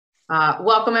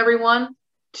Welcome everyone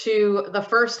to the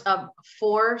first of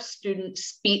 4 student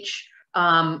speech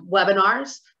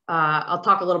webinars. I'll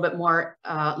talk a little bit more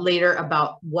later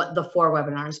about what the 4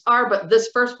 webinars are, but this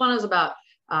first one is about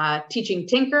teaching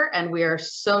Tinker, and we are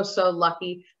so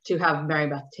lucky to have Mary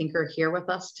Beth Tinker here with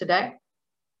us today.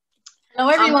 Hello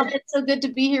everyone, it's so good to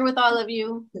be here with all of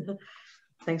you.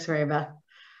 Thanks, Mary Beth.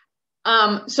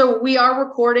 So we are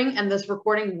recording, and this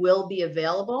recording will be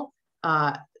available.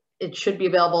 It should be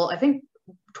available, I think,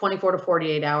 24 to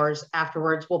 48 hours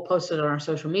afterwards. We'll post it on our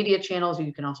social media channels.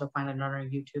 You can also find it on our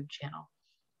YouTube channel.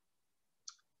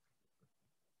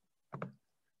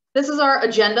 This is our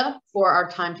agenda for our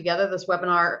time together. This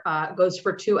webinar goes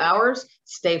for 2 hours.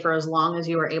 Stay for as long as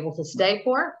you are able to stay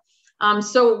for.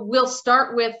 So we'll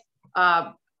start with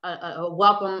a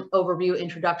welcome overview,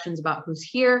 introductions about who's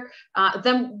here.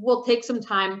 Then we'll take some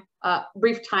time,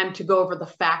 brief time to go over the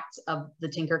facts of the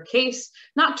Tinker case.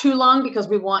 Not too long, because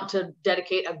we want to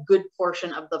dedicate a good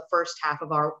portion of the first half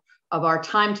of our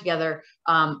time together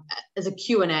as a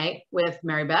Q&A with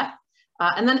Mary Beth.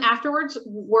 And then afterwards,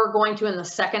 we're going to, in the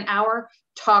second hour,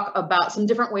 talk about some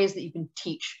different ways that you can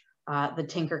teach the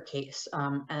Tinker case.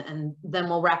 And then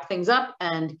we'll wrap things up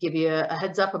and give you a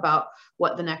heads up about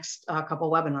what the next couple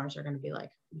webinars are going to be like,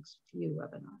 next few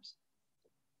webinars.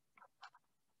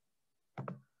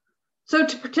 So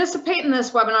to participate in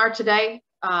this webinar today,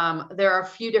 there are a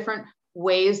few different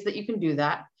ways that you can do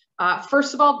that.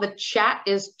 First of all, the chat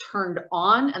is turned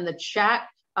on, and the chat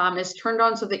is turned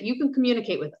on so that you can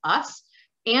communicate with us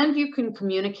and you can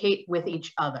communicate with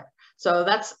each other. So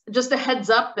that's just a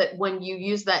heads up that when you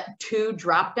use that 2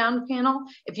 drop-down panel,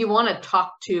 if you want to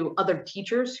talk to other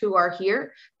teachers who are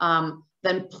here,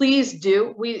 then please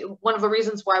do. One of the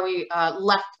reasons why we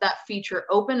left that feature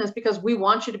open is because we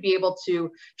want you to be able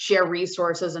to share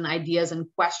resources and ideas and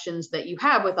questions that you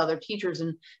have with other teachers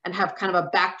and have kind of a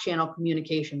back channel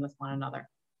communication with one another.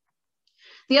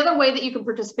 The other way that you can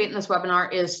participate in this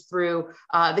webinar is through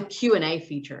the Q&A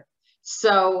feature.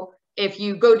 So if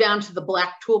you go down to the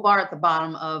black toolbar at the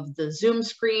bottom of the Zoom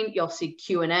screen, you'll see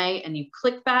Q&A, and you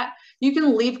click that. You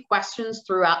can leave questions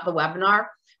throughout the webinar.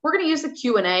 We're going to use the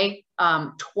Q&A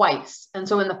twice. And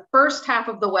so in the first half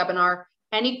of the webinar,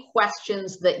 any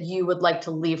questions that you would like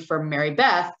to leave for Mary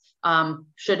Beth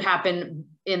should happen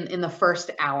in the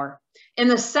first hour. In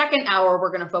the second hour,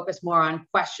 we're going to focus more on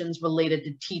questions related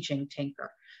to teaching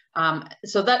Tinker.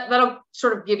 So that'll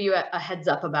sort of give you a heads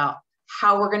up about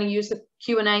how we're going to use the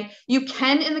Q&A. You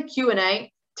can, in the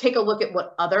Q&A, take a look at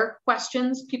what other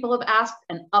questions people have asked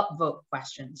and upvote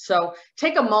questions. So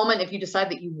take a moment, if you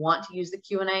decide that you want to use the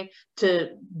Q&A, to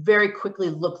very quickly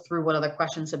look through what other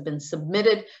questions have been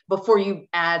submitted before you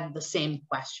add the same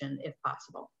question, if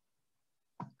possible.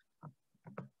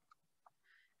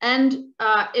 And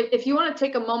if you want to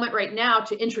take a moment right now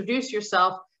to introduce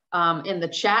yourself in the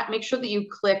chat, make sure that you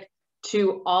click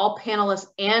to all panelists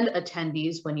and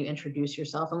attendees when you introduce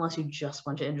yourself, unless you just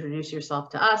want to introduce yourself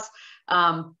to us.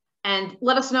 And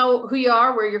let us know who you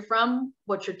are, where you're from,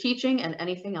 what you're teaching, and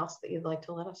anything else that you'd like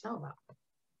to let us know about.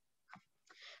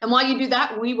 And while you do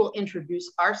that, we will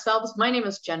introduce ourselves. My name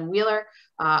is Jen Wheeler.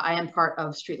 I am part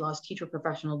of Street Law's Teacher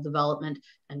Professional Development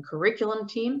and Curriculum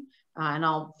team. And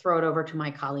I'll throw it over to my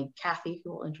colleague, Kathy,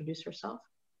 who will introduce herself.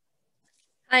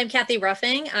 I'm Kathy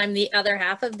Ruffing. I'm the other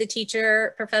half of the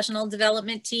Teacher Professional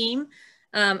Development team.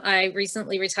 I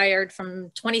recently retired from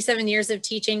 27 years of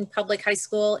teaching public high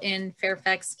school in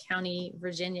Fairfax County,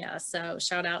 Virginia. So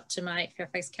shout out to my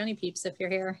Fairfax County peeps if you're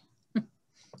here.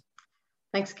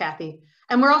 Thanks, Kathy.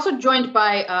 And we're also joined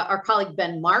by our colleague,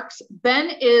 Ben Marks.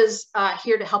 Ben is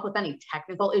here to help with any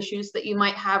technical issues that you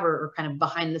might have, or kind of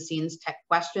behind the scenes tech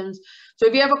questions. So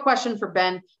if you have a question for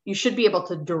Ben, you should be able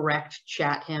to direct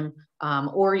chat him,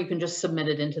 or you can just submit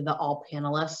it into the all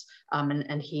panelists,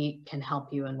 and he can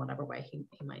help you in whatever way he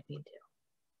might need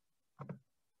to.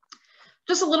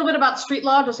 Just a little bit about Street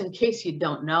Law, just in case you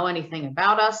don't know anything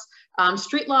about us.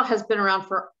 Street Law has been around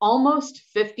for almost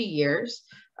 50 years.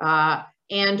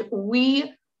 And we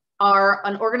are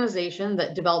an organization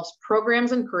that develops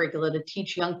programs and curricula to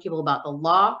teach young people about the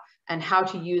law and how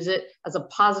to use it as a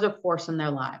positive force in their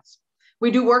lives.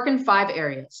 We do work in 5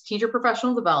 areas: teacher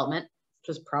professional development,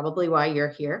 which is probably why you're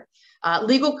here,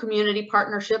 legal community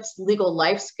partnerships, legal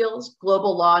life skills,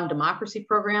 global law and democracy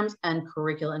programs, and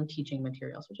curricula and teaching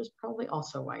materials, which is probably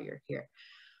also why you're here.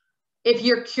 If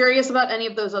you're curious about any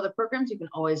of those other programs, you can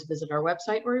always visit our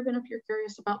website, or even if you're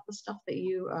curious about the stuff that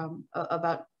you,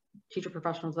 about teacher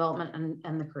professional development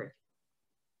and the curriculum.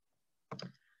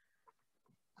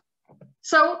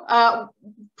 So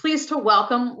pleased to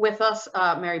welcome with us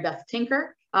Mary Beth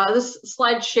Tinker. This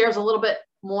slide shares a little bit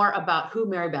more about who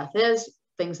Mary Beth is.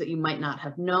 things that you might not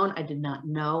have known. I did not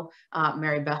know,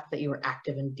 Mary Beth, that you were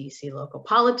active in DC local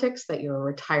politics, that you're a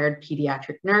retired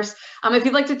pediatric nurse. If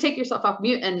you'd like to take yourself off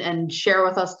mute and share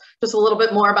with us just a little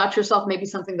bit more about yourself, maybe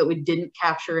something that we didn't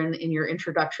capture in your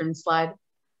introduction slide.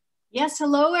 Yes,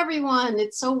 hello everyone.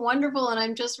 It's so wonderful, and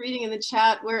I'm just reading in the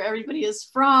chat where everybody is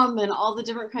from and all the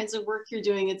different kinds of work you're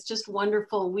doing. It's just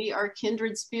wonderful. We are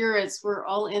kindred spirits. We're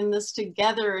all in this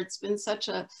together. It's been such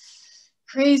a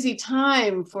crazy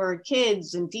time for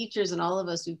kids and teachers and all of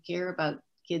us who care about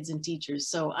kids and teachers.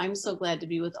 So I'm so glad to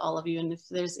be with all of you. And if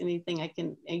there's anything I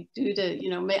can do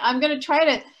to, I'm going to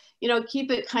try to, keep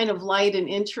it kind of light and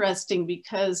interesting,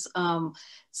 because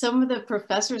some of the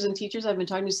professors and teachers I've been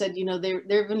talking to said,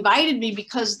 they've invited me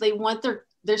because they want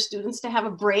their students to have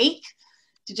a break,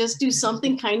 to just do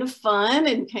something kind of fun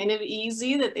and kind of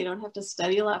easy that they don't have to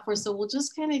study a lot for. So we'll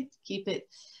just kind of keep it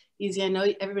easy. I know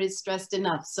everybody's stressed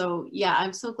enough. So yeah,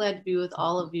 I'm so glad to be with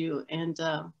all of you, and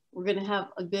we're going to have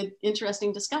a good,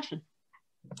 interesting discussion.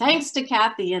 Thanks to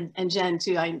Kathy and Jen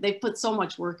too. They put so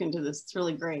much work into this. It's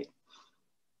really great.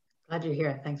 Glad you're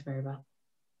here. Thanks, Mary Beth.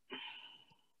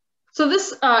 So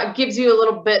this gives you a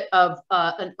little bit of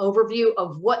an overview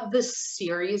of what this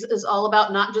series is all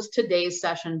about, not just today's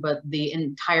session, but the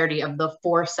entirety of the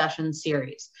 4-session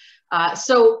series.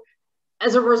 So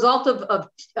as a result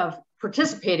of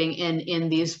participating in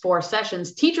these 4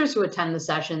 sessions, teachers who attend the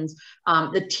sessions,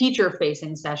 the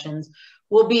teacher-facing sessions,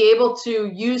 will be able to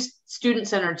use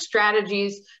student-centered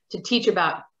strategies to teach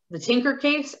about the Tinker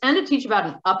case and to teach about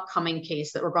an upcoming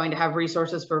case that we're going to have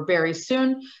resources for very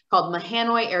soon called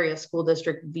Mahanoy Area School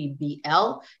District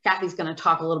VBL. Kathy's going to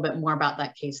talk a little bit more about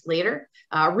that case later.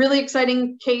 Really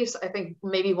exciting case. I think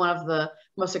maybe one of the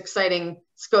most exciting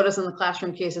SCOTUS in the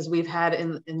classroom cases we've had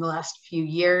in the last few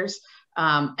years.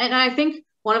 And I think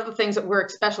one of the things that we're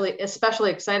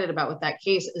especially excited about with that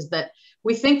case is that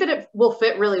we think that it will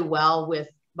fit really well with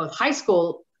both high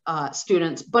school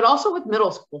students, but also with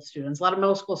middle school students. A lot of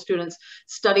middle school students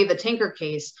study the Tinker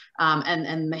case,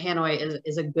 and Mahanoy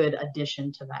is a good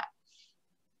addition to that.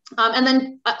 And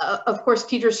then, of course,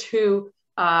 teachers who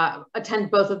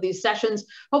attend both of these sessions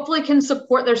hopefully can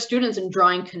support their students in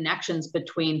drawing connections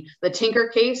between the Tinker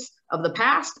case of the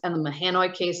past and the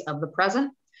Mahanoy case of the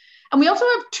present. And we also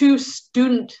have 2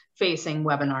 student-facing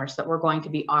webinars that we're going to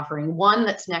be offering, one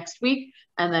that's next week,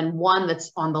 and then one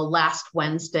that's on the last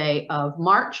Wednesday of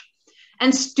March.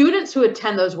 And students who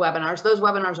attend those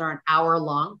webinars are an hour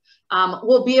long,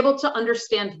 will be able to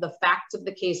understand the facts of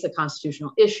the case, the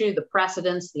constitutional issue, the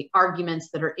precedents, the arguments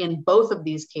that are in both of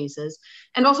these cases,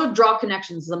 and also draw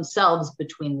connections themselves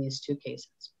between these 2 cases.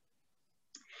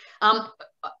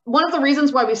 One of the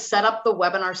reasons why we set up the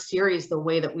webinar series the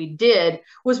way that we did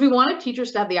was we wanted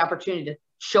teachers to have the opportunity to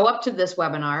show up to this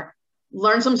webinar,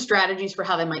 learn some strategies for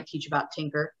how they might teach about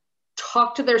Tinker,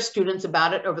 talk to their students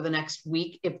about it over the next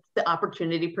week if the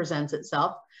opportunity presents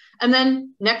itself, and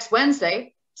then next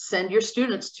Wednesday, send your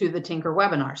students to the Tinker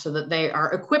webinar so that they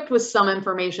are equipped with some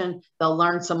information, they'll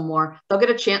learn some more, they'll get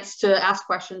a chance to ask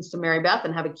questions to Mary Beth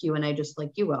and have a Q&A just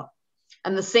like you will.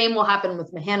 And the same will happen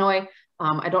with Mahanoy.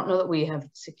 I don't know that we have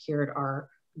secured our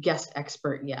guest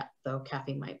expert yet, though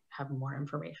Kathy might have more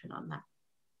information on that.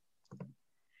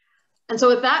 And so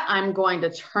with that, I'm going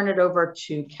to turn it over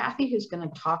to Kathy, who's going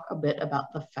to talk a bit about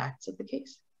the facts of the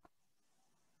case.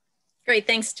 Great,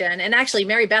 thanks, Jen. And actually,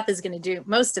 Mary Beth is going to do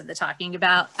most of the talking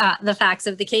about the facts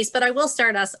of the case, but I will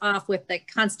start us off with the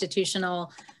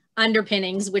constitutional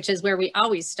underpinnings, which is where we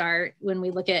always start when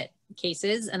we look at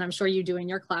cases, and I'm sure you do in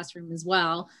your classroom as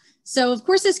well. So of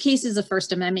course, this case is a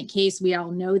First Amendment case. We all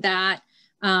know that.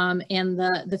 And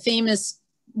the famous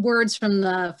words from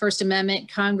the First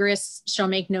Amendment, Congress shall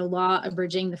make no law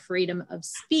abridging the freedom of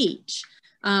speech.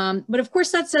 But of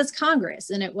course that says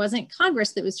Congress, and it wasn't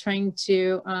Congress that was trying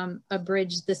to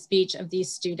abridge the speech of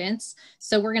these students.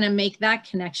 So we're going to make that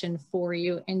connection for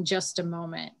you in just a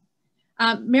moment.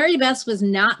 Mary Beth's was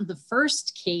not the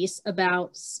first case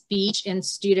about speech and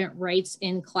student rights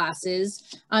in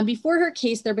classes. Before her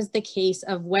case, there was the case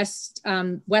of West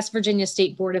Virginia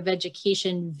State Board of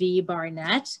Education v.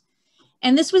 Barnett.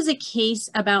 And this was a case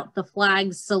about the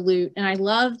flag salute. And I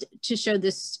loved to show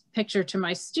this picture to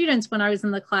my students when I was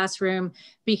in the classroom,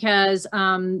 because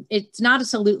it's not a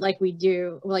salute like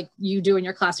you do in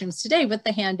your classrooms today with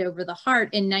the hand over the heart.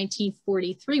 In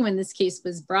 1943, when this case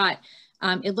was brought,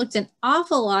 it looked an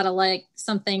awful lot like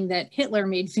something that Hitler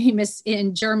made famous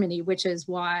in Germany, which is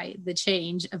why the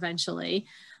change eventually.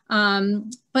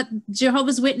 But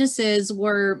Jehovah's Witnesses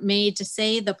were made to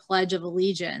say the Pledge of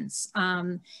Allegiance.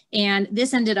 And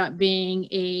this ended up being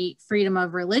a freedom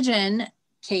of religion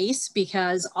case,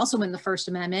 because also in the First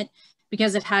Amendment,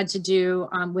 because it had to do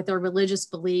with their religious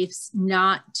beliefs,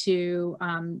 not to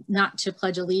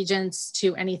pledge allegiance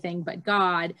to anything but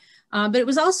God. But it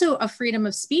was also a freedom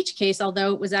of speech case,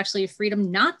 although it was actually a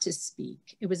freedom not to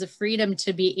speak. It was a freedom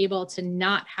to be able to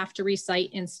not have to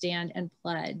recite and stand and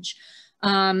pledge.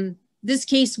 This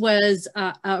case was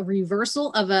a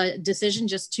reversal of a decision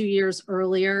just 2 years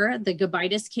earlier, the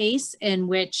Gobitis case, in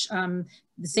which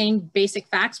the same basic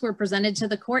facts were presented to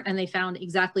the court and they found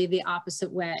exactly the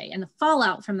opposite way. And the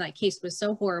fallout from that case was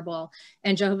so horrible,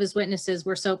 and Jehovah's Witnesses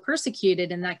were so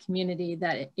persecuted in that community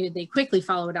that they quickly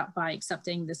followed up by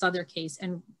accepting this other case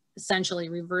and essentially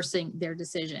reversing their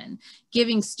decision,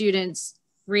 giving students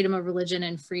freedom of religion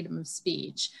and freedom of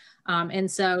speech.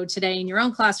 And so today in your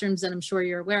own classrooms, and I'm sure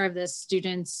you're aware of this,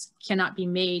 students cannot be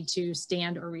made to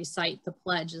stand or recite the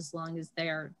pledge as long as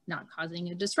they're not causing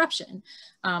a disruption,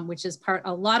 which is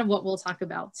a lot of what we'll talk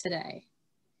about today.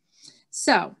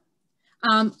 So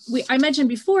I mentioned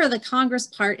before the Congress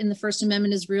part in the First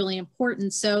Amendment is really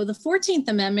important. So the 14th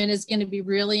Amendment is going to be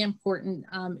really important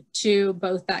to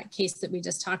both that case that we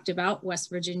just talked about, West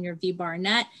Virginia v.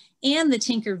 Barnett, and the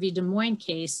Tinker v. Des Moines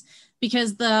case,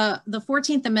 because the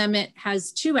 14th Amendment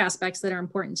has two aspects that are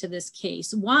important to this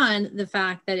case. One, the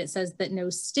fact that it says that no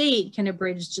state can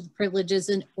abridge the privileges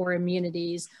or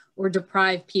immunities or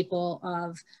deprive people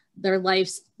of their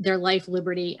life,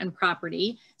 liberty, and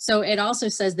property. So it also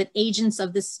says that agents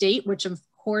of the state, which of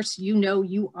course you know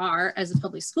you are as a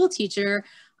public school teacher,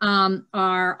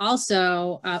 are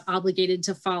also obligated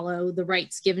to follow the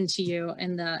rights given to you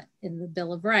in the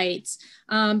Bill of Rights.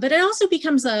 But it also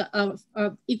becomes a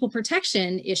equal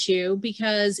protection issue,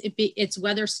 because it's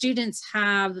whether students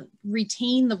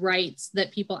retain the rights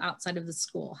that people outside of the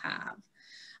school have.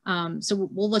 So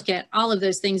we'll look at all of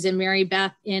those things, and Mary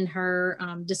Beth in her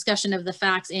discussion of the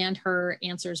facts and her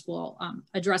answers will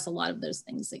address a lot of those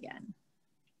things again.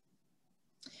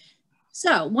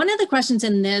 So one of the questions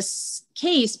in this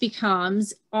case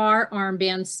becomes, are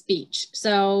armbands speech?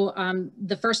 So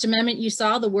the First Amendment, you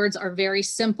saw the words are very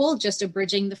simple, just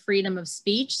abridging the freedom of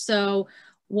speech. So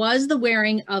was the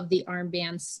wearing of the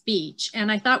armband speech? And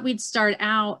I thought we'd start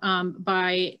out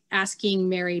by asking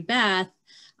Mary Beth,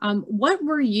 what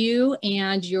were you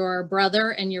and your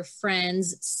brother and your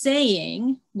friends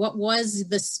saying? What was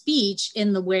the speech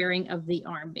in the wearing of the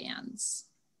armbands?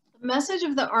 The message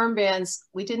of the armbands,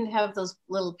 we didn't have those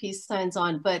little peace signs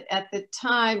on, but at the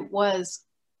time was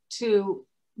to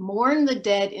mourn the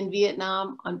dead in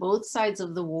Vietnam on both sides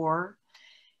of the war.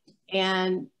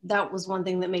 And that was one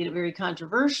thing that made it very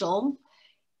controversial.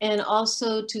 And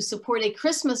also to support a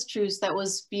Christmas truce that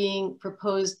was being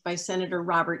proposed by Senator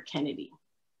Robert Kennedy.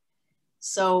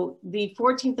 So the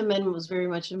 14th Amendment was very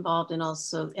much involved, and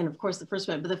also, and of course the First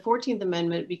Amendment, but the 14th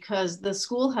Amendment, because the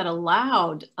school had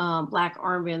allowed Black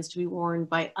armbands to be worn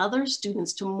by other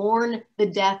students to mourn the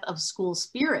death of school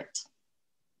spirit.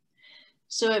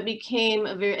 So it became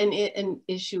an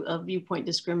issue of viewpoint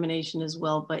discrimination as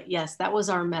well. But yes, that was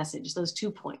our message, those 2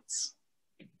 points.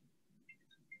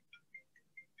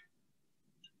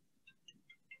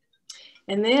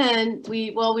 And then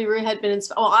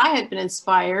I had been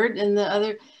inspired, and the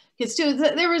other kids too.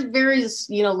 There was various,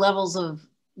 levels of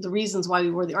the reasons why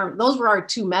we wore the arm. Those were our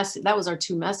two messages. That was our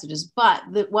two messages. But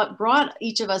what brought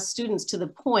each of us students to the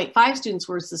point, 5 students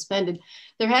were suspended.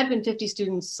 There had been 50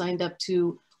 students signed up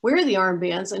to wear the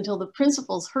armbands until the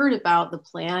principals heard about the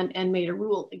plan and made a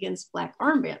rule against Black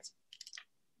armbands.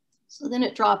 So then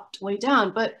it dropped way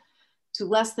down, but to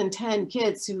less than 10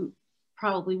 kids who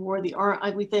probably wore the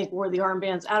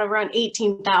armbands out of around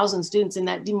 18,000 students in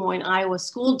that Des Moines, Iowa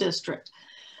school district.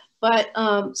 But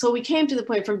so we came to the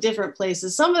point from different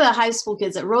places. Some of the high school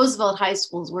kids at Roosevelt High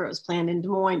School is where it was planned in Des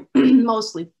Moines,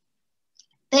 mostly.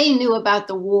 They knew about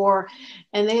the war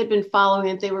and they had been following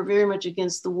it. They were very much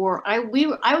against the war. I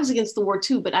was against the war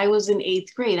too, but I was in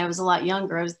 8th grade. I was a lot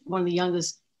younger. I was one of the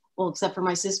youngest, well, except for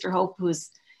my sister Hope, who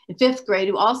was in 5th grade,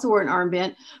 who also wore an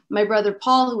armband. My brother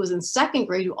Paul, who was in 2nd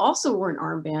grade, who also wore an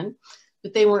armband,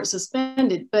 but they weren't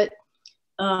suspended. But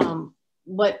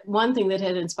one thing that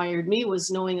had inspired me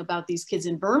was knowing about these kids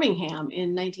in Birmingham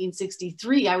in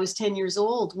 1963. I was 10 years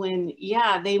old when,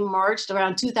 they marched.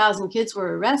 Around 2,000 kids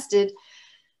were arrested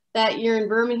that year in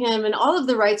Birmingham, and all of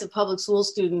the rights of public school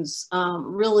students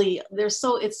really,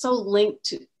 it's so linked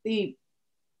to the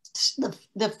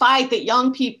fight that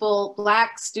young people,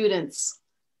 Black students,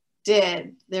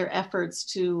 did, their efforts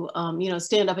to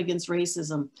stand up against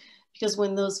racism. Because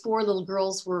when those 4 little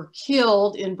girls were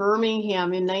killed in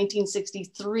Birmingham in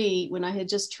 1963, when I had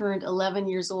just turned 11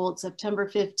 years old, September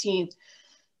 15th,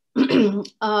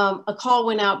 a call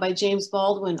went out by James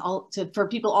Baldwin for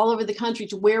people all over the country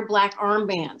to wear Black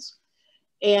armbands.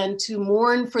 and to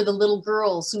mourn for the little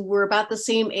girls who were about the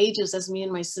same ages as me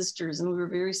and my sisters. And we were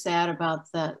very sad about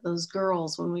those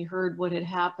girls when we heard what had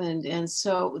happened. And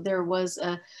so there was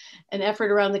an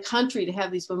effort around the country to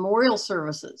have these memorial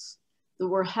services that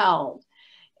were held.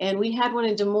 And we had one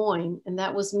in Des Moines, and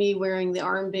that was me wearing the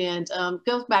armband.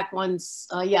 Goes back once,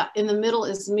 yeah, in the middle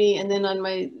is me. And then on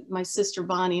my sister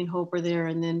Bonnie and Hope are there.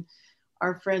 And then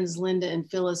our friends Linda and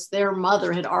Phyllis, their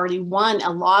mother had already won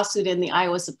a lawsuit in the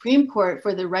Iowa Supreme Court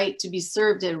for the right to be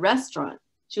served at a restaurant.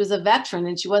 She was a veteran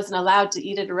and she wasn't allowed to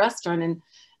eat at a restaurant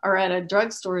or at a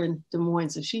drugstore in Des Moines.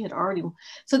 So she had already,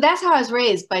 so that's how I was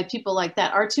raised, by people like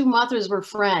that. Our two mothers were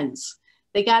friends.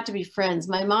 They got to be friends.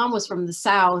 My mom was from the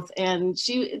South, and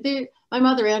my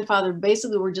mother and father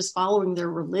basically were just following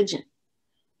their religion,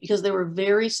 because they were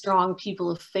very strong people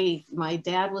of faith. My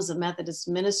dad was a Methodist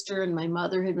minister, and my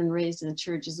mother had been raised in the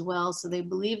church as well. So they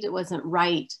believed it wasn't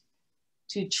right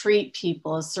to treat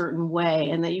people a certain way,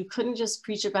 and that you couldn't just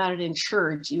preach about it in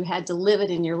church. You had to live it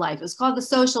in your life. It was called the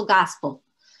social gospel,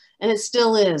 and it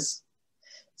still is.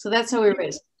 So that's how we were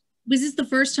raised. Was this the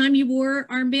first time you wore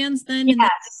armbands then?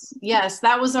 Yes, yes,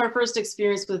 that was our first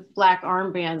experience with black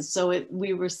armbands. So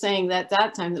we were saying that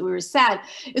time that we were sad.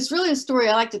 It's really a story.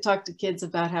 I like to talk to kids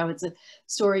about how it's a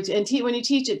story, and when you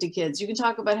teach it to kids, you can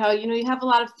talk about how, you have a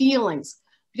lot of feelings,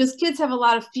 because kids have a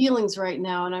lot of feelings right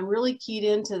now. And I'm really keyed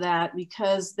into that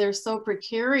because they're so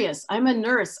precarious. I'm a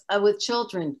nurse with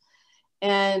children,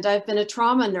 and I've been a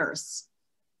trauma nurse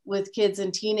with kids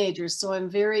and teenagers. So I'm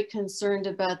very concerned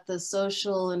about the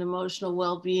social and emotional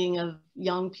well-being of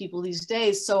young people these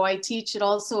days. So I teach it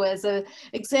also as an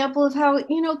example of how,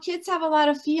 kids have a lot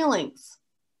of feelings.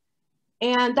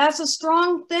 And that's a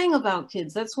strong thing about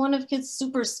kids. That's one of kids'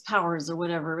 superpowers or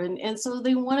whatever. And so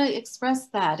they want to express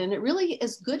that. And it really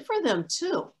is good for them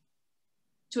too,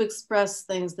 to express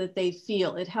things that they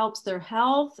feel. It helps their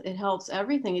health. It helps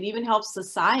everything. It even helps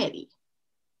society.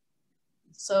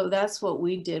 So that's what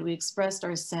we did. We expressed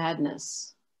our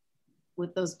sadness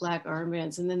with those black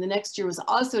armbands. And then the next year was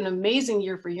also an amazing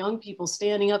year for young people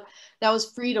standing up. That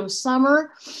was Freedom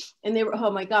Summer. And they were, oh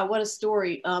my God, what a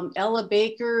story. Ella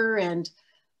Baker and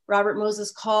Robert Moses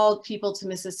called people to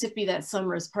Mississippi that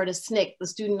summer as part of SNCC, the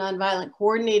Student Nonviolent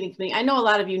Coordinating Committee. I know a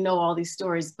lot of you know all these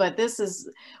stories, but this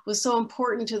was so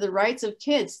important to the rights of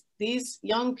kids, these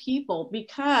young people,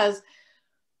 because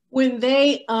when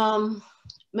they,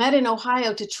 met in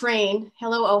Ohio to train.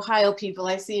 Hello, Ohio people.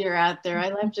 I see you're out there. I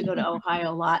love to go to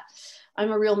Ohio a lot.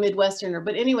 I'm a real Midwesterner.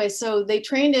 But anyway, so they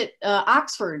trained at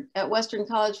Oxford at Western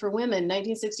College for Women,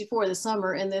 1964, the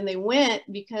summer. And then they went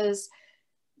because,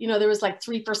 there was like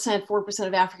 3%, 4%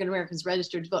 of African Americans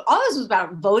registered to vote. All this was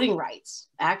about voting rights.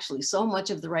 Actually, so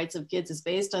much of the rights of kids is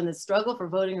based on the struggle for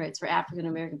voting rights for African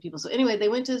American people. So anyway, they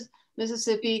went to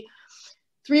Mississippi.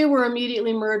 3 were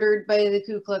immediately murdered by the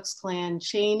Ku Klux Klan: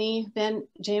 James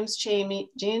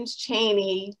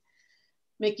Chaney,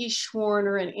 Mickey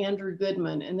Schwerner, and Andrew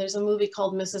Goodman. And there's a movie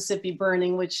called Mississippi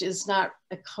Burning, which is not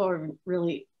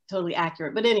really totally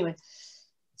accurate. But anyway,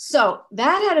 so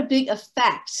that had a big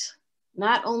effect,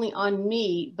 not only on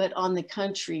me, but on the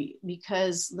country,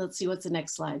 because let's see, what's the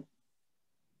next slide?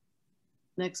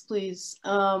 Next, please.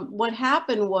 What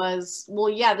happened was,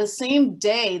 the same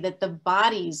day that the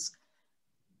bodies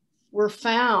were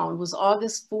found was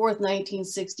August 4th,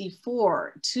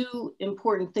 1964. 2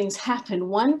 important things happened.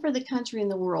 One for the country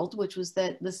and the world, which was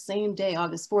that the same day,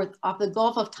 August 4th, off the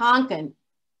Gulf of Tonkin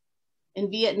in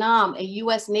Vietnam, a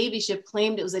US Navy ship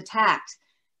claimed it was attacked,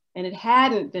 and it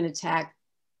hadn't been attacked.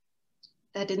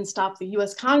 That didn't stop the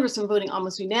US Congress from voting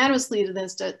almost unanimously to then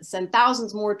send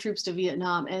thousands more troops to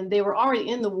Vietnam. And they were already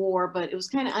in the war, but it was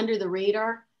kind of under the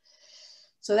radar.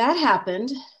 So that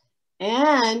happened.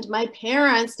 And my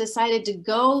parents decided to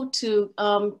go to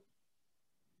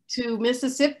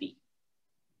Mississippi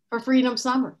for Freedom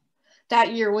Summer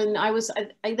that year when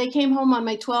they came home on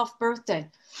my 12th birthday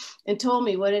and told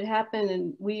me what had happened.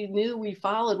 And we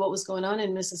followed what was going on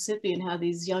in Mississippi and how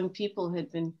these young people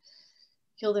had been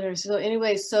killed there. So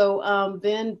anyway,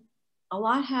 then a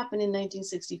lot happened in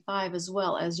 1965 as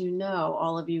well, as you know,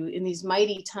 all of you, in these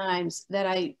mighty times that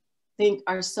I think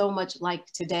are so much like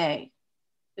today.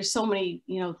 There's so many,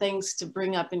 things to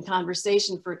bring up in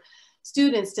conversation for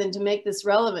students and to make this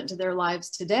relevant to their lives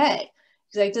today.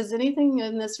 Does anything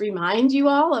in this remind you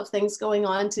all of things going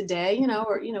on today?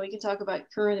 We can talk about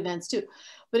current events too.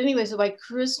 But anyway, so by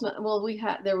Christmas,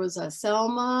 there was a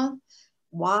Selma,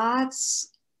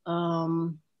 Watts,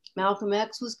 Malcolm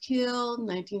X was killed in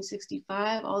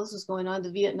 1965. All this was going on.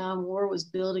 The Vietnam War was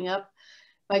building up.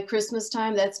 By Christmas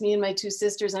time, that's me and my 2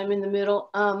 sisters. I'm in the middle.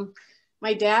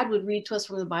 My dad would read to us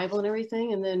from the Bible and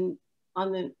everything. And then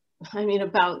on the I mean,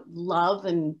 about love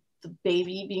and the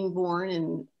baby being born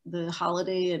and the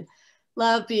holiday, and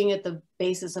love being at the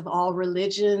basis of all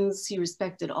religions. He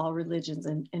respected all religions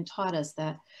and taught us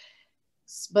that.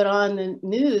 But on the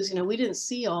news, you know, we didn't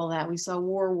see all that. We saw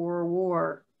war, war,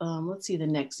 war. Let's see the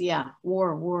next. Yeah,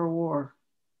 war, war, war.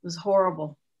 It was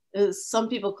horrible. Some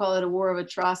people call it a war of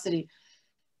atrocity.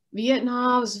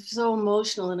 Vietnam was so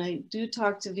emotional, and I do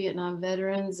talk to Vietnam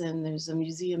veterans, and there's a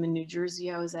museum in New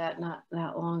Jersey I was at not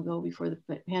that long ago before the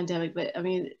pandemic, but I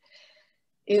mean,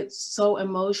 it's so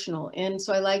emotional. And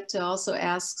so I like to also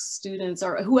ask students,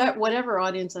 or whoever, whatever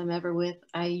audience I'm ever with,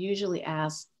 I usually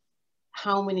ask,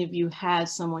 how many of you had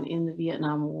someone in the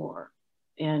Vietnam War,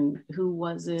 and who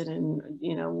was it, and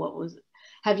you know, what was it?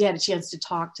 Have you had a chance to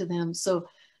talk to them? So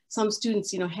some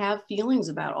students, you know, have feelings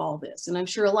about all this, and I'm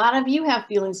sure a lot of you have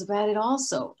feelings about it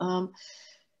also.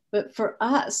 But for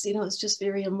us, you know, it's just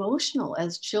very emotional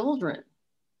as children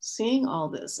seeing all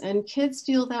this, and kids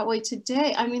feel that way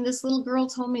today. I mean, this little girl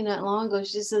told me not long ago,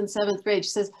 she's in 7th grade.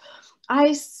 She says,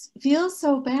 I feel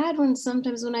so bad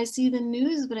sometimes when I see the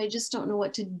news, but I just don't know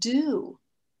what to do.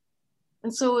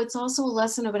 And so it's also a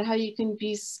lesson about how you can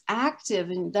be active,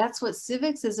 and that's what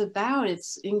civics is about.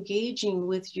 It's engaging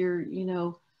with your, you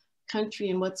know, country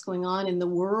and what's going on in the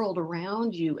world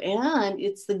around you. And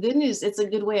it's the good news, it's a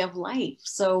good way of life.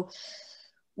 So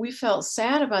we felt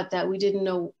sad about that. We didn't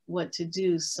know what to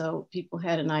do. So people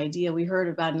had an idea. We heard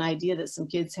about an idea that some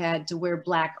kids had to wear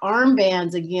black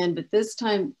armbands again, but this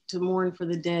time to mourn for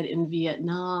the dead in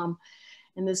Vietnam,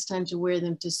 and this time to wear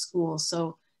them to school.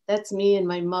 So that's me, and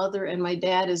my mother, and my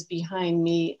dad is behind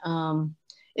me.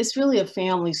 It's really a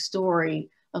family story,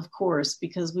 of course,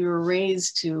 because we were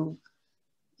raised to,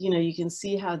 you know, you can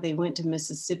see how they went to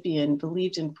Mississippi and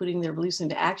believed in putting their beliefs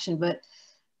into action, but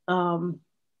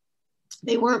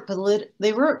they weren't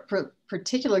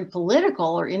particularly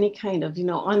political or any kind of, you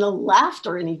know, on the left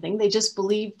or anything. They just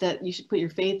believed that you should put your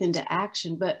faith into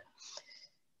action. But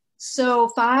so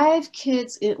 5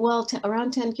 kids,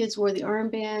 around 10 kids wore the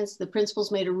armbands. The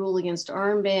principals made a rule against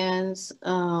armbands.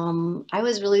 I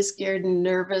was really scared and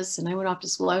nervous, and I went off to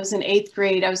school. I was in 8th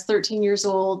grade. I was 13 years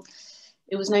old.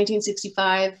 It was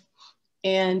 1965.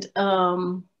 And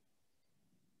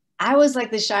I was like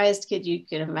the shyest kid you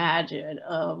could imagine.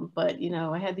 But, you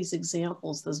know, I had these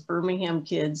examples, those Birmingham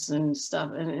kids and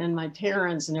stuff, and my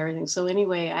parents and everything. So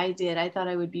anyway, I thought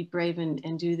I would be brave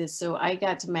and do this. So I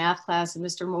got to math class, and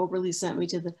Mr. Moberly sent me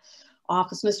to the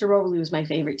office. Mr. Moberly was my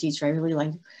favorite teacher. I really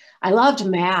liked him. I loved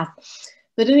math.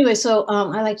 But anyway, so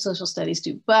I liked social studies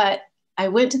too. But I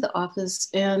went to the office,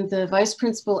 and the vice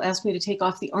principal asked me to take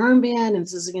off the armband, and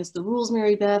this is against the rules,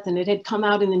 Mary Beth. And it had come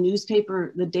out in the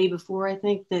newspaper the day before, I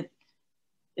think, that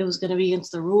it was going to be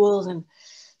against the rules. And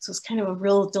so it's kind of a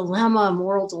real dilemma, a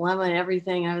moral dilemma and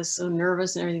everything. I was so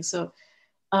nervous and everything. So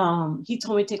he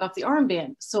told me to take off the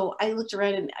armband. So I looked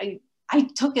around, and I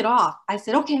took it off. I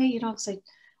said, okay, you know, so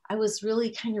I was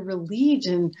really kind of relieved,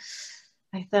 and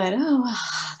I thought, oh,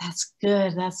 that's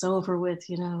good. That's over with,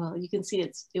 you know. You can see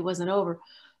it wasn't over,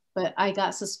 but I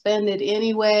got suspended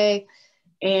anyway.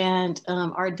 And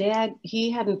our dad,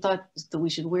 he hadn't thought that we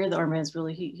should wear the armbands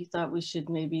really. He thought we should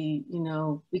maybe, you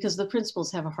know, because the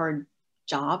principals have a hard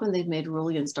job, and they've made a rule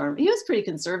against armbands. He was pretty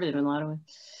conservative in a lot of ways.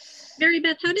 Mary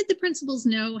Beth, how did the principals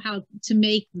know how to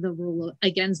make the rule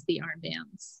against the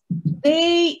armbands?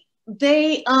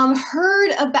 They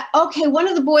heard about, okay, one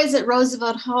of the boys at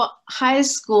Roosevelt High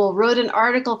School wrote an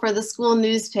article for the school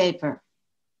newspaper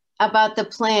about the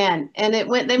plan, and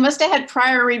they must have had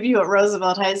prior review at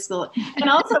Roosevelt High School. And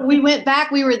also we went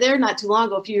back, we were there not too long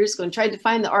ago, a few years ago, and tried to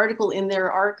find the article in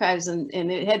their archives, and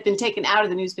it had been taken out of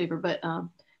the newspaper, but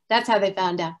that's how they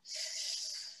found out.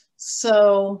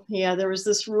 So yeah, there was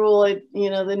this rule, you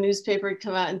know, the newspaper had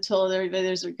come out and told everybody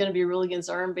there's going to be a rule against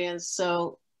armbands.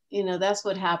 So, you know, that's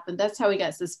what happened. That's how we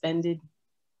got suspended.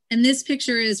 And this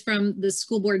picture is from the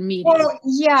school board meeting. Well,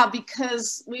 yeah,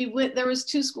 because there was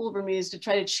 2 school board meetings to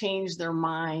try to change their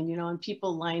mind, you know, and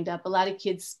people lined up. A lot of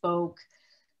kids spoke.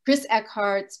 Chris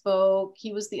Eckhart spoke.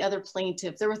 He was the other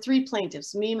plaintiff. There were 3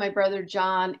 plaintiffs, me, my brother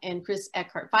John, and Chris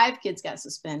Eckhart. 5 kids got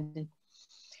suspended.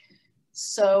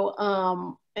 So,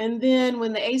 and then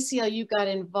when the ACLU got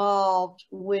involved,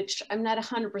 which I'm not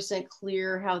 100%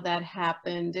 clear how that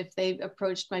happened, if they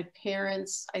approached my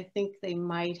parents, I think they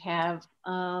might have.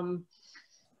 And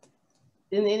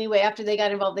anyway, after they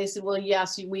got involved, they said, well,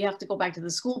 yes, we have to go back to the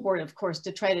school board, of course,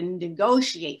 to try to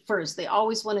negotiate first. They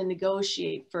always want to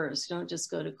negotiate first. Don't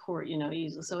just go to court, you know,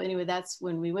 easily. So anyway, that's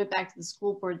when we went back to the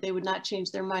school board. They would not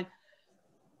change their mind.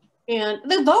 And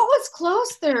the vote was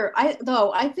close there. I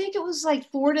think it was like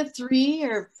 4-3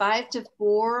 or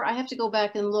 5-4. I have to go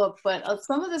back and look, but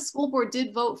some of the school board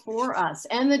did vote for us,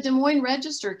 and the Des Moines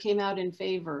Register came out in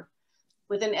favor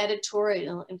with an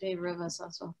editorial in favor of us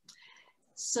also.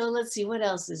 So let's see, what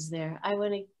else is there? I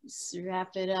want to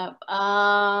wrap it up.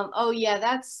 Oh yeah,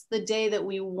 that's the day that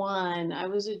we won. I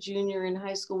was a junior in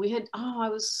high school. It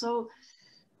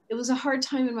was a hard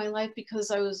time in my life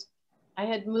because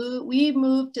we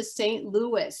moved to St.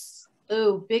 Louis.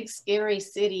 Oh, big scary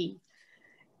city.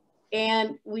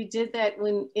 And we did that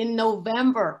in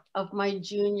November of my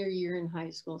junior year in high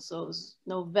school. So it was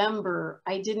November.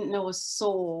 I didn't know a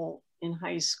soul in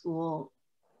high school,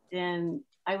 and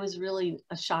I was really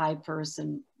a shy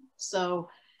person. So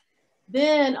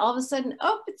then all of a sudden,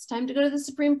 oh, it's time to go to the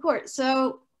Supreme Court.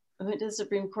 So I went to the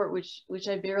Supreme Court, which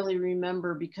I barely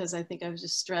remember because I think I was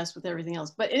just stressed with everything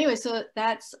else. But anyway, so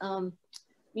that's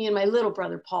me and my little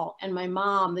brother, Paul, and my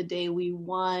mom the day we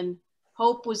won.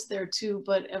 Hope was there too,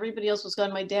 but everybody else was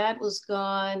gone. My dad was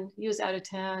gone. He was out of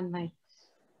town. My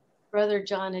brother,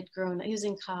 John, had grown. He was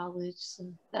in college.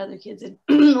 So the other kids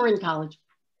were in college.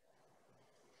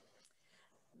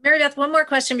 Mary Beth, one more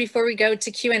question before we go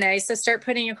to Q&A. So start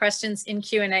putting your questions in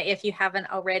Q&A if you haven't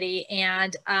already.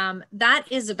 And that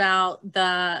is about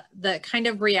the kind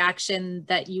of reaction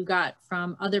that you got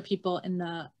from other people in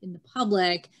the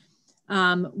public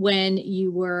when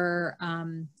you were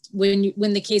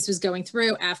when the case was going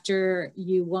through after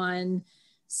you won.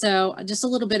 So just a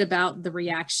little bit about the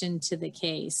reaction to the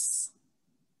case.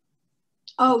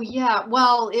 Oh yeah,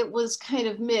 well, it was kind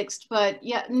of mixed, but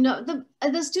yeah, no,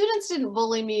 the students didn't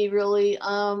bully me really.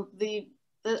 The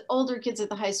older kids at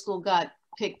the high school got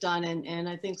picked on, and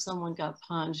I think someone got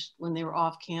punched when they were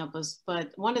off campus.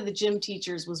 But one of the gym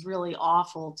teachers was really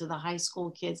awful to the high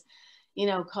school kids, you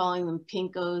know, calling them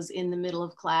pinkos in the middle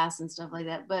of class and stuff like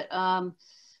that. But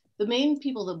the main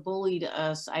people that bullied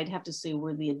us, I'd have to say,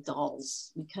 were the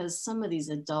adults, because some of these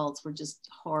adults were just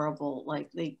horrible.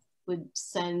 Like they would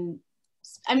send,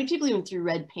 I mean, people even threw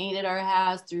red paint at our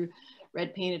house, threw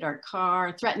red paint at our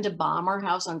car, threatened to bomb our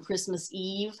house on Christmas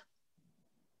Eve.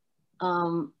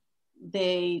 A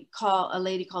lady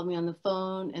called me on the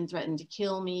phone and threatened to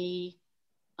kill me.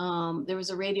 There was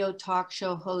a radio talk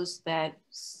show host that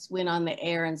went on the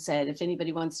air and said, if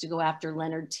anybody wants to go after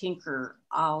Leonard Tinker,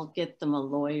 I'll get them a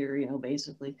lawyer, you know,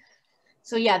 basically.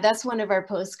 So yeah, that's one of our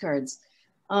postcards.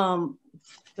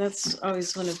 That's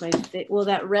always one of my, well,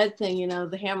 that red thing, you know,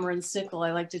 the hammer and sickle,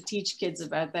 I like to teach kids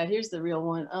about that. Here's the real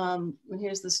one.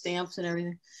 Here's the stamps and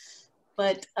everything.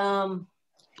 But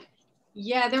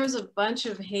yeah, there was a bunch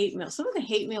of hate mail. Some of the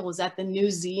hate mail was at the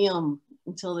museum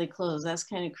until they closed. That's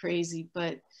kind of crazy,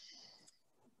 but.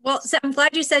 Well, so I'm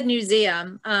glad you said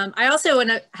museum. I also want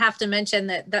to have to mention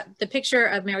that the picture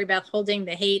of Mary Beth holding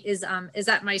the hate is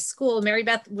at my school. Mary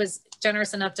Beth was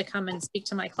generous enough to come and speak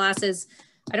to my classes,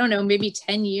 I don't know, maybe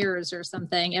 10 years or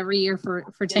something, every year for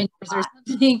 10 years or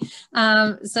something.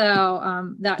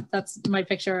 That's my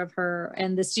picture of her.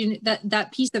 And the student,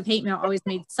 that piece of hate mail always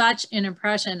made such an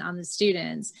impression on the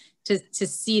students to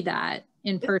see that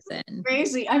in person. It's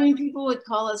crazy. I mean, people would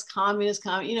call us communist,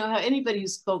 you know, how anybody who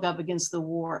spoke up against the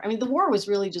war. I mean, the war was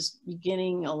really just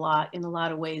beginning in a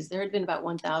lot of ways. There had been about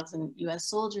 1,000 US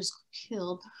soldiers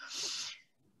killed.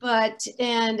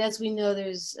 And as we know,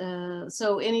 there's,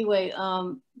 so anyway,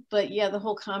 but yeah, the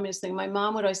whole communist thing, my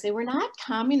mom would always say, we're not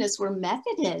communists, we're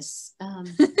Methodists.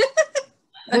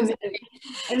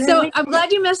 So I'm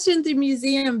glad you mentioned the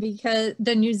museum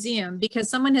because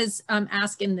someone has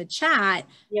asked in the chat,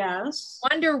 yes,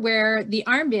 wonder where the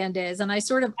armband is, and I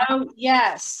sort of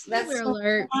yes, that's so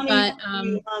alert, funny but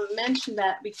you mentioned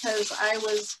that, because I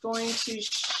was going to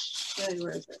show you,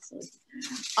 where is this?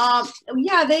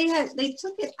 Yeah, they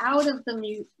took it out of the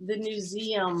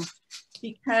museum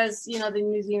because, you know, the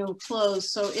museum closed,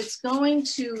 so it's going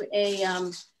to a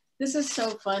this is so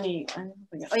funny.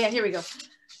 Oh yeah, here we go.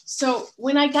 So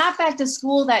when I got back to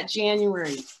school that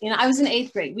January, and I was in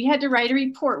 8th grade, we had to write a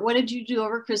report. What did you do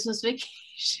over Christmas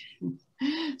vacation?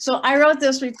 So I wrote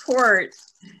this report,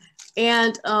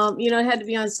 and you know, it had to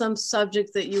be on some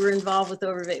subject that you were involved with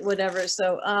over whatever.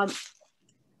 So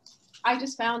I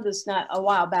just found this not a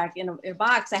while back in a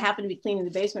box. I happened to be cleaning the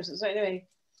basement. So anyway,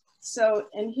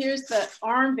 and here's the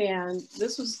armband.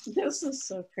 This is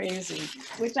so crazy,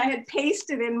 which I had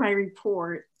pasted in my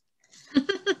report.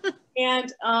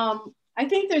 And I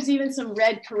think there's even some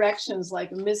red corrections,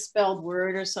 like a misspelled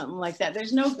word or something like that.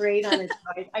 There's no grade on it.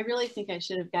 So I really think I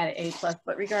should have got an A+,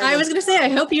 but regardless. I was going to say, I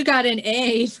hope you got an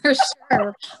A for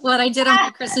sure. What I did on my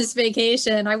Christmas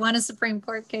vacation, I won a Supreme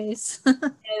Court case. Yeah,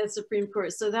 the Supreme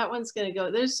Court. So that one's going to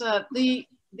go. There's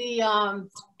the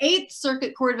 8th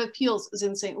Circuit Court of Appeals is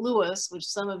in St. Louis, which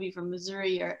some of you from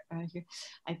Missouri are here,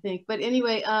 I think. But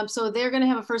anyway, so they're going to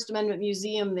have a First Amendment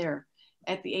museum there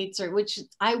at the 8th Circuit, which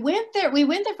I went there. We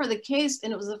went there for the case,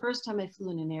 and it was the first time I flew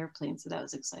in an airplane, so that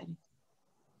was exciting.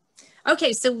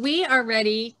 Okay, so we are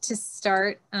ready to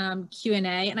start Q&A,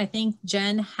 and I think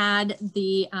Jen had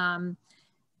the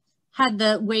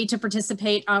way to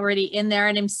participate already in there,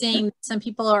 and I'm seeing some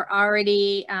people are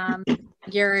already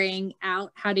figuring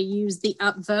out how to use the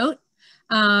upvote.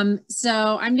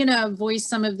 So I'm going to voice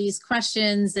some of these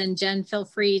questions, and Jen, feel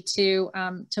free to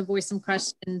voice some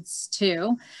questions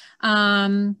too.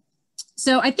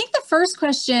 So I think the first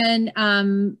question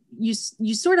you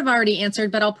sort of already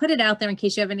answered, but I'll put it out there in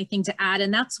case you have anything to add.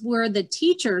 And that's where the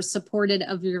teachers supported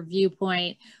of your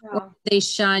viewpoint, or they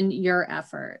shun your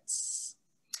efforts.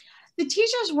 The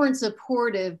teachers weren't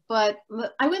supportive, but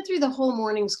I went through the whole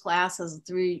morning's classes,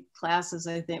 3 classes,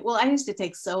 I think. Well, I used to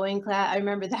take sewing class. I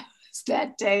remember that was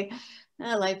that day.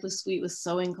 Life was sweet with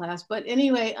sewing class. But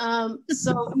anyway,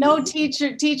 so no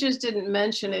teachers didn't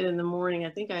mention it in the morning. I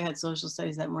think I had social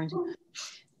studies that morning too.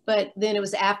 But then it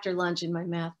was after lunch in my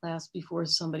math class before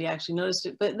somebody actually noticed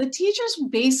it. But the teachers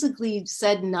basically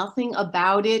said nothing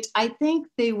about it. I think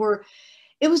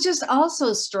it was just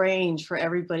also strange for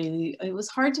everybody. It was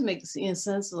hard to make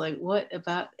sense of like, what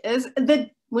about,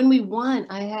 when we won,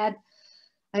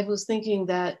 I was thinking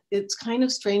that it's kind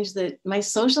of strange that my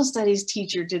social studies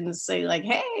teacher didn't say like,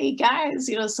 hey guys,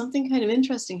 you know, something kind of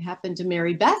interesting happened to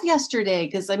Mary Beth yesterday.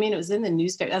 Cause I mean, it was in the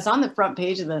newspaper. That's on the front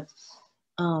page of the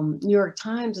New York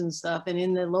Times and stuff, and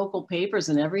in the local papers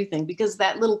and everything, because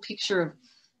that little picture of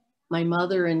my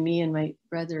mother and me and my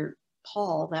brother,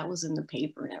 Paul, that was in the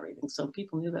paper and everything. So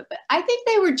people knew that, but I think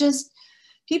they were just,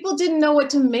 people didn't know what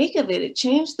to make of it. It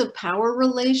changed the power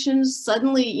relations.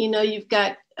 Suddenly, you know, you've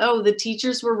got, oh, the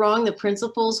teachers were wrong, the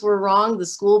principals were wrong, the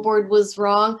school board was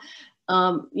wrong,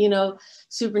 you know,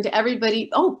 superintendent,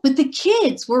 everybody, oh, but the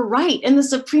kids were right. And the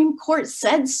Supreme Court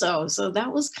said so. So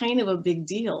that was kind of a big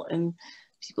deal. And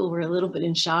people were a little bit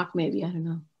in shock, maybe, I don't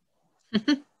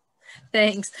know.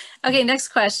 Thanks. Okay, next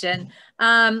question.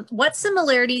 What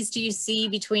similarities do you see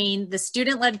between the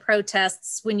student-led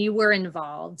protests when you were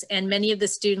involved and many of the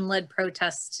student-led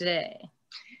protests today?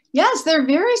 Yes, they're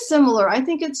very similar. I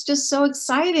think it's just so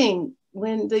exciting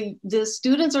when the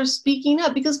students are speaking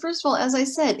up, because first of all, as I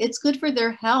said, it's good for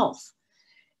their health.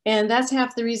 And that's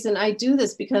half the reason I do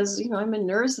this, because, you know, I'm a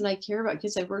nurse and I care about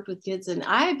kids. I've worked with kids, and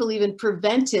I believe in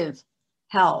preventive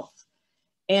health.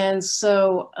 And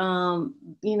so,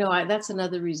 you know, that's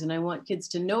another reason I want kids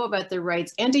to know about their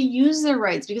rights and to use their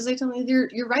rights, because I tell them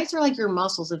your rights are like your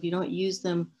muscles. If you don't use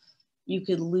them, you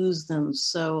could lose them.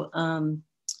 So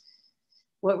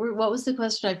what was the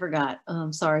question? I forgot.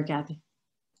 Sorry, Kathy.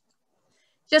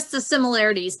 Just the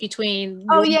similarities between.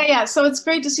 Oh, yeah. So it's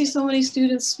great to see so many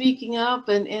students speaking up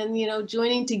and you know,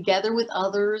 joining together with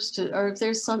others or if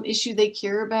there's some issue they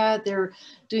care about, they're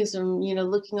doing some, you know,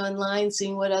 looking online,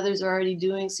 seeing what others are already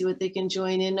doing, see what they can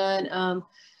join in on.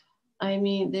 I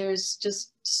mean, there's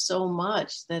just so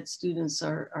much that students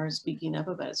are speaking up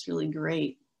about. It's really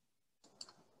great.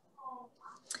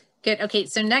 Good. Okay,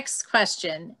 so next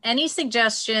question. Any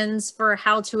suggestions for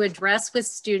how to address with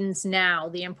students now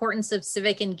the importance of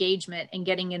civic engagement and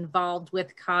getting involved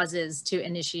with causes to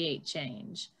initiate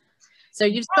change? So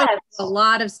you've spoken to a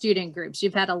lot of student groups.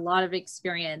 You've had a lot of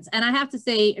experience. And I have to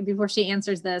say, before she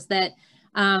answers this, that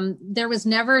there was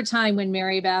never a time when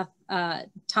Mary Beth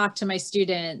talked to my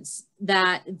students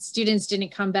that students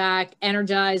didn't come back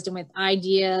energized and with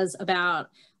ideas about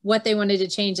what they wanted to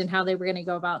change and how they were going to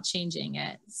go about changing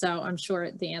it. So I'm sure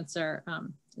the answer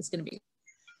is going to be.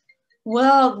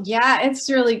 Well, yeah, it's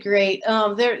really great.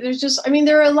 There's just, I mean,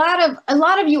 there are a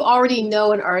lot of you already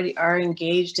know and already are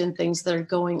engaged in things that are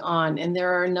going on. And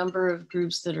there are a number of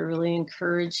groups that are really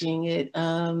encouraging it.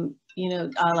 You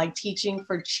know, like Teaching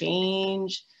for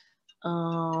Change.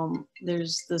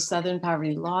 There's the Southern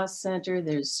Poverty Law Center.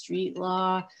 There's Street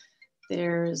Law.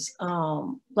 There's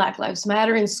Black Lives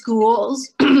Matter in schools.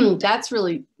 That's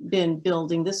really been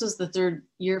building. This is the 3rd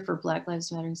year for Black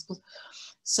Lives Matter in schools.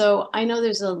 So I know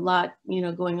there's a lot, you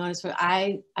know, going on as far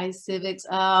as civics.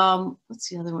 What's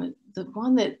the other one? The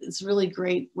one that is really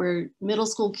great where middle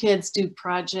school kids do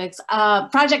projects.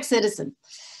 Project Citizen.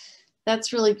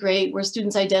 That's really great, where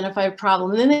students identify a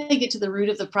problem and then they get to the root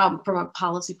of the problem from a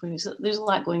policy point of view. So there's a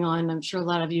lot going on. I'm sure a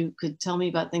lot of you could tell me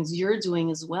about things you're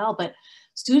doing as well, but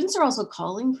students are also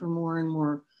calling for more and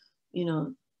more, you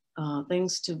know,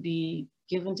 things to be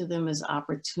given to them as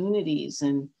opportunities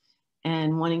and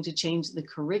wanting to change the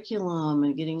curriculum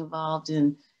and getting involved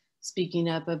in speaking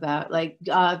up about like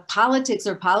politics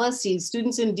or policies.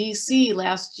 Students in DC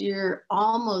last year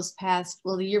almost passed,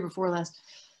 well, the year before last,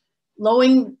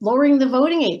 lowering the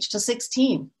voting age to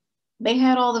 16. They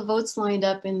had all the votes lined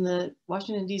up in the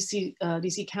Washington,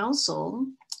 DC Council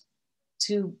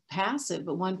to pass it,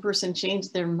 but one person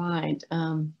changed their mind.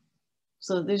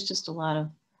 So there's just a lot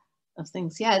of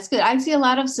things. Yeah, it's good. I see a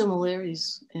lot of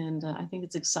similarities, and I think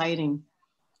it's exciting.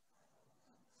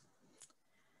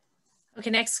 Okay,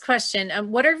 next question.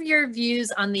 What are your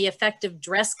views on the effect of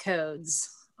dress codes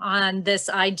on this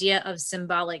idea of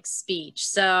symbolic speech?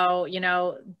 So, you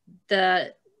know,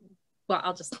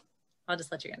 I'll just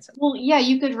let you answer. Well, yeah,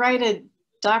 you could write a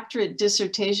doctorate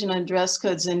dissertation on dress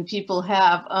codes, and people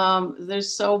have.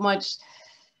 There's so much.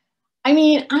 I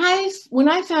mean, when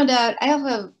I found out, I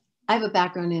have a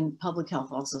background in public health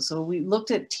also, so we looked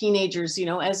at teenagers, you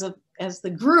know, as the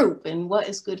group and what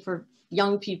is good for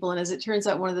young people. And as it turns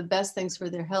out, one of the best things for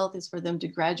their health is for them to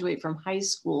graduate from high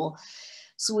school.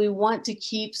 So we want to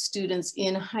keep students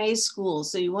in high school.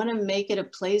 So you want to make it a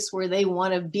place where they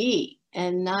want to be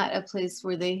and not a place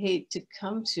where they hate to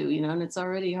come to, you know, and it's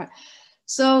already hard.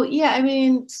 So yeah, I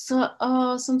mean,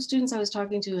 some students I was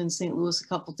talking to in St. Louis a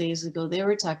couple days ago, they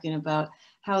were talking about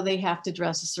how they have to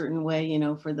dress a certain way, you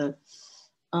know, for the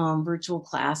virtual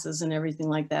classes and everything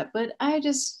like that. But I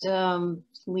just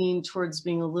lean towards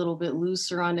being a little bit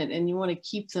looser on it, and you want to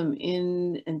keep them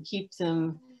in and keep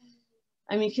them.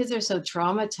 I mean, kids are so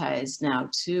traumatized now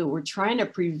too. We're trying to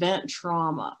prevent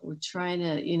trauma. We're trying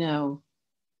to, you know,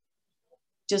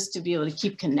 just to be able to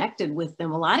keep connected with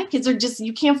them. A lot of kids are just,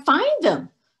 you can't find them.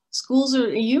 Schools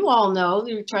are, you all know,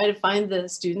 you try to find the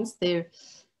students, they're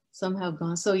somehow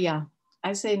gone. So yeah,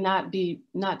 I say not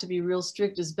to be real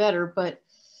strict is better, but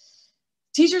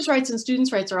teachers' rights and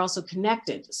students' rights are also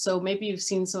connected. So maybe you've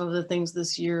seen some of the things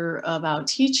this year about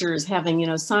teachers having, you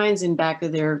know, signs in back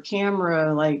of their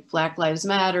camera, like Black Lives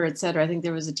Matter, et cetera. I think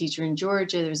there was a teacher in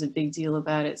Georgia, there was a big deal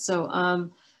about it. So,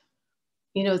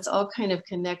 you know, it's all kind of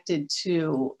connected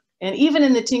too. And even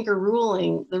in the Tinker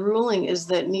ruling, the ruling is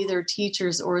that neither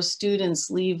teachers or students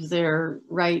leave their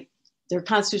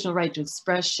constitutional right to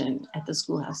expression at the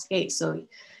schoolhouse gate. So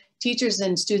teachers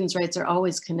and students' rights are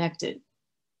always connected.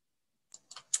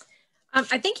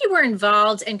 I think you were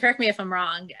involved, and correct me if I'm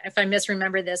wrong, if I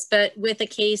misremember this, but with a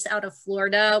case out of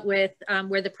Florida with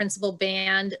where the principal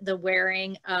banned the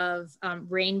wearing of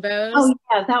rainbows. Oh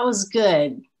yeah, that was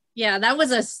good. Yeah, that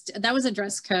was a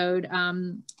dress code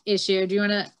issue. Do you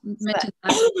want to mention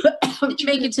that? Didn't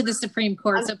make it to the Supreme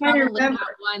Court, so probably not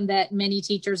one that many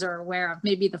teachers are aware of.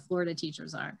 Maybe the Florida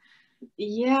teachers are.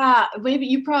 Yeah, maybe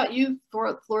you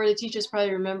Florida teachers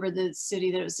probably remember the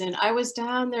city that it was in. I was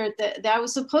down there I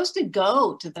was supposed to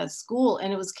go to that school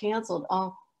and it was canceled.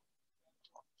 Oh,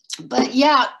 but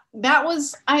yeah,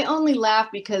 I only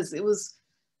laughed because it was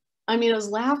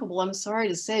laughable. I'm sorry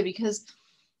to say, because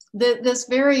this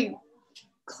very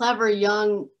clever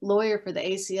young lawyer for the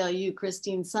ACLU,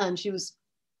 Christine Sun, she was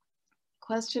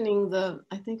questioning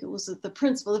I think it was the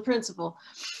principal.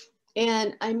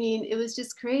 And I mean, it was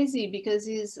just crazy because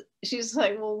she's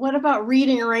like, well, what about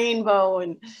reading rainbow?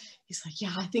 And he's like,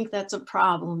 yeah, I think that's a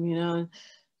problem, you know. And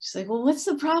she's like, well, what's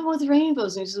the problem with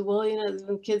rainbows? And he said, well, you know,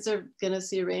 when kids are going to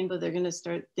see a rainbow, they're going to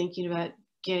start thinking about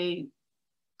gay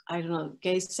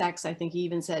sex, I think he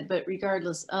even said. But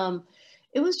regardless,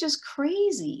 it was just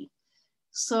crazy.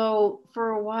 So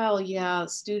for a while, yeah,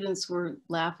 students were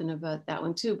laughing about that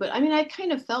one too. But I mean, I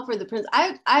kind of felt for the prince.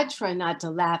 I try not to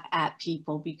laugh at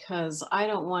people because I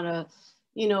don't want to,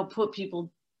 you know, put people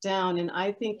down. And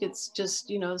I think it's just,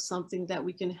 you know, something that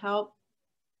we can help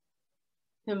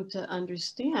him to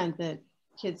understand, that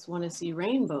kids want to see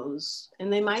rainbows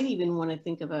and they might even want to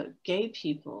think about gay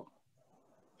people.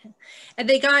 And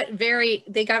they got very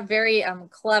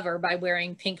clever by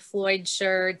wearing Pink Floyd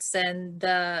shirts and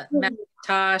the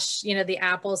Macintosh, you know, the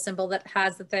Apple symbol that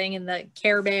has the thing, and the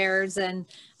Care Bears, and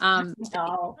a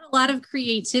lot of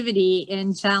creativity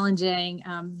in challenging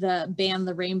the ban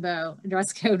the rainbow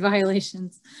dress code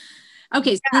violations.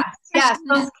 Okay, so yeah,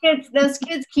 those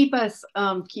kids keep us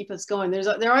going.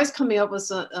 They're always coming up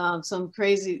with some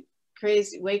crazy,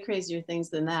 way crazier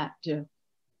things than that too.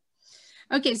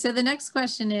 Okay, so the next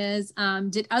question is,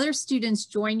 did other students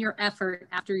join your effort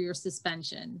after your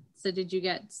suspension? So did you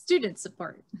get student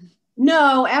support?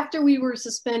 No, after we were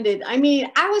suspended, I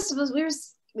mean,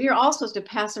 we were all supposed to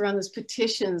pass around this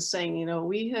petition saying, you know,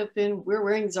 we're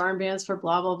wearing these armbands for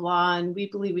blah, blah, blah, and we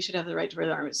believe we should have the right to wear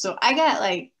the armband. So I got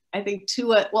like, I think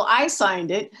I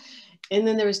signed it, and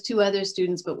then there was 2 other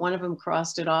students, but one of them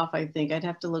crossed it off, I think. I'd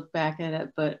have to look back at it,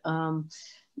 but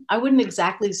I wouldn't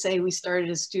exactly say we started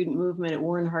a student movement at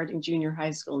Warren Harding Junior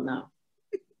High School, no.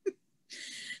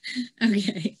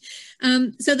 Okay.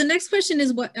 So the next question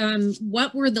is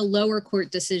what were the lower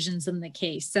court decisions in the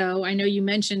case? So I know you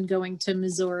mentioned going to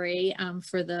Missouri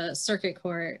for the circuit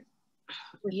court.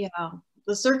 Yeah,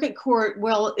 the circuit court,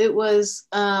 well, it was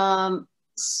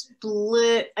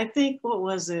split. I think, what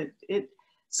was it?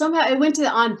 Somehow it went to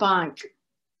the en banc.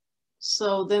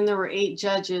 So then there were 8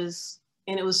 judges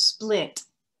and it was split.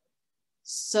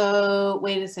 So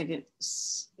wait a second.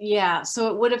 Yeah, so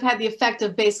it would have had the effect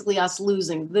of basically us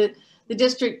losing. The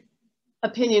district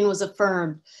opinion was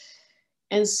affirmed.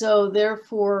 And so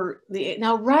therefore,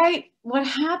 what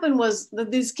happened was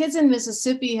that these kids in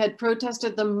Mississippi had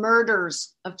protested the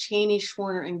murders of Cheney,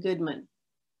 Schwerner, and Goodman.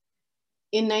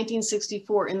 In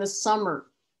 1964, in the summer,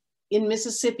 in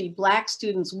Mississippi, Black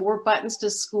students wore buttons to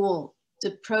school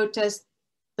to protest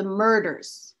the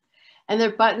murders. And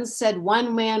their buttons said,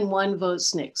 "One man, one vote,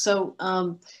 SNCC."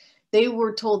 So they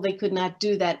were told they could not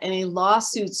do that, and a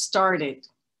lawsuit started.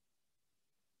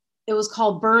 It was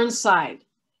called Burnside.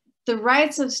 The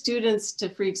rights of students to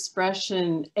free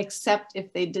expression, except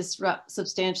if they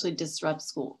substantially disrupt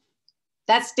school.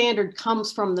 That standard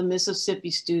comes from the Mississippi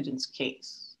students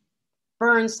case.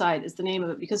 Burnside is the name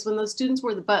of it, because when those students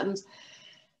wore the buttons,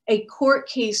 a court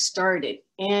case started,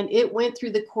 and it went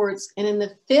through the courts. And in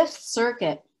the 5th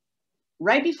Circuit,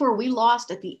 right before we lost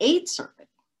at the 8th Circuit,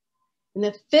 in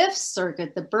the 5th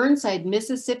Circuit, the Burnside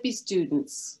Mississippi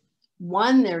students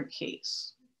won their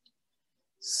case.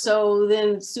 So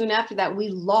then soon after that, we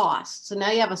lost. So now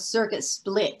you have a circuit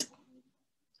split.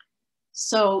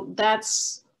 So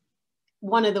that's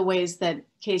one of the ways that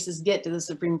cases get to the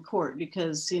Supreme Court,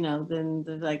 because, then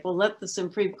they're like, well, let the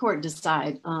Supreme Court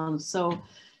decide. So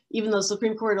even though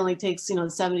Supreme Court only takes,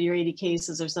 70 or 80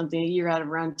 cases or something a year out of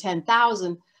around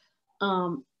 10,000,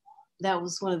 that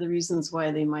was one of the reasons why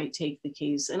they might take the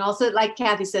case. And also, like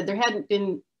Kathy said, there hadn't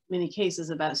been many cases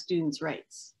about students'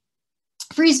 rights.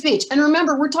 Free speech. And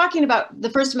remember, we're talking about the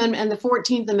First Amendment and the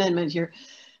 14th Amendment here,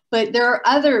 but there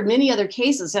are many other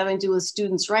cases having to do with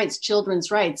students' rights,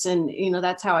 children's rights. And,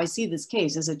 that's how I see this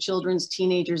case, as a children's,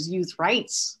 teenagers, youth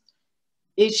rights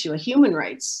issue, a human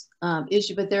rights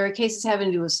issue. But there are cases having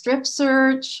to do with strip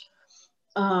search,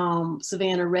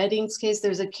 Savannah Redding's case.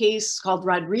 There's a case called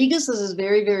Rodriguez. This is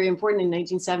very, very important, in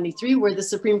 1973, where the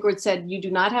Supreme Court said you do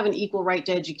not have an equal right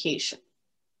to education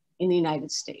in the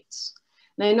United States.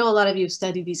 And I know a lot of you have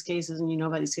studied these cases and you know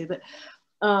about these cases,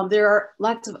 but there are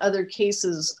lots of other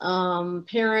cases.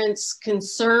 Parents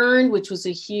Concerned, which was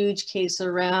a huge case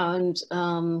around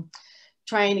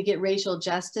trying to get racial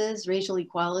justice, racial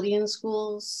equality in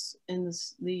schools. And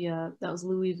that was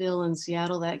Louisville and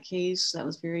Seattle, that case. That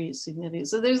was very significant.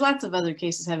 So there's lots of other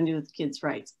cases having to do with kids'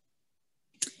 rights.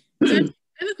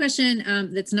 I have a question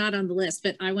that's not on the list,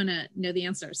 but I want to know the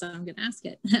answer, so I'm going to ask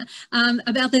it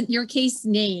about your case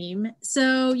name.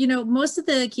 So, most of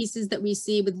the cases that we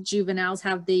see with juveniles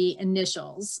have the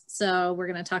initials. So we're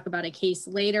going to talk about a case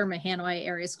later, Mahanoy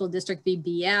Area School District v.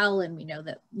 BL, and we know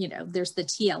that, there's the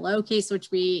TLO case,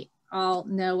 which we all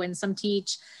know and some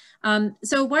teach.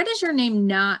 So why does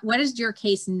your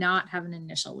case not have an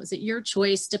initial? Was it your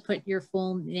choice to put your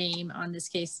full name on this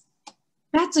case?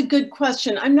 That's a good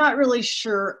question. I'm not really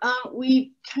sure.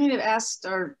 We kind of asked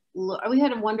we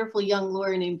had a wonderful young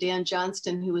lawyer named Dan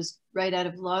Johnston, who was right out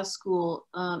of law school.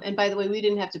 And by the way, we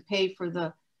didn't have to pay for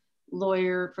the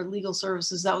lawyer for legal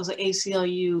services. That was an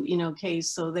ACLU,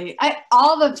 case. So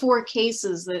all the 4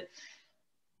 cases that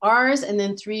ours, and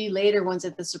then 3 later ones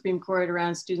at the Supreme Court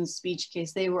around student speech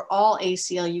case, they were all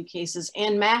ACLU cases.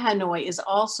 And Mahanoy is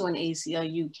also an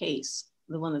ACLU case,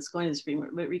 the one that's going to the Supreme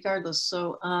Court, but regardless.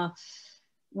 So,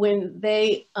 when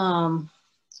they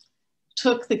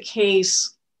took the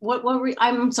case,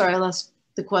 I'm sorry, I lost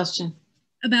the question.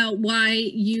 About why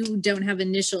you don't have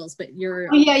initials, but you're...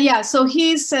 Oh, yeah. So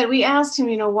he said, we asked him,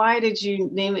 why did you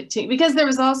name it Tinker? Because there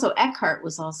was also, Eckhart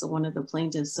was also one of the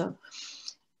plaintiffs. So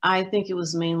I think it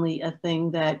was mainly a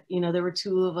thing that, there were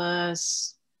 2 of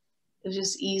us. It was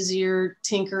just easier,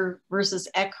 Tinker versus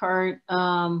Eckhart.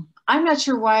 I'm not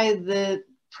sure why the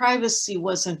privacy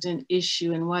wasn't an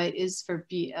issue and why it is for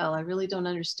BL. I really don't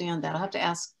understand that. I'll have to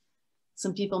ask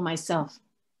some people myself.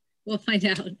 We'll find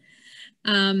out.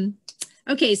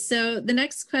 Okay, so the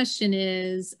next question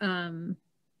is,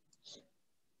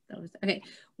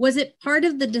 was it part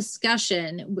of the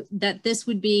discussion that this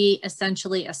would be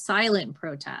essentially a silent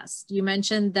protest? You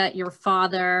mentioned that your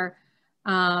father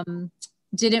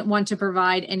didn't want to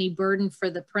provide any burden for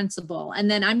the principal. And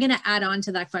then I'm going to add on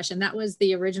to that question. That was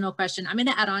the original question. I'm going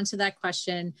to add on to that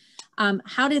question.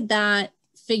 How did that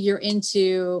figure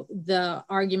into the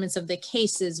arguments of the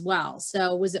case as well.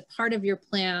 So was it part of your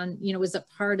plan? You know, was it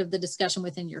part of the discussion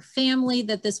within your family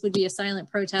that this would be a silent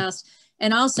protest?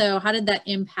 And also, how did that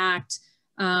impact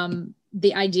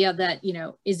the idea that, you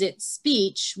know, is it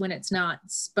speech when it's not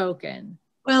spoken?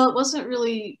 Well, it wasn't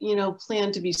really, you know,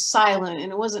 planned to be silent,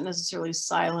 and it wasn't necessarily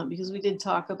silent because we did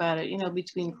talk about it, you know,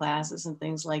 between classes and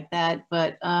things like that.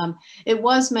 But it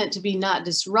was meant to be not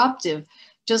disruptive.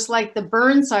 Just like the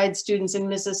Burnside students in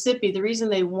Mississippi, the reason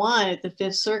they won at the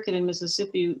Fifth Circuit in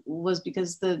Mississippi was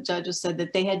because the judges said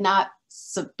that they had not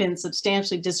been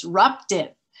substantially disruptive.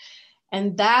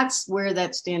 And that's where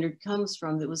that standard comes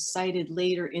from that was cited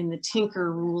later in the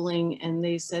Tinker ruling. And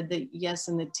they said that, yes,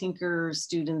 and the Tinker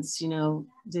students, you know,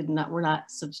 were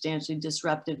not substantially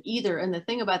disruptive either. And the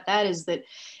thing about that is that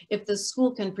if the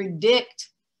school can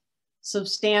predict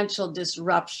substantial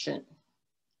disruption,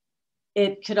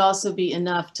 it could also be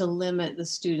enough to limit the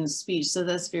student's speech. So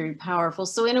that's very powerful.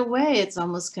 So in a way, it's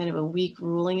almost kind of a weak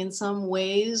ruling in some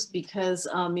ways because,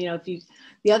 you know,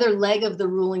 the other leg of the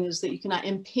ruling is that you cannot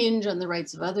impinge on the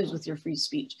rights of others with your free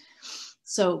speech.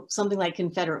 So something like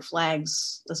Confederate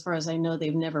flags, as far as I know,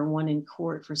 they've never won in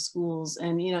court for schools.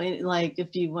 And, you know, like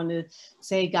if you want to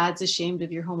say God's ashamed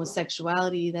of your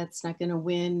homosexuality, that's not going to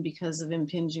win because of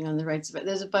impinging on the rights of it.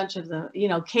 There's a bunch of the, you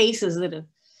know, cases that have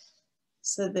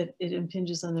said that it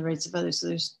impinges on the rights of others. So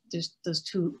there's those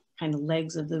two kind of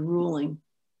legs of the ruling.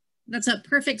 That's a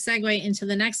perfect segue into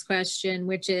the next question,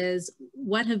 which is,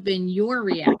 what have been your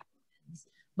reactions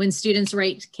when students'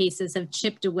 rights cases have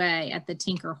chipped away at the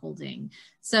Tinker holding?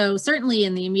 So certainly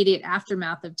in the immediate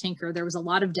aftermath of Tinker, there was a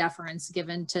lot of deference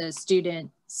given to student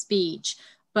speech,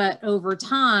 but over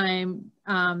time,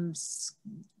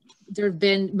 there have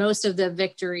been, most of the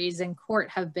victories in court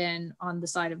have been on the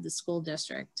side of the school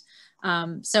district.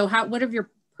 So what have your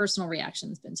personal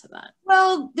reactions been to that?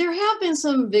 Well, there have been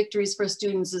some victories for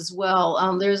students as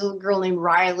well. There's a girl named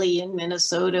Riley in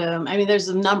Minnesota. I mean, there's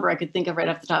a number I could think of right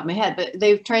off the top of my head, but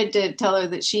they've tried to tell her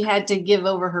that she had to give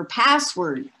over her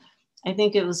password. I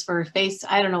think it was for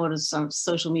I don't know what it was, some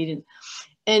social media.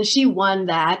 And she won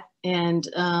that. And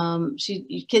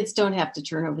kids don't have to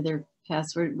turn over their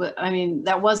password. But I mean,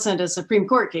 that wasn't a Supreme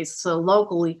Court case, so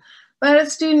locally. But a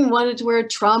student wanted to wear a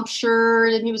Trump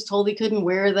shirt and he was told he couldn't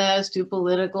wear that, it's too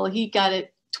political. He got a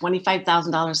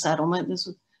 $25,000 settlement. This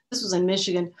was in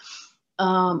Michigan,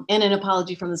 and an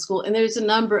apology from the school. And there's a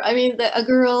number, I mean, a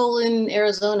girl in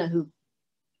Arizona who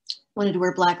wanted to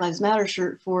wear Black Lives Matter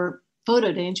shirt for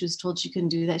photo day and she was told she couldn't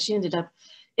do that. She ended up,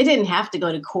 it didn't have to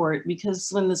go to court because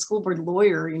when the school board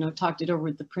lawyer, you know, talked it over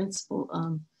with the principal,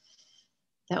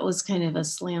 that was kind of a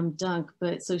slam dunk,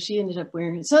 but so she ended up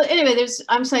wearing it. So anyway,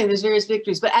 I'm saying there's various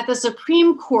victories, but at the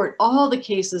Supreme Court, all the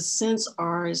cases since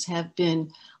ours have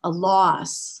been a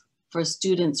loss for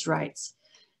students' rights.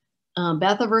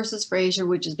 Bethel versus Frazier,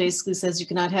 which is basically says you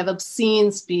cannot have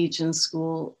obscene speech in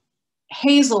school.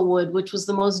 Hazelwood, which was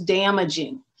the most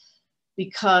damaging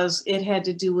because it had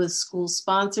to do with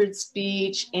school-sponsored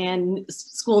speech and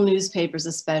school newspapers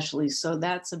especially. So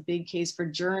that's a big case for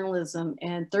journalism.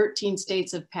 And 13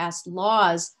 states have passed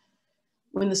laws.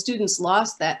 When the students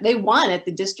lost that, they won at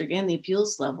the district and the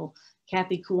appeals level,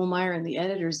 Kathy Kuhlmeyer and the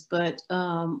editors. But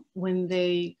when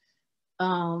they,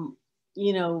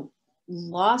 you know,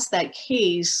 lost that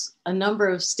case, a number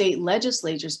of state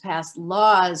legislatures passed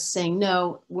laws saying,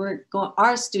 no,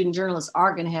 our student journalists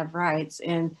are going to have rights.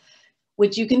 And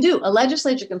which you can do. A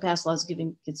legislature can pass laws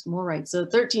giving kids more rights. So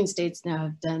 13 states now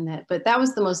have done that, but that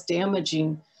was the most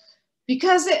damaging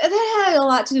because that had a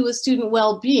lot to do with student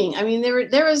well-being. I mean,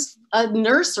 there was a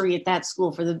nursery at that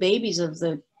school for the babies of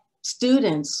the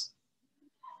students.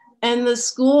 And the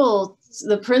school,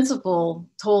 the principal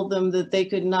told them that they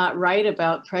could not write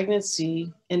about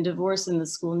pregnancy and divorce in the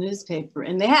school newspaper.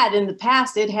 And they had, in the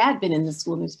past, it had been in the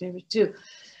school newspaper too.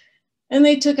 And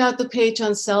they took out the page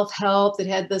on self-help that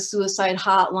had the suicide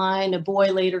hotline. A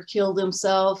boy later killed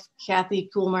himself. Kathy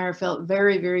Kuhlmeyer felt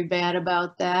very, very bad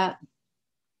about that.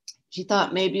 She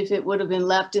thought maybe if it would have been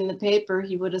left in the paper,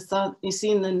 he would have thought, you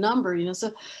seen the number, you know.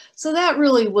 So that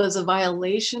really was a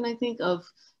violation, I think, of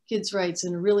kids' rights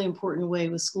in a really important way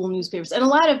with school newspapers. And a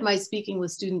lot of my speaking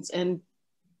with students and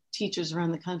teachers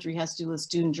around the country has to do with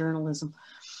student journalism.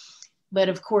 But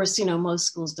of course, you know, most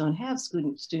schools don't have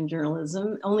student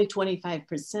journalism, only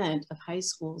 25% of high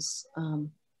schools.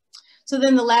 So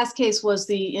then the last case was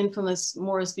the infamous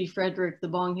Morris v. Frederick, the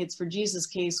Bong Hits for Jesus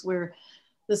case, where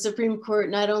the Supreme Court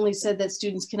not only said that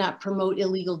students cannot promote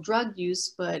illegal drug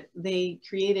use, but they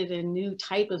created a new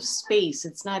type of space.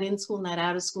 It's not in school, not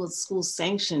out of school, it's school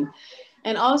sanctioned.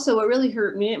 And also what really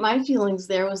hurt me, my feelings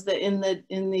there was that in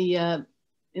the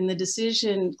in the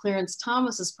decision, Clarence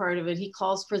Thomas is part of it, he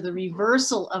calls for the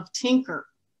reversal of Tinker.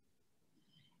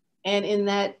 And in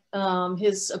that,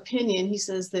 his opinion, he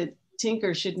says that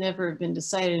Tinker should never have been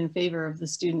decided in favor of the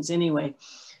students anyway.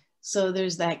 So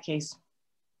there's that case.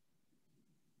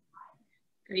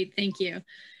 Great, thank you.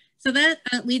 So that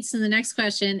leads to the next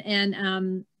question.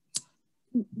 And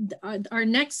our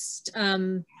next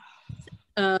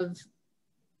webinars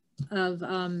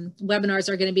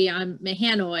are going to be on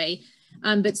Mahanoy,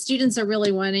 but students are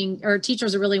really wanting, or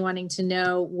teachers are really wanting to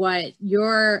know what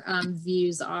your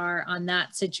views are on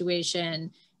that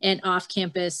situation and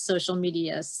off-campus social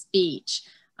media speech.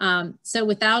 So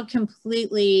without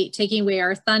completely taking away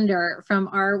our thunder from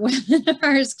our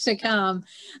webinars to come,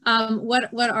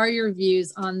 what are your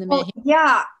views on the Mahanoy?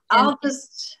 Yeah, I'll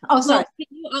just, oh, sorry.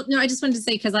 No, I just wanted to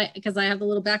say, because I have a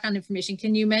little background information,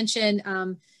 can you mention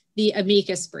the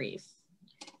amicus brief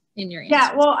in your answer?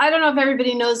 Yeah, well, I don't know if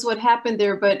everybody knows what happened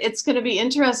there, but it's going to be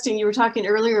interesting. You were talking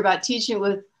earlier about teaching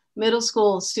with middle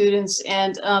school students,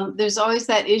 and there's always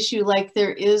that issue like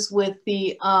there is with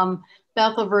the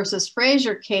Bethel versus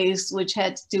Frazier case, which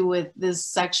had to do with this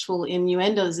sexual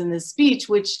innuendos in this speech,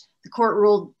 which the court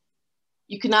ruled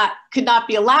you could not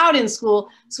be allowed in school.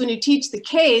 So when you teach the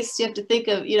case, you have to think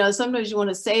of, sometimes you want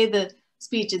to say the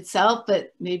speech itself,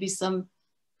 but maybe some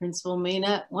principal may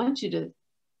not want you to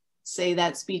say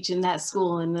that speech in that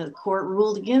school, and the court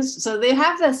ruled against. So they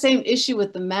have that same issue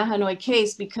with the Mahanoy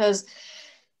case because,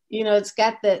 it's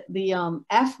got the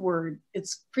F word.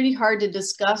 It's pretty hard to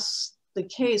discuss the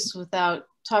case without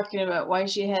talking about why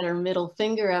she had her middle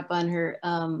finger up on her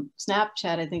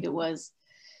Snapchat, I think it was.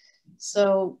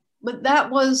 So, but that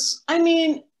was,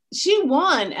 she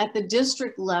won at the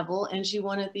district level and she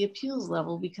won at the appeals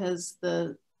level because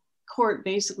the court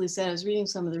basically said, I was reading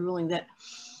some of the ruling, that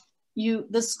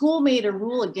the school made a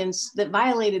rule that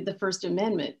violated the First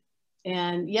Amendment.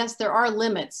 And yes, there are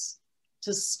limits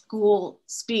to school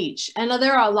speech. And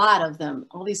there are a lot of them.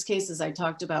 All these cases I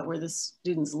talked about where the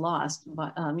students lost,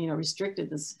 but,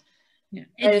 restricted this. Yeah.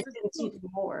 And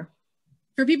more.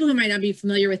 For people who might not be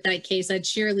familiar with that case, a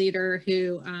cheerleader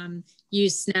who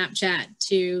used Snapchat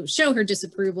to show her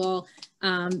disapproval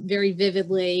very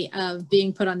vividly of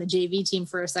being put on the JV team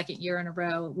for a second year in a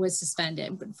row was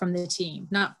suspended from the team,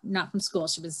 not from school.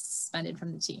 She was suspended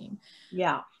from the team.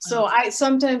 Yeah. So I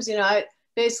sometimes, I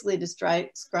basically describe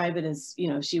it as,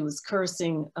 she was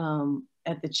cursing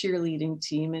at the cheerleading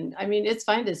team. And it's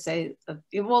fine to say,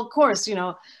 well, of course,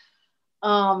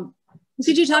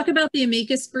 Could you talk about the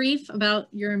amicus brief, about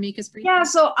your amicus brief? Yeah,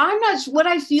 so what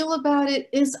I feel about it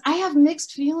is I have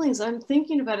mixed feelings. I'm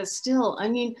thinking about it still.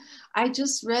 I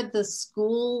just read the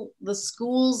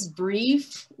school's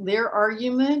brief, their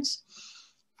argument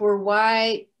for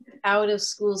why out of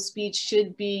school speech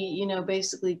should be,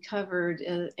 basically covered.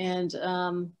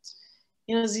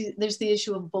 There's the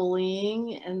issue of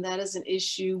bullying, and that is an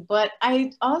issue. But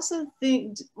I also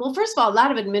think, well, first of all, a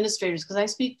lot of administrators, because I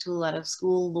speak to a lot of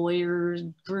school lawyers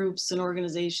groups and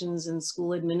organizations and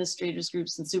school administrators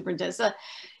groups and superintendents, they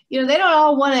don't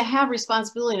all want to have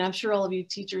responsibility. And I'm sure all of you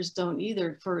teachers don't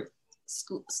either, for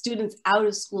students out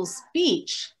of school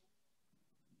speech.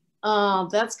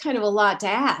 That's kind of a lot to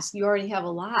ask. You already have a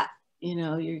lot,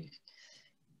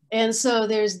 and so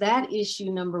there's that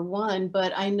issue, number one,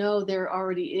 but I know there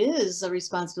already is a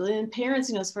responsibility. And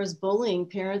parents, as far as bullying,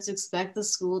 parents expect the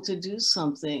school to do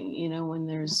something, when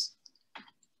there's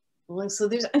bullying. So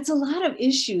it's a lot of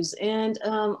issues. And,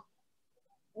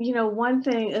 one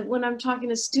thing, when I'm talking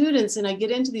to students and I get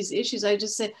into these issues, I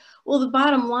just say, well, the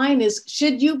bottom line is,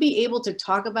 should you be able to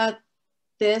talk about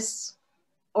this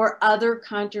or other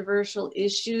controversial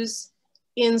issues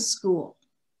in school?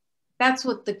 That's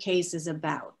what the case is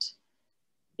about.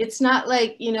 It's not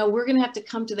like, we're going to have to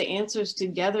come to the answers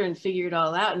together and figure it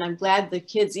all out. And I'm glad the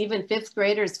kids, even fifth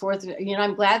graders, fourth,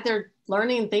 I'm glad they're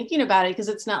learning and thinking about it, because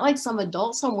it's not like some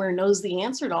adult somewhere knows the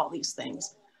answer to all these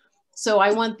things. So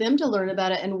I want them to learn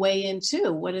about it and weigh in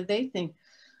too. What do they think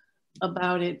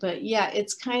about it? But yeah,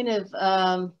 it's kind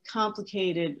of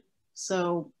complicated.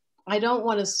 So I don't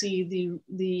want to see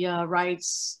the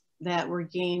rights that were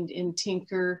gained in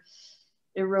Tinker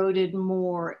eroded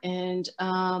more. And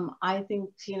I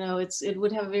think, it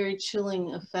would have a very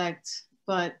chilling effect,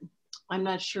 but I'm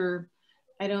not sure.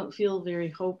 I don't feel very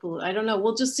hopeful. I don't know.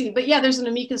 We'll just see. But yeah, there's an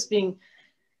amicus being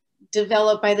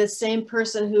developed by the same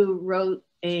person who wrote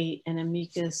an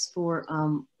amicus for,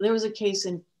 there was a case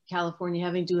in California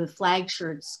having to do with flag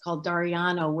shirts called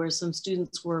Dariano, where some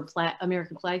students wore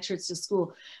American flag shirts to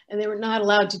school, and they were not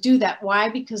allowed to do that. Why?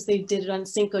 Because they did it on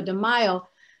Cinco de Mayo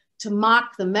to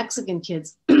mock the Mexican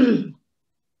kids.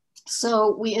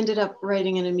 So we ended up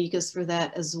writing an amicus for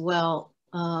that as well.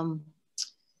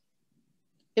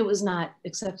 it was not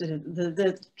accepted.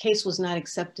 The case was not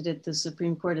accepted at the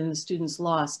Supreme Court, and the students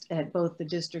lost at both the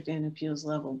district and appeals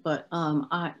level. But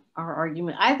our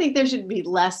argument, I think there should be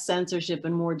less censorship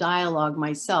and more dialogue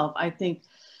myself. I think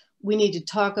we need to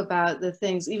talk about the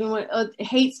things, even when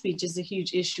hate speech is a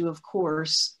huge issue, of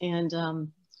course.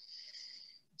 And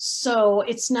so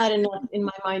it's not enough in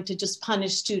my mind to just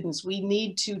punish students. We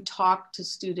need to talk to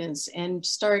students and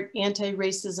start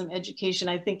anti-racism education,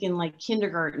 I think, in like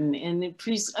kindergarten and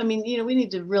I mean, you know, we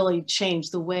need to really change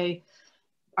the way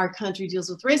our country deals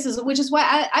with racism, which is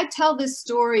why I tell this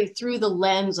story through the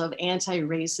lens of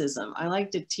anti-racism. I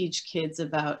like to teach kids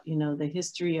about, you know, the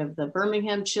history of the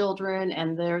Birmingham children,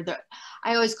 and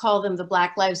I always call them the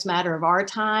Black Lives Matter of our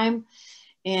time.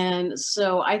 And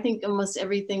so I think almost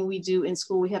everything we do in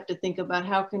school, we have to think about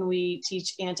how can we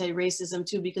teach anti-racism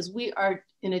too, because we are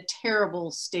in a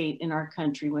terrible state in our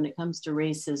country when it comes to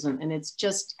racism, and it's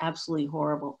just absolutely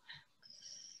horrible.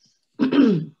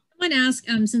 Someone asked,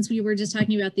 since we were just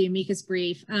talking about the amicus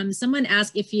brief, someone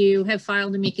asked if you have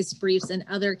filed amicus briefs in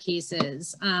other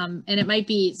cases. And it might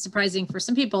be surprising for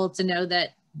some people to know that,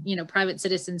 you know, private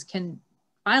citizens can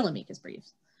file amicus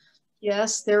briefs.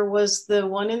 Yes, there was the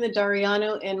one in the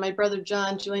Dariano, and my brother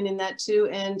John joined in that too.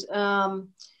 And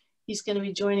he's going to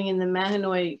be joining in the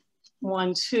Mahanoy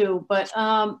one too. But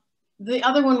the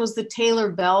other one was the Taylor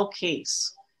Bell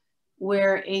case,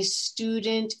 where a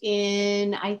student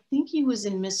in, I think he was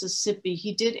in Mississippi,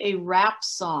 he did a rap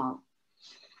song.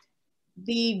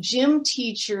 The gym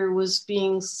teacher was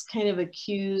being kind of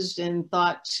accused and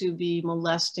thought to be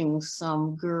molesting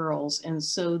some girls. And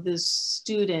so this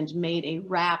student made a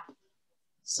rap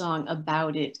song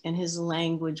about it, and his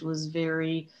language was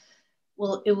very,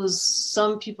 well, it was,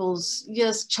 some people's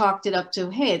just chalked it up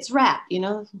to, hey, it's rap, you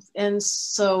know. And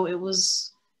so it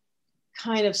was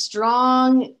kind of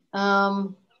strong,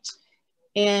 so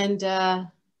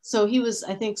he was,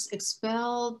 I think,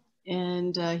 expelled,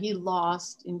 and he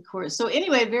lost in court. So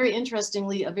anyway, very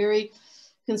interestingly, a very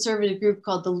conservative group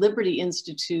called the Liberty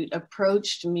Institute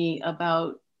approached me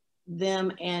about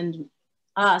them and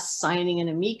us signing an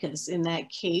amicus in that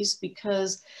case,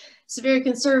 because it's a very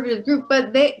conservative group,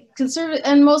 but they conservative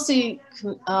and mostly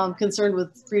concerned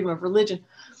with freedom of religion.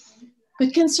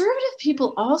 But conservative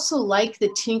people also like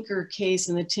the Tinker case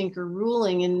and the Tinker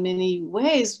ruling in many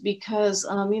ways, because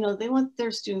you know, they want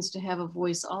their students to have a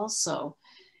voice also.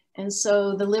 And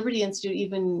so the Liberty Institute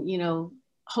even, you know,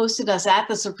 hosted us at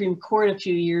the Supreme Court a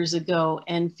few years ago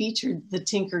and featured the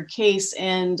Tinker case,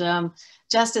 and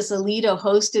Justice Alito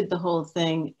hosted the whole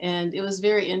thing, and it was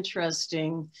very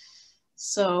interesting.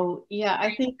 So yeah,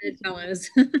 I think bedfellows.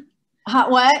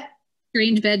 What?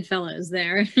 Strange bedfellows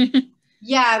there.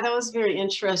 Yeah, that was very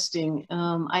interesting.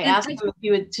 I asked him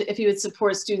if he would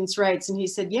support students' rights, and he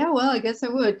said, "Yeah, well, I guess I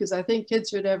would, because I think kids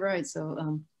should have rights."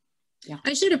 So yeah.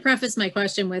 I should have prefaced my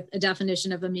question with a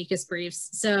definition of amicus briefs,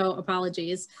 so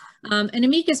apologies. An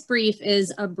amicus brief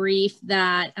is a brief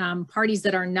that parties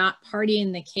that are not party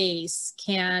in the case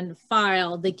can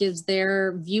file that gives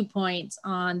their viewpoints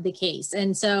on the case.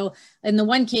 And so in the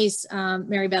one case,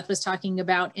 Mary Beth was talking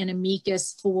about an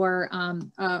amicus for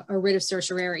a writ of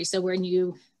certiorari. So when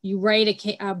you write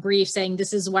a brief saying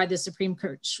this is why the Supreme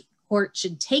Court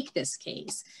should take this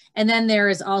case. And then there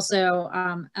is also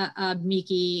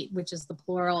amici, which is the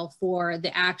plural, for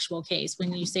the actual case.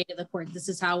 When you say to the court, this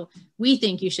is how we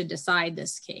think you should decide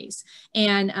this case.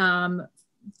 And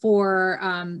for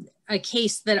a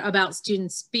case that about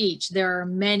student speech, there are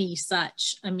many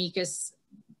such amicus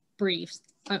briefs,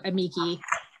 amici,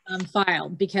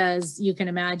 filed, because you can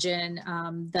imagine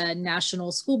the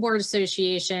National School Board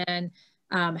Association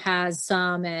has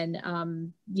some,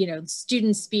 and you know,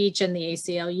 student speech and the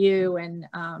ACLU,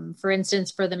 and for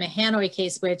instance, for the Mahanoy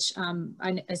case, which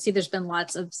I see there's been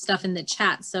lots of stuff in the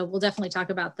chat, so we'll definitely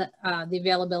talk about the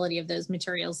availability of those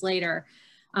materials later.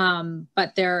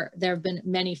 But there have been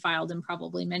many filed, and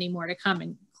probably many more to come,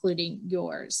 including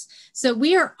yours. So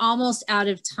we are almost out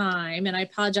of time, and I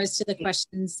apologize to the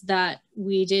questions that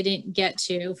we didn't get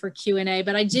to for Q&A,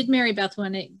 but I did, Mary Beth,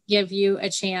 want to give you a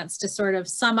chance to sort of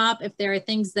sum up if there are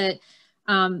things that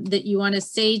that you want to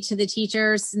say to the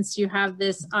teachers, since you have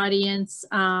this audience,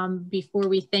 before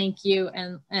we thank you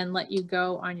and let you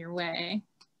go on your way.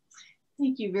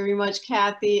 Thank you very much,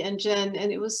 Kathy and Jen,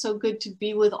 and it was so good to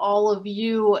be with all of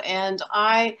you. And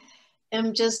I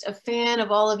am just a fan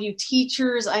of all of you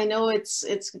teachers. I know it's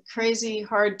a crazy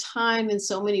hard time in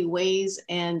so many ways,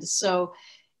 and so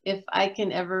if I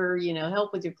can ever, you know,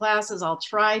 help with your classes, I'll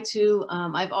try to.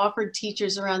 I've offered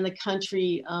teachers around the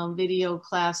country video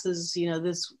classes, you know,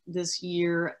 this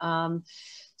year.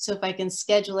 So if I can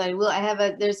schedule that, I will.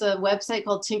 There's a website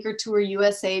called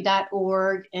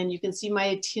tinkertourusa.org, and you can see my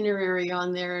itinerary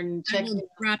on there and check. I will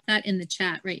drop that in the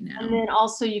chat right now. And then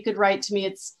also you could write to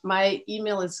me. My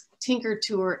email is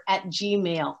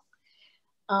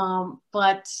tinkertour@gmail.com.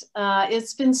 But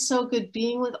it's been so good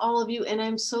being with all of you, and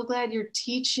I'm so glad you're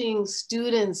teaching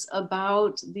students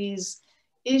about these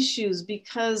issues,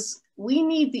 because we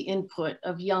need the input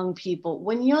of young people.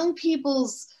 When young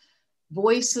people's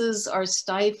voices are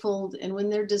stifled and when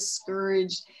they're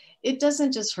discouraged, it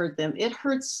doesn't just hurt them, it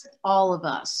hurts all of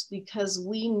us, because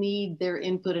we need their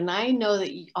input. And I know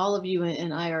that all of you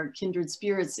and I are kindred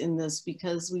spirits in this,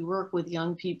 because we work with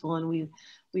young people, and we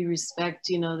respect,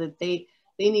 you know, that they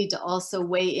need to also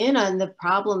weigh in on the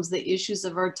problems, the issues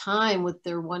of our time, with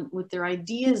their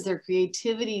ideas, their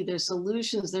creativity, their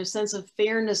solutions, their sense of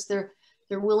fairness, their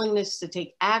willingness to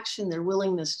take action, their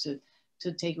willingness to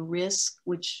take risk,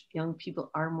 which young people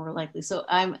are more likely. So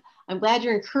I'm glad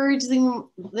you're encouraging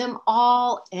them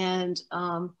all, and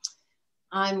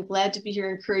I'm glad to be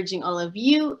here encouraging all of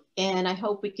you, and I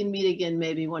hope we can meet again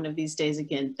maybe one of these days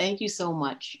again. Thank you so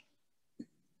much.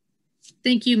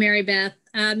 Thank you, Mary Beth.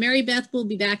 Mary Beth will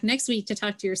be back next week to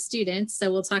talk to your students,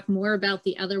 so we'll talk more about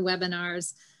the other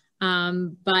webinars,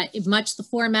 but much the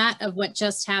format of what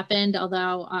just happened,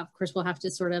 although of course we'll have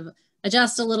to sort of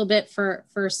adjust a little bit for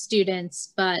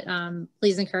students, but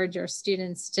please encourage your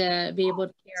students to be able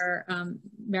to hear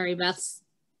Mary Beth's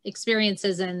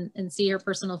experiences and see her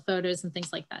personal photos and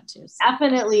things like that too. So.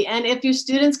 Definitely, and if your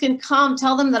students can come,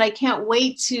 tell them that I can't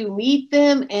wait to meet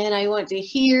them, and I want to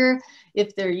hear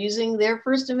if they're using their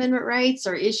First Amendment rights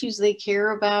or issues they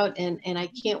care about, and I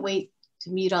can't wait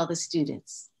to meet all the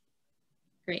students.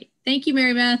 Great, thank you,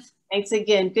 Mary Beth. Thanks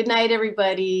again, good night,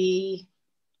 everybody.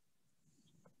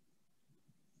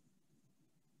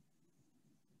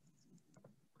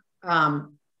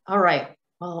 All right,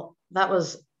 well, that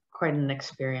was quite an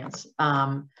experience.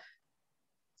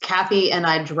 Kathy and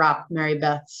I dropped Mary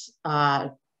Beth's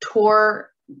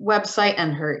tour website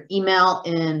and her email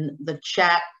in the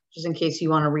chat, just in case you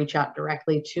want to reach out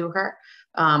directly to her.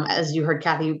 As you heard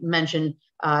Kathy mention,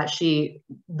 she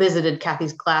visited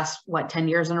Kathy's class, 10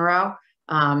 years in a row?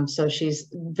 So she's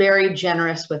very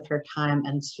generous with her time,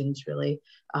 and students really,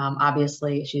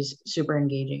 obviously, she's super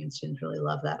engaging, and students really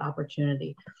love that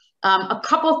opportunity. A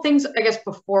couple of things, I guess,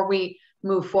 before we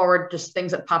move forward, just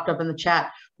things that popped up in the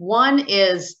chat. One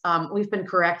is we've been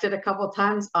corrected a couple of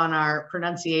times on our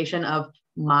pronunciation of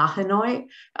Mahanoy.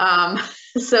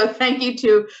 So thank you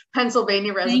to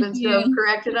Pennsylvania residents who have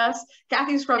corrected us.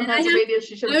 Kathy's from Pennsylvania.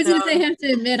 She should have known. I have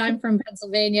to admit, I'm from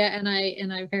Pennsylvania, and I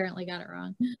apparently got it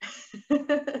wrong.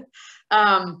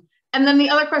 And then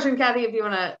the other question, Kathy, if you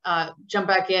want to jump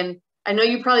back in, I know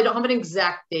you probably don't have an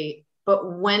exact date,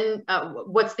 but when,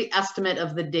 what's the estimate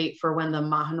of the date for when the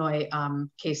Mahanoy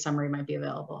case summary might be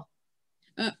available?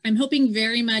 I'm hoping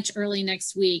very much early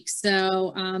next week.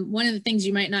 So one of the things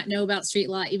you might not know about street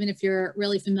law, even if you're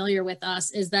really familiar with us,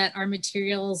 is that our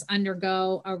materials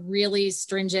undergo a really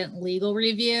stringent legal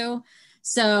review.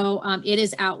 So it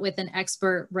is out with an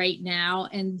expert right now,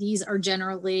 and these are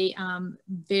generally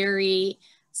very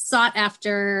sought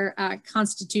after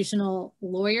constitutional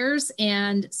lawyers,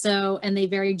 and they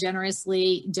very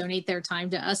generously donate their time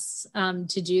to us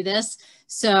to do this.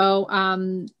 So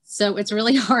so it's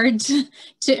really hard to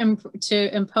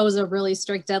impose a really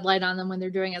strict deadline on them when they're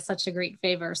doing us such a great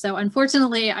favor. So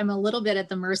unfortunately, I'm a little bit at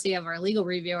the mercy of our legal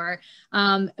reviewer,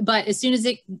 but as soon as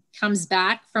it comes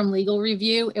back from legal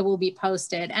review, it will be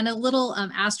posted. And a little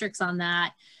asterisk on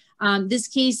that. This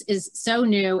case is so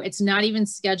new; it's not even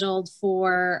scheduled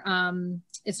for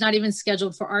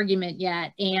argument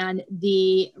yet, and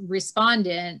the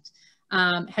respondent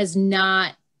has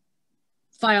not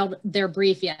filed their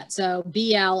brief yet. So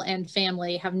BL and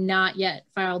family have not yet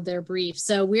filed their brief.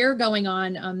 So we're going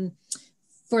on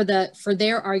for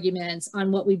their arguments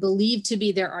on what we believe to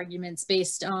be their arguments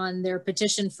based on their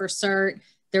petition for cert,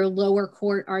 their lower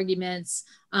court arguments.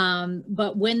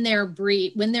 But when their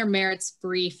merits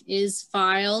brief is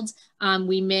filed,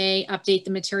 we may update the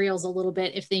materials a little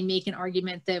bit if they make an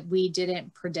argument that we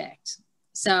didn't predict.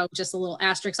 So just a little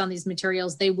asterisk on these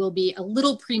materials. They will be a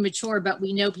little premature, but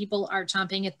we know people are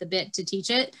chomping at the bit to teach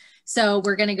it. So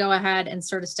we're going to go ahead and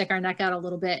sort of stick our neck out a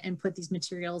little bit and put these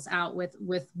materials out with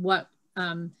what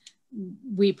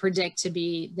we predict to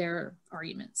be their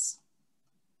arguments.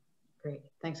 Great.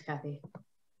 Thanks, Kathy.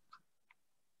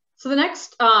 So the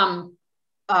next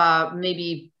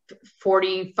maybe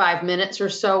 45 minutes or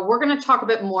so, we're going to talk a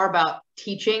bit more about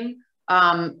teaching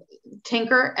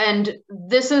Tinker. And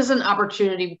this is an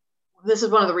opportunity. This is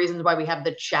one of the reasons why we have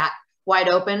the chat wide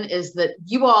open is that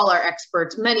you all are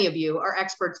experts. Many of you are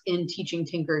experts in teaching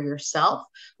Tinker yourself.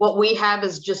 What we have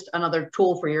is just another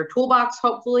tool for your toolbox,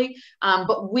 hopefully.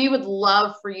 But we would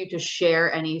love for you to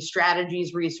share any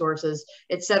strategies, resources,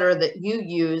 et cetera, that you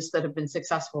use that have been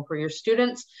successful for your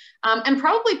students. And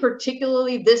probably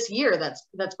particularly this year,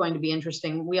 that's going to be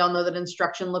interesting. We all know that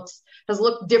instruction has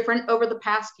looked different over the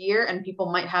past year, and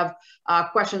people might have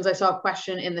questions. I saw a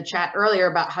question in the chat earlier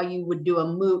about how you would do a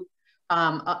moot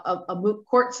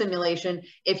court simulation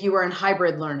if you were in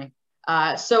hybrid learning.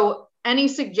 So any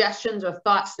suggestions or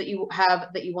thoughts that you have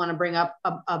that you want to bring up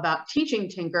about teaching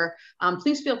Tinker,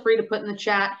 please feel free to put in the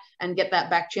chat and get that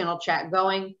back channel chat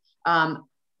going.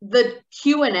 The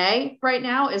Q&A right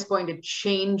now is going to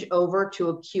change over to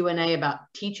a Q&A about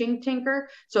teaching Tinker.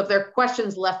 So if there are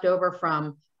questions left over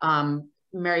from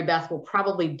Mary Beth, will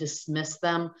probably dismiss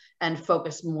them and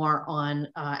focus more on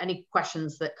any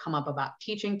questions that come up about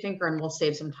teaching Tinker, and we'll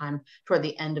save some time toward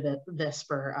the end of this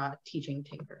for teaching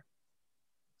Tinker.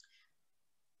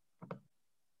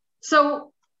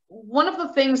 So one of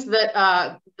the things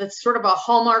that that's sort of a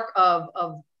hallmark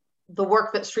of the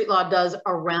work that Street Law does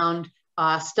around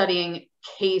studying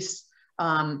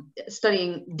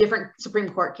different Supreme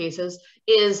Court cases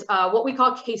is what we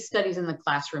call case studies in the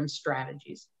classroom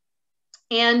strategies.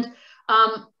 And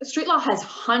Street Law has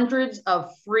hundreds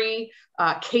of free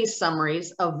case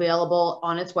summaries available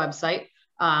on its website.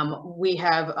 We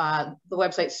have the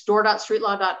website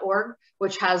store.streetlaw.org,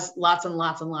 which has lots and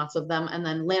lots and lots of them. And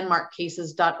then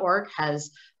landmarkcases.org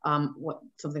has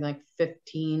something like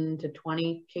 15 to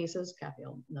 20 cases. Kathy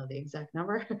will know the exact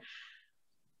number.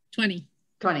 20.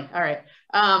 20, all right.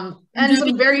 And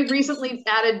some very recently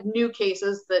added new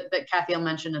cases that Kathy will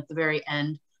mention at the very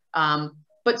end.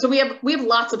 But so we have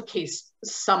lots of case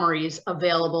summaries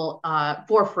available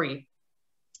for free.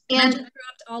 And I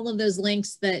dropped all of those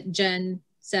links that Jen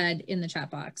said in the chat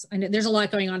box. I know there's a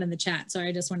lot going on in the chat, so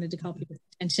I just wanted to call people's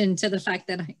attention to the fact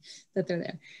that they're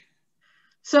there.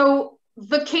 So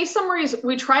the case summaries,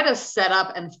 we try to set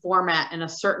up and format in a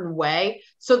certain way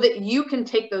so that you can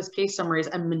take those case summaries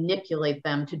and manipulate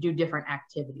them to do different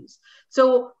activities.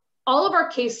 So all of our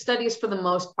case studies, for the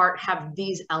most part, have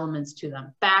these elements to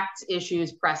them: facts,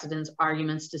 issues, precedents,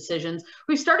 arguments, decisions.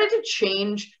 We've started to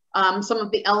change some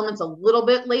of the elements a little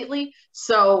bit lately.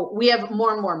 So we have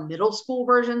more and more middle school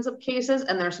versions of cases,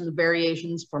 and there's some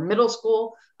variations for middle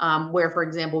school where, for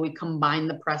example, we combine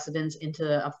the precedents into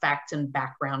a facts and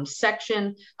background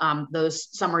section.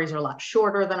 Those summaries are a lot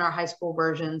shorter than our high school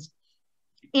versions.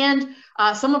 And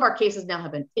some of our cases now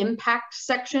have an impact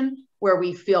section where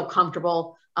we feel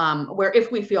comfortable where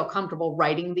if we feel comfortable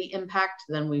writing the impact,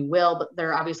 then we will, but there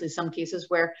are obviously some cases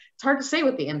where it's hard to say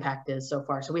what the impact is so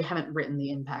far, so we haven't written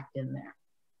the impact in there.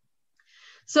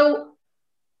 So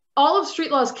all of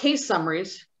Street Law's case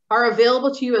summaries are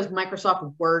available to you as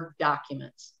Microsoft Word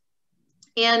documents.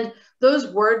 And those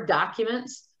Word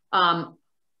documents,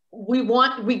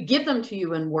 we give them to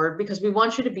you in Word because we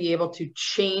want you to be able to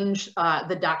change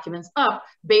the documents up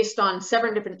based on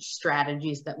 7 different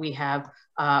strategies that we have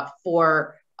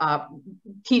for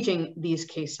teaching these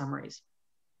case summaries.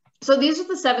 So these are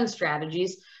the 7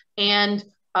 strategies. And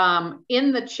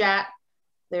in the chat,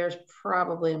 there's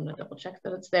probably, I'm gonna double check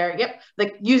that it's there. Yep,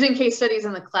 the using case studies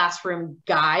in the classroom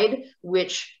guide,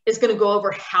 which is gonna go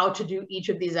over how to do each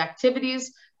of these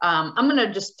activities. I'm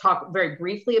gonna just talk very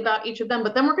briefly about each of them,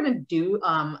 but then we're gonna do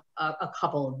a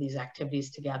couple of these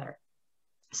activities together.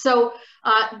 So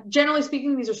generally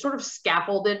speaking, these are sort of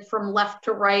scaffolded from left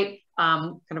to right,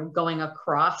 kind of going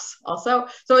across also.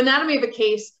 So anatomy of a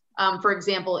case, for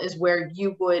example, is where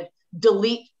you would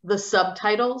delete the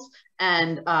subtitles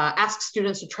and ask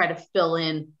students to try to fill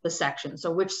in the section.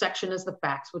 So which section is the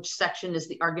facts, which section is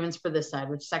the arguments for this side,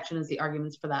 which section is the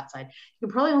arguments for that side. You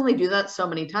can probably only do that so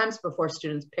many times before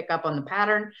students pick up on the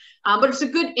pattern, but it's a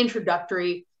good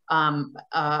introductory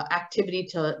activity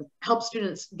to help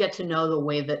students get to know the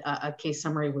way that a case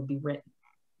summary would be written.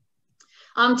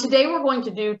 Today we're going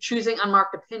to do choosing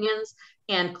unmarked opinions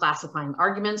and classifying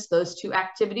arguments, those 2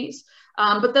 activities.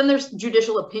 But then there's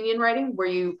judicial opinion writing, where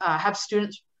you have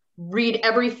students read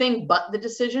everything but the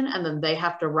decision, and then they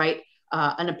have to write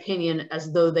an opinion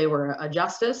as though they were a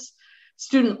justice.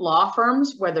 Student law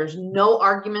firms, where there's no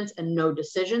arguments and no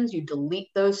decisions, you delete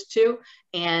those 2,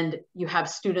 and you have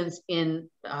students in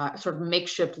sort of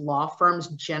makeshift law firms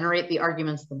generate the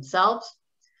arguments themselves.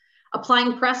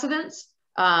 Applying precedents,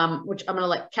 which I'm going to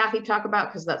let Kathy talk about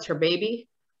because that's her baby.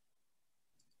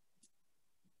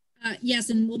 Yes,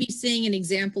 and we'll be seeing an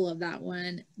example of that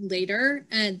one later.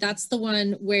 And that's the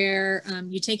one where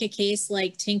you take a case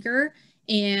like Tinker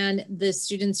and the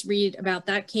students read about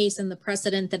that case and the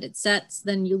precedent that it sets.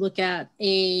 Then you look at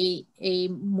a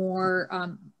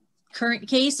more current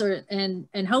case,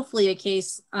 and hopefully a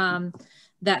case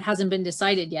that hasn't been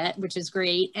decided yet, which is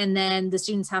great. And then the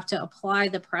students have to apply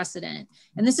the precedent.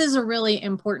 And this is a really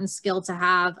important skill to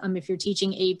have if you're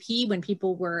teaching AP. When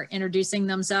people were introducing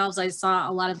themselves, I saw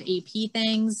a lot of AP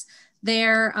things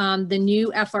there. The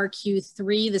new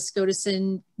FRQ3,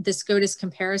 the SCOTUS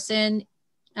comparison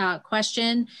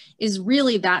question is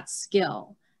really that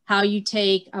skill. How you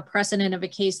take a precedent of a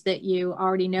case that you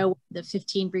already know, the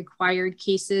 15 required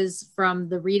cases from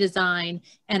the redesign,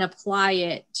 and apply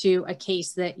it to a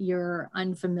case that you're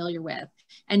unfamiliar with,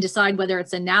 and decide whether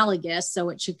it's analogous, so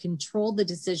it should control the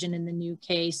decision in the new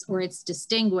case, or it's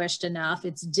distinguished enough,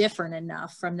 it's different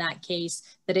enough from that case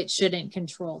that it shouldn't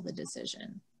control the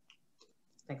decision.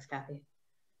 Thanks, Kathy.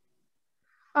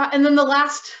 And then the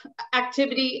last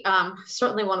activity,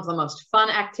 certainly one of the most fun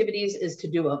activities, is to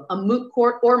do a moot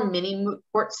court or mini moot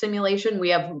court simulation.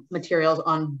 We have materials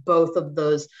on both of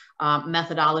those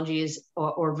methodologies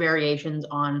or variations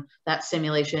on that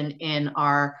simulation in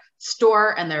our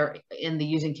store, and they're in the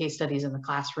Using Case Studies in the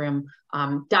Classroom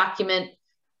document.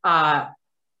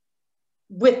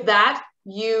 With that,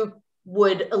 you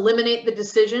would eliminate the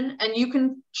decision, and you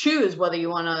can choose whether you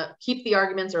want to keep the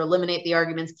arguments or eliminate the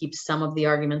arguments, keep some of the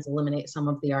arguments, eliminate some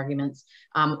of the arguments.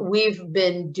 We've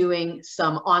been doing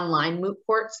some online moot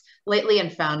courts lately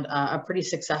and found a pretty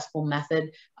successful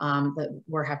method that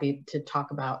we're happy to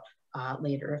talk about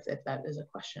later if that is a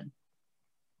question.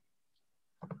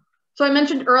 So I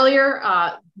mentioned earlier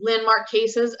landmark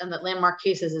cases, and that landmark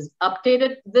cases is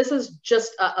updated. This is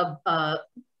just a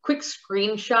quick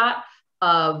screenshot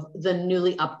of the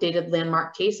newly updated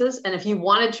landmark cases. And if you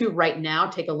wanted to right now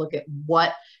take a look at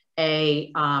what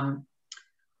a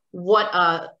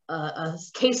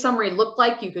case summary looked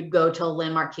like, you could go to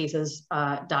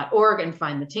landmarkcases.org and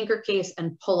find the Tinker case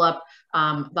and pull up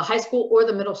the high school or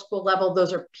the middle school level.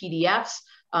 Those are PDFs.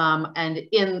 And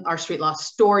in our Street Law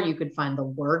store, you could find the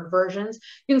Word versions.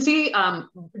 You can see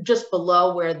just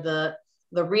below where the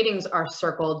readings are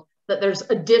circled that there's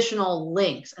additional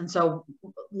links. And so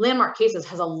Landmark Cases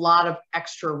has a lot of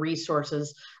extra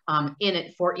resources in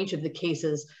it for each of the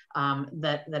cases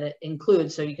that it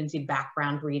includes. So you can see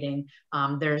background reading,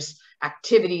 there's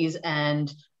activities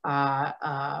and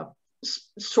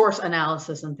source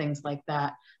analysis and things like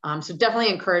that. So definitely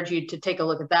encourage you to take a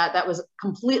look at that. That was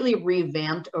completely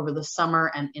revamped over the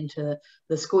summer and into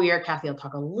the school year. Kathy will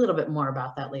talk a little bit more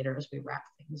about that later as we wrap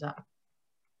things up.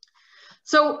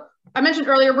 So I mentioned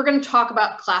earlier, we're going to talk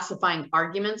about classifying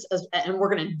arguments, and we're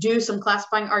going to do some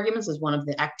classifying arguments as one of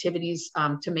the activities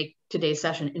to make today's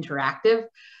session interactive.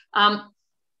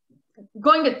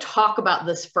 Going to talk about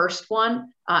this first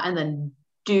one and then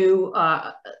do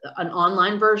an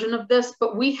online version of this,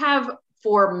 but we have,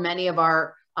 for many of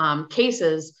our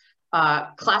cases,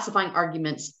 classifying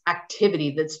arguments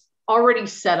activity that's already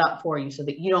set up for you so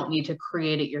that you don't need to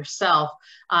create it yourself.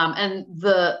 And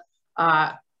the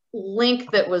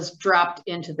link that was dropped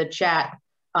into the chat,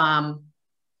 or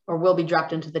will be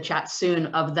dropped into the chat soon,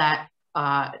 of that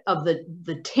of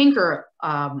the Tinker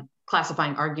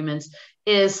classifying arguments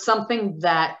is something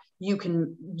that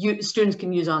students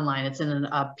can use online. It's in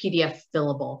a PDF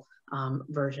fillable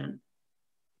version.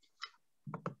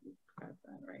 Grab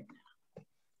that right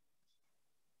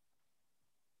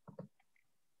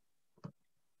now.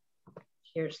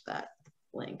 Here's that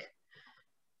link.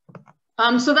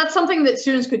 So that's something that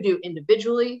students could do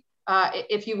individually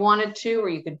if you wanted to, or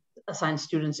you could assign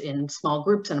students in small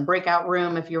groups in a breakout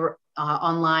room if you're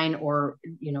online, or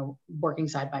working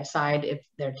side by side if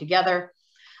they're together.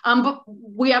 But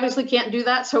we obviously can't do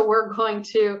that, so we're going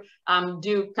to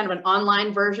do kind of an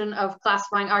online version of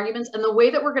classifying arguments. And the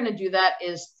way that we're going to do that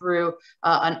is through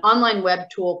an online web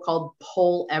tool called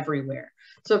Poll Everywhere.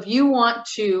 So if you want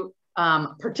to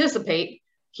participate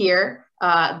here,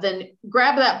 then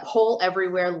grab that Poll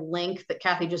Everywhere link that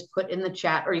Kathy just put in the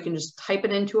chat, or you can just type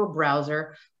it into a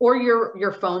browser, or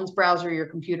your phone's browser, your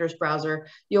computer's browser.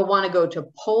 You'll want to go to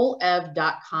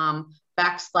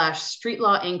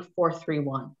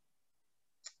pollev.com/streetlawinc431.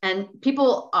 And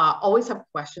people always have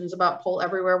questions about Poll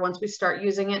Everywhere once we start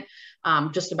using it,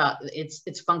 just about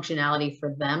its functionality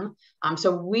for them.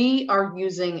 So we are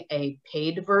using a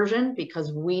paid version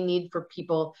because we need for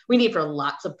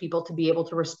lots of people to be able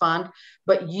to respond,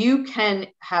 but you can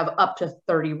have up to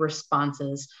 30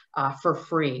 responses for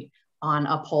free on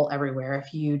a Poll Everywhere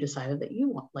if you decided that you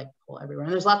want Poll Everywhere.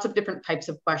 And there's lots of different types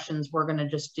of questions. We're going to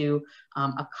just do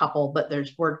a couple, but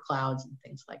there's word clouds and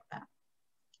things like that.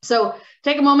 So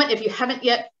take a moment, if you haven't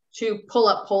yet, to pull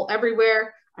up Poll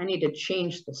Everywhere. I need to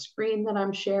change the screen that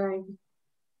I'm sharing.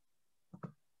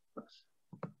 Oops.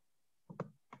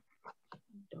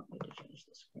 Don't need to change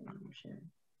the screen I'm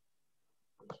sharing.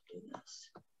 I need to do this.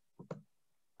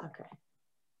 Okay.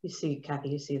 You see, Kathy,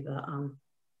 you see the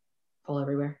poll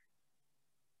everywhere?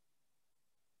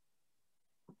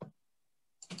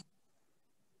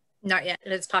 Not yet.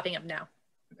 It's popping up now.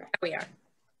 Okay. There we are.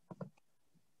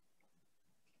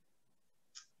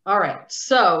 All right,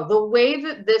 so the way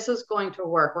that this is going to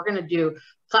work, we're going to do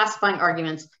classifying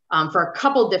arguments for a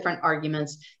couple different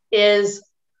arguments. Is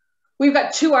we've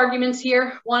got two arguments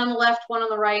here, one on the left, one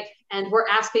on the right, and we're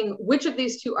asking which of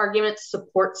these two arguments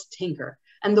supports Tinker.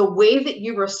 And the way that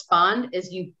you respond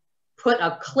is you put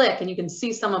a click, and you can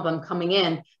see some of them coming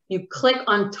in, you click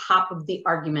on top of the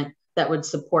argument that would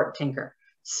support Tinker.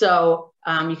 So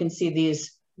you can see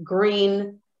these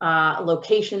green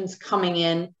locations coming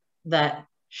in that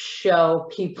show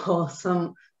people.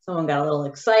 Someone got a little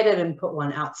excited and put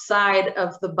one outside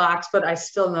of the box, but I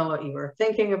still know what you were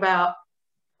thinking about.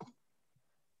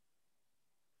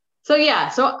 So yeah,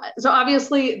 so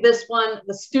obviously this one,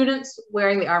 the students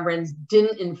wearing the armbands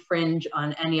didn't infringe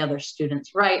on any other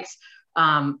students' rights.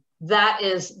 That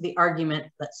is the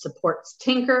argument that supports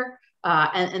Tinker,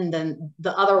 and then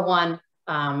the other one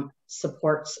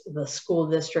supports the school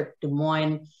district, Des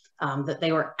Moines, that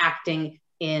they were acting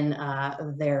in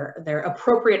their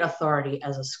appropriate authority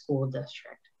as a school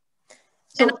district.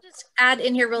 So, and I'll just add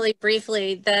in here really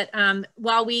briefly that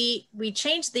while we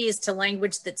changed these to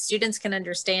language that students can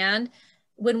understand,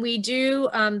 when we do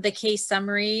the case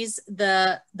summaries,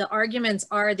 the arguments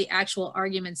are the actual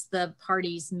arguments the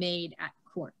parties made at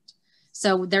court.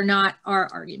 So they're not our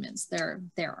arguments, they're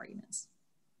their arguments.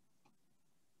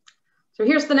 So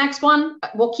here's the next one.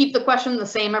 We'll keep the question the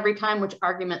same every time, which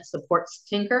argument supports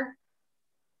Tinker.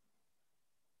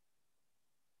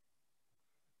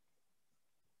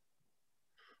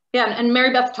 Yeah, and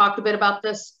Mary Beth talked a bit about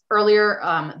this earlier,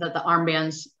 that the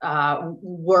armbands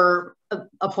were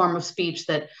a form of speech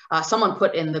that someone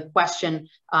put in the question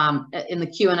in the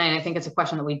Q&A. And I think it's a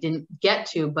question that we didn't get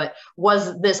to, but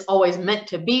was this always meant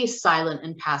to be silent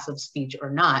and passive speech or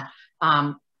not?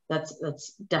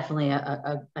 That's definitely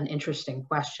an interesting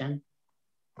question.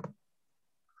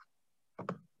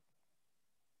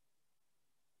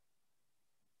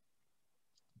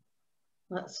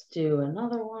 Let's do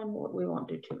another one. We won't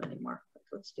do too many more.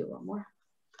 Let's do one more.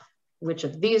 Which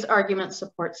of these arguments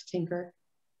supports Tinker?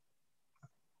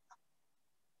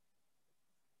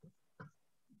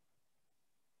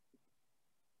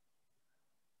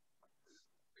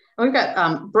 We've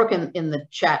got Brooke in the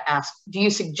chat asked, do you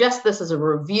suggest this as a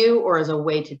review or as a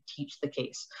way to teach the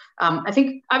case? I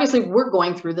think obviously we're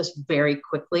going through this very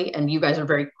quickly, and you guys are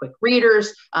very quick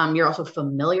readers. You're also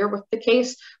familiar with the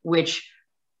case, which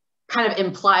kind of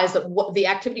implies that what the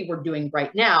activity we're doing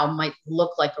right now might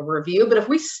look like a review, but if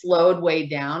we slowed way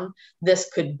down, this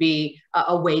could be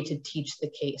a way to teach the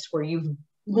case where you've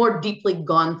more deeply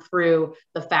gone through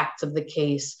the facts of the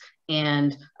case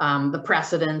and the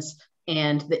precedents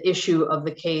and the issue of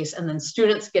the case. And then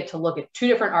students get to look at two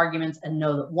different arguments and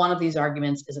know that one of these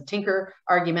arguments is a Tinker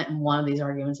argument and one of these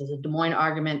arguments is a Des Moines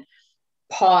argument.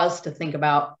 Pause to think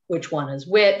about which one is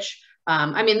which.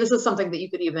 I mean, this is something that you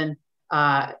could even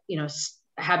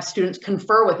have students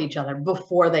confer with each other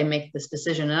before they make this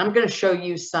decision. And I'm going to show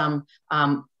you some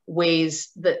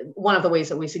ways that one of the ways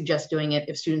that we suggest doing it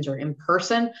if students are in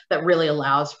person that really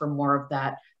allows for more of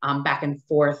that back and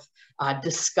forth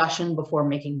discussion before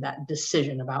making that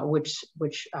decision about which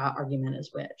argument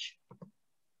is which.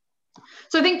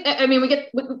 So I think, I mean,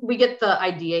 we get the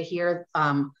idea here,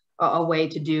 a way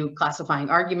to do classifying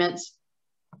arguments,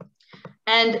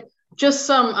 and just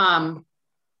some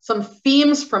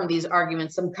themes from these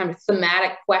arguments, some kind of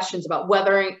thematic questions about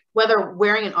whether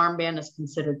wearing an armband is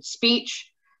considered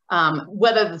speech,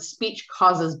 whether the speech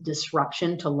causes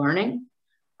disruption to learning,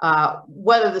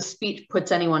 whether the speech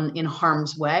puts anyone in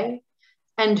harm's way,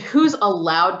 and who's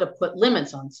allowed to put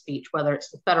limits on speech, whether it's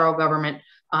the federal government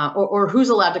or who's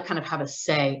allowed to kind of have a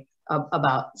say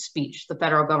about speech, the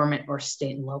federal government or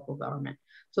state and local government.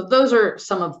 So those are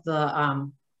some of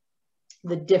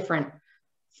the different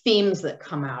themes that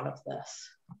come out of this.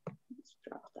 Let's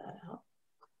drop that out.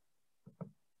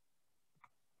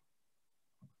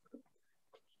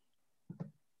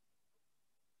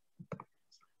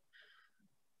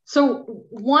 So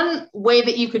one way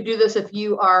that you could do this if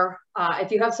you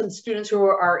have some students who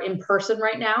are in person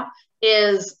right now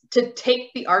is to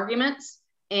take the arguments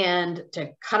and to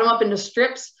cut them up into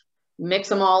strips, mix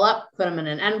them all up, put them in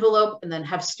an envelope, and then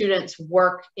have students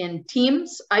work in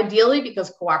teams, ideally, because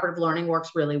cooperative learning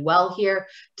works really well here,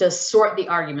 to sort the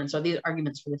arguments. Are these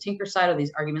arguments for the Tinker side? Are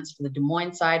these arguments for the Des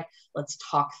Moines side? Let's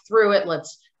talk through it.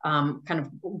 Let's kind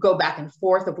of go back and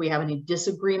forth if we have any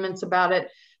disagreements about it.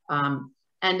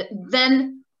 And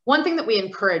then one thing that we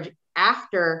encourage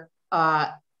after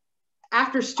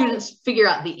students figure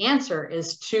out the answer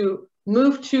is to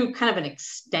move to kind of an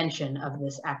extension of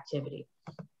this activity.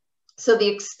 So the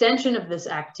extension of this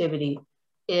activity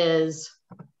is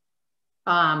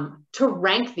to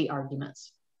rank the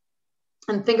arguments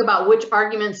and think about which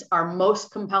arguments are most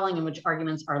compelling and which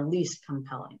arguments are least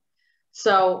compelling.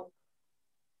 So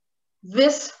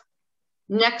this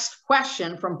next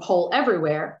question from Poll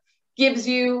Everywhere gives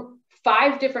you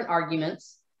 5 different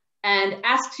arguments and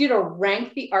asks you to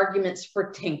rank the arguments for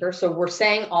Tinker. So we're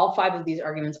saying all 5 of these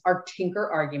arguments are Tinker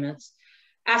arguments.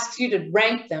 Asks you to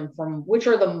rank them from which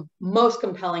are the most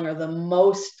compelling or the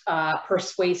most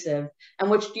persuasive,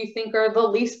 and which do you think are the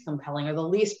least compelling or the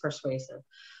least persuasive.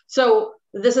 So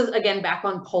this is, again, back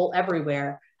on Poll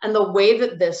Everywhere. And the way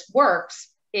that this works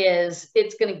is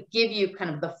it's going to give you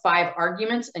kind of the 5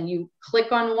 arguments, and you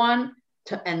click on one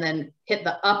and then hit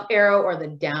the up arrow or the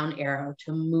down arrow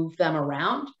to move them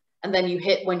around. And then you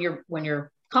hit, when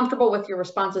you're comfortable with your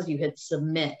responses, you hit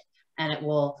submit, and it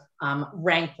will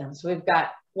rank them. So we've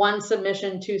got 1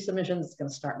 submission, 2 submissions. It's going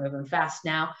to start moving fast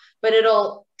now, but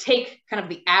it'll take kind of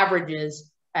the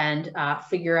averages and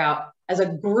figure out as a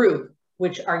group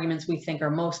which arguments we think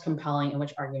are most compelling and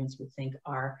which arguments we think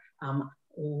are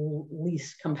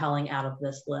least compelling out of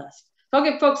this list. So I'll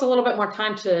give folks a little bit more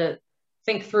time to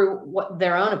think through what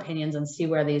their own opinions and see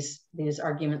where these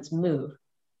arguments move.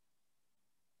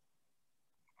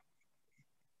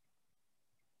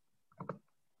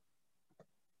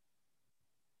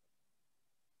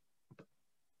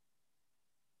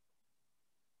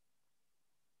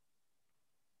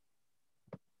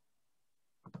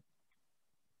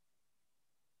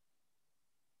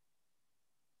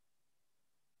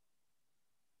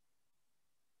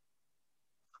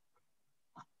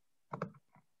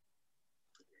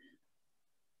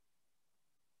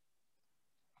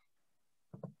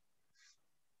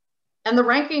 And the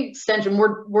ranking extension,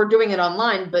 we're doing it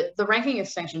online, but the ranking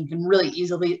extension can really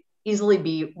easily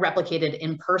be replicated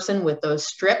in person with those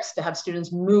strips to have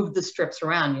students move the strips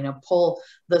around, you know, pull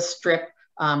the strip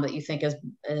that you think is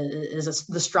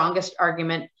the strongest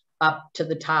argument up to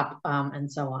the top, and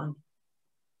so on.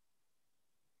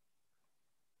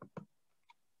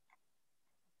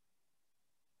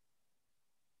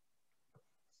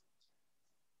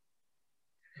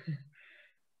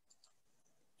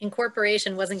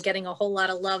 Incorporation wasn't getting a whole lot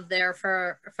of love there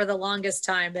for the longest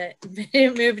time, but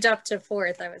it moved up to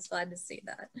 4th. I was glad to see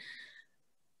that.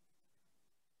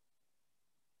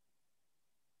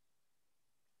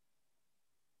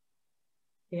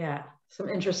 Yeah, some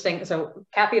interesting. So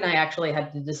Kathy and I actually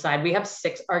had to decide. We have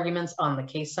 6 arguments on the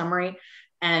case summary,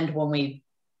 and when we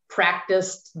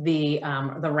practiced the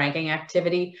ranking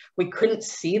activity, we couldn't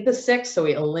see the 6, so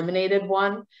we eliminated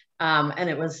one, and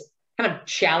it was kind of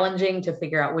challenging to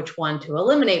figure out which one to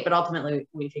eliminate, but ultimately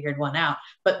we figured one out.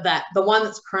 But the one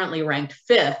that's currently ranked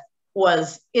 5th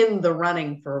was in the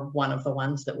running for one of the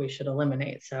ones that we should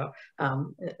eliminate. So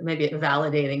maybe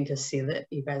validating to see that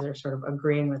you guys are sort of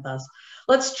agreeing with us.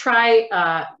 Let's try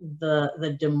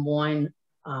the Des Moines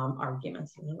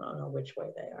arguments. I don't know which way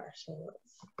they are. So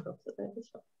let's go to this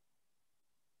one.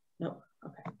 Nope,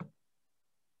 okay.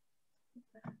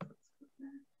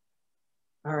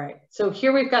 All right, so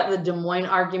here we've got the Des Moines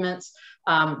arguments.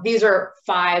 These are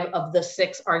 5 of the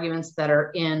 6 arguments that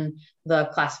are in the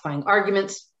classifying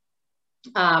arguments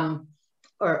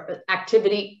or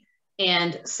activity.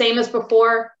 And same as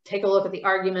before, take a look at the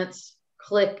arguments,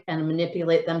 click and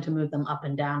manipulate them to move them up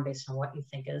and down based on what you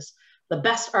think is the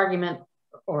best argument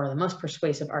or the most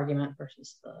persuasive argument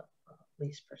versus the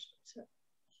least persuasive.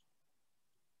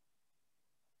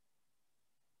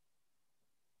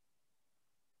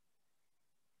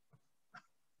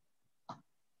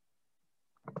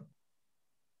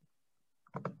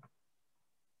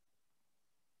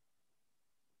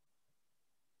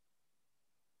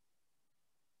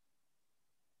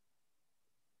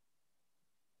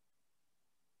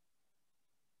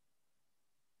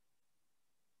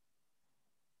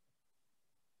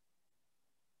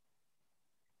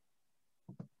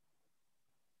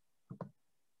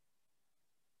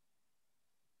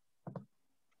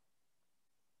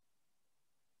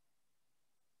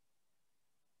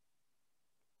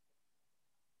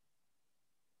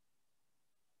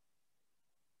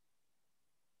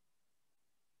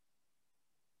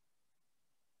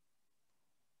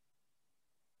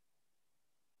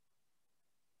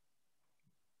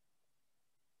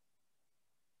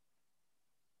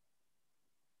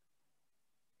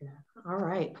 Yeah. All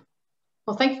right.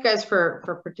 Well, thank you guys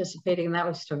for participating in that.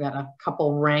 We've still got a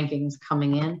couple rankings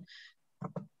coming in.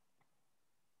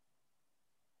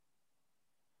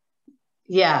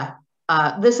 Yeah,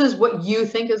 this is what you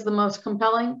think is the most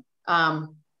compelling. I'd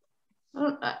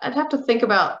have to think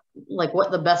about like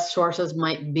what the best sources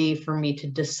might be for me to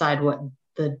decide what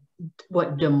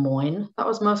Des Moines thought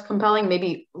was most compelling.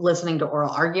 Maybe listening to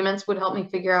oral arguments would help me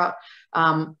figure out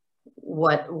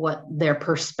what their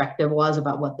perspective was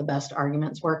about what the best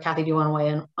arguments were. Kathy, do you want to weigh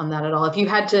in on that at all? If you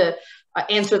had to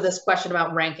answer this question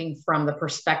about ranking from the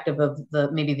perspective of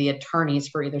maybe the attorneys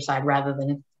for either side rather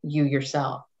than you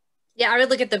yourself. Yeah, I would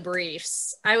look at the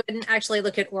briefs. I wouldn't actually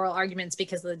look at oral arguments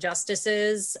because of the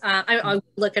justices. I would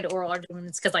look at oral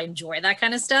arguments because I enjoy that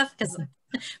kind of stuff.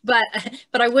 But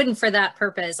I wouldn't for that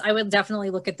purpose. I would definitely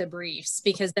look at the briefs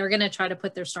because they're going to try to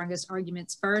put their strongest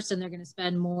arguments first, and they're going to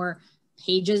spend more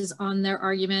pages on their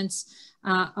arguments,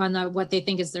 on what they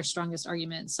think is their strongest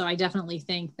argument. So I definitely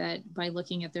think that by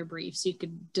looking at their briefs, you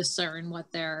could discern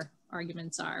what their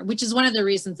arguments are, which is one of the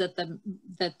reasons that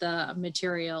the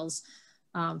materials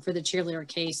for the cheerleader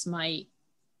case might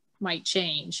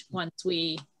change once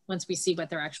we see what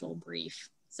their actual brief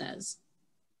says.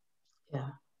 Yeah,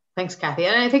 thanks, Kathy.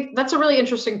 And I think that's a really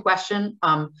interesting question.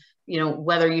 You know,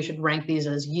 whether you should rank these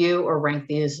as you or rank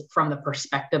these from the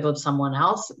perspective of someone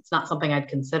else. It's not something I'd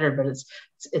considered, but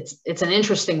it's an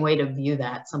interesting way to view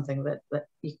that. Something that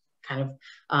you kind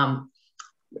of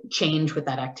change with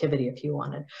that activity if you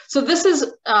wanted. So this is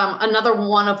another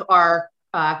one of our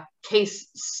case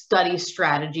study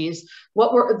strategies.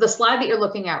 The slide that you're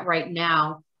looking at right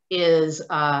now is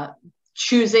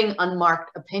choosing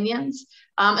unmarked opinions.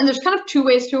 And there's kind of two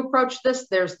ways to approach this.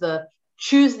 There's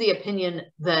choose the opinion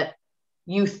that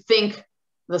you think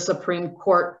the Supreme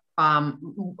Court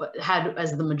had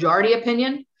as the majority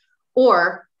opinion,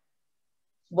 or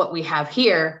what we have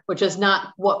here, which is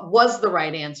not what was the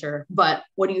right answer, but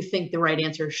what do you think the right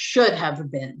answer should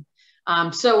have been?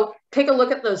 So take a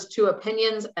look at those two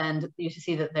opinions, and you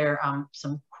see that there are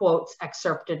some quotes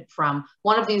excerpted from.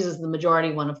 One of these is the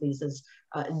majority, one of these is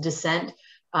dissent.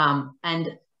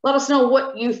 And let us know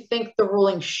what you think the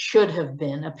ruling should have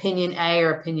been, opinion A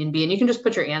or opinion B. And you can just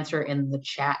put your answer in the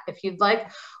chat if you'd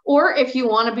like. Or if you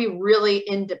want to be really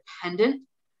independent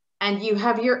and you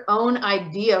have your own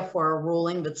idea for a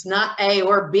ruling that's not A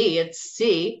or B, it's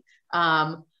C,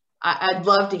 I'd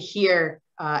love to hear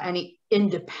any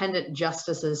independent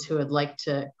justices who would like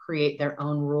to create their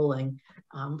own ruling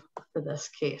for this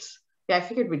case. Yeah, I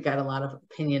figured we'd got a lot of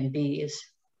opinion Bs.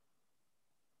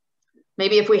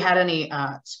 Maybe if we had any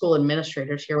school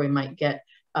administrators here, we might get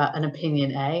an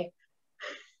opinion A.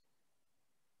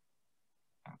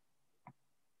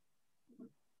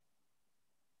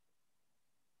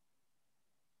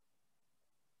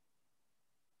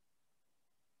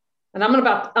 And I'm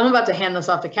about to hand this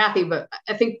off to Kathy, but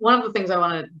I think one of the things I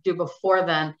want to do before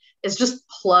then is just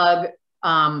plug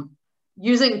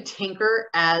using Tinker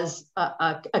as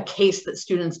a case that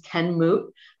students can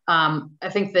moot. I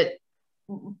think that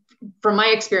from my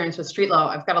experience with street law,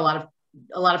 I've got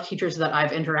a lot of teachers that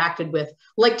I've interacted with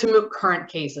like to moot current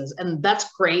cases, and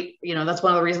that's great. You know, that's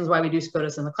one of the reasons why we do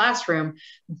SCOTUS in the classroom.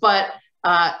 But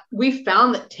we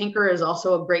found that Tinker is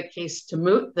also a great case to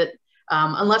moot, that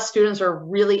unless students are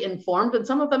really informed, and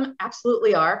some of them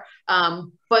absolutely are,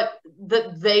 but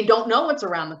that they don't know what's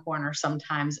around the corner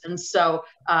sometimes. And so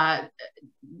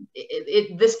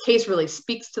this case really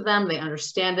speaks to them. They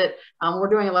understand it. We're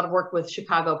doing a lot of work with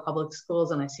Chicago Public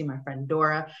Schools, and I see my friend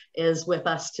Dora is with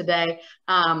us today.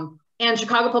 And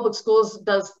Chicago Public Schools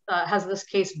has this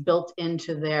case built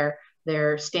into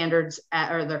their standards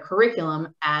or their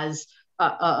curriculum as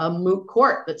a moot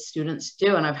court that students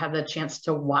do. And I've had the chance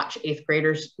to watch 8th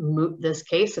graders moot this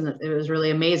case, and it was really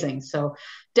amazing. So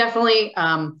definitely,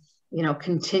 you know,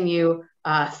 continue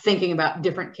thinking about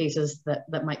different cases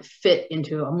that might fit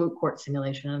into a moot court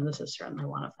simulation. And this is certainly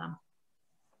one of them.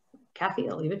 Kathy,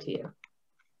 I'll leave it to you.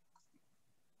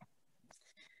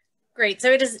 Great.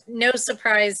 So it is no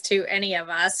surprise to any of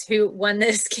us who won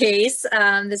this case.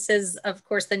 This is, of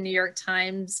course, the New York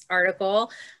Times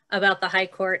article about the High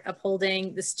Court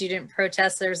upholding the student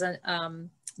protests. There's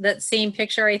that same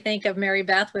picture, I think, of Mary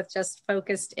Beth with just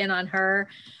focused in on her.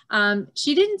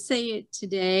 She didn't say it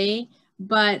today,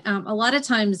 but a lot of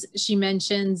times she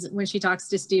mentions when she talks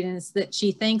to students that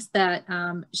she thinks that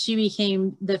she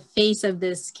became the face of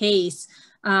this case,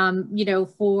 you know,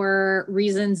 for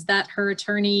reasons that her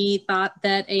attorney thought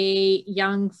that a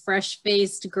young,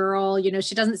 fresh-faced girl, you know,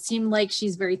 she doesn't seem like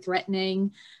she's very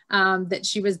threatening, that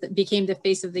she became the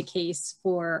face of the case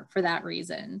for that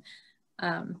reason.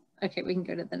 Okay, we can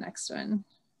go to the next one.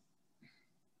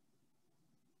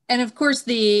 And of course,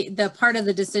 the part of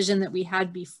the decision that we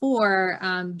had before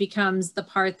becomes the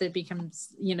part that becomes,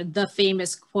 you know, the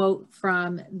famous quote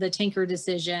from the Tinker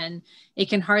decision. It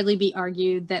can hardly be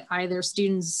argued that either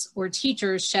students or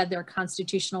teachers shed their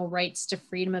constitutional rights to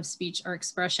freedom of speech or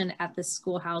expression at the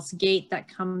schoolhouse gate. That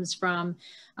comes from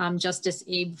Justice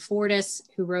Abe Fortas,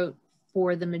 who wrote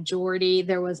for the majority.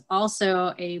 There was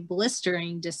also a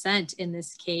blistering dissent in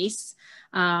this case,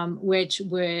 which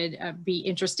would be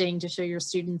interesting to show your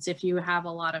students if you have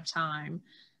a lot of time.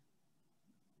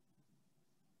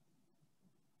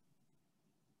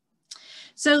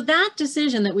 So that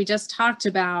decision that we just talked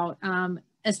about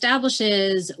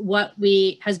establishes what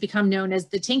has become known as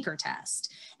the Tinker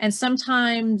test. And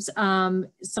sometimes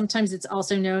it's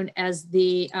also known as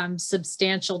the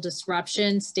substantial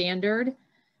disruption standard,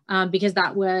 because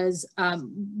that was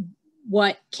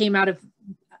what came out of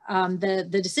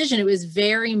the decision. It was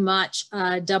very much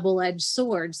a double-edged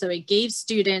sword. So it gave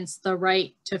students the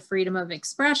right to freedom of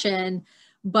expression,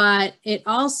 but it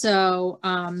also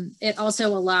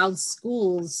allowed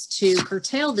schools to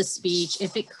curtail the speech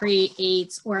if it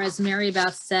creates, or as Mary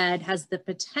Beth said, has the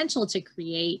potential to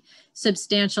create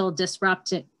substantial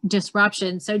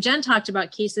disruption. So Jen talked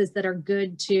about cases that are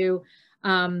good to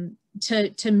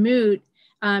moot.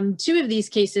 Two of these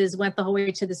cases went the whole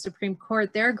way to the Supreme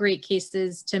Court. They're great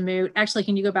cases to moot. Actually,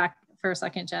 can you go back for a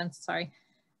second, Jen? Sorry.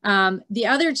 The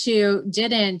other two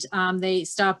didn't. They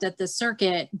stopped at the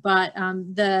circuit, but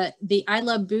the I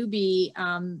Love Boobies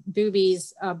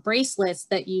bracelets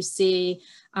that you see,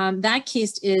 that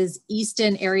case is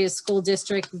Easton Area School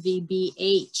District v.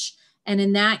 BH. And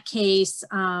in that case,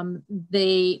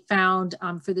 they found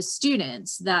for the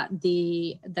students that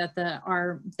the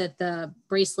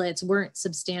bracelets weren't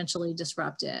substantially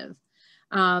disruptive.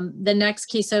 The next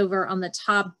case over on the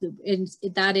top,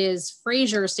 that is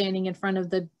Fraser standing in front of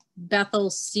the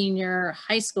Bethel Senior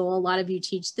High School. A lot of you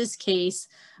teach this case,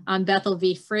 Bethel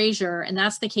v. Fraser, and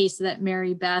that's the case that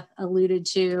Mary Beth alluded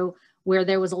to, where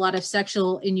there was a lot of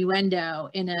sexual innuendo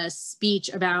in a speech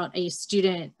about a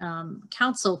student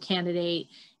council candidate.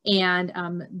 And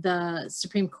the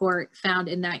Supreme Court found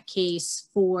in that case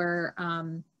for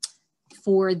the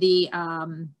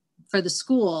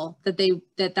school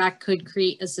that could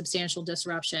create a substantial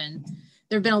disruption.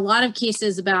 There have been a lot of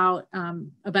cases about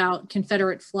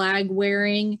Confederate flag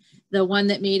wearing. The one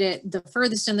that made it the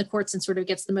furthest in the courts and sort of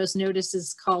gets the most notice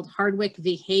is called Hardwick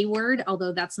v. Hayward,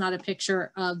 although that's not a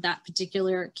picture of that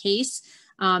particular case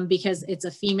because it's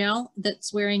a female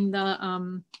that's wearing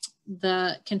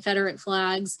the Confederate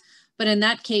flags. But in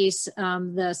that case,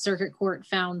 the circuit court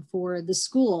found for the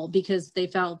school because they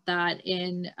felt that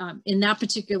in that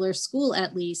particular school,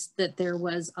 at least, that there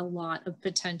was a lot of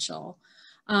potential.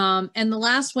 And the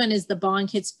last one is the Bong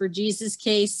Hits for Jesus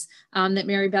case that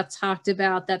Mary Beth talked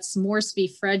about. That's Morse v.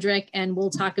 Frederick, and we'll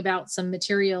talk about some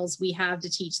materials we have to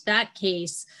teach that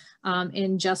case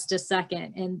in just a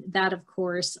second. And that, of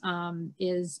course,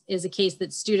 is a case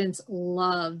that students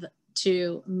love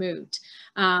to moot.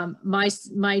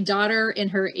 My daughter in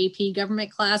her AP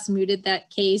government class mooted that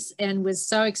case and was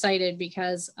so excited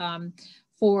because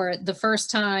for the first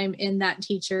time in that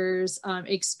teacher's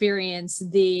experience,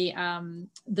 the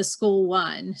school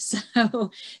won.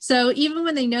 So even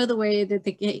when they know the way that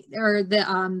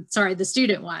the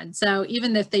student won. So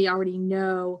even if they already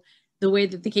know the way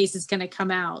that the case is going to come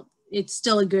out, it's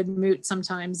still a good moot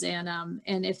sometimes. And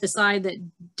if the side that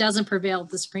doesn't prevail at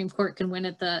the Supreme Court can win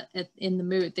in the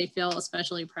moot, they feel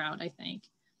especially proud, I think.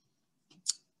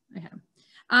 Okay.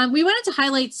 We wanted to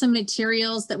highlight some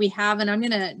materials that we have, and I'm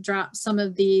going to drop some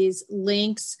of these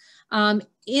links.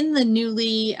 In the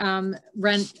newly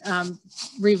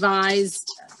revised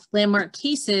landmark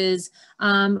cases,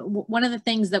 one of the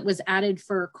things that was added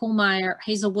for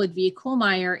Hazelwood v.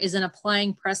 Kohlmeyer is an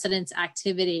applying precedence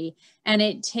activity. And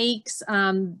it takes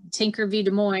Tinker v.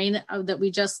 Des Moines that we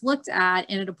just looked at,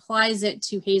 and it applies it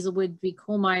to Hazelwood v.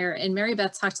 Kohlmeyer. And Mary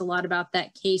Beth talked a lot about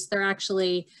that case. They're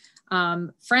actually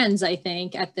friends, I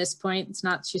think, at this point. It's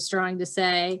not too strong to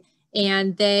say.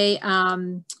 And they,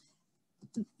 and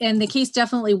the case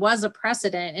definitely was a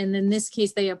precedent. And in this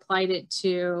case, they applied it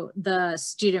to the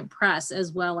student press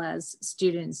as well as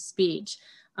student speech.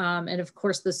 And of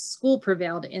course, the school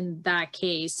prevailed in that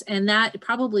case. And that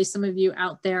probably some of you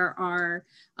out there are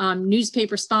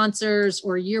newspaper sponsors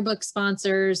or yearbook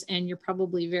sponsors, and you're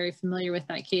probably very familiar with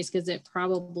that case because it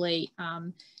probably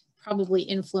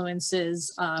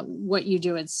influences what you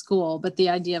do at school. But the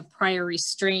idea of prior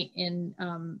restraint in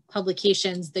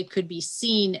publications that could be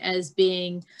seen as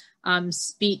being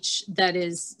speech that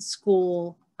is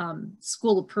school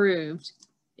approved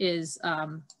is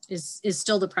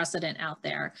still the precedent out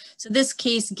there. So this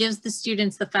case gives the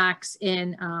students the facts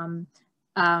in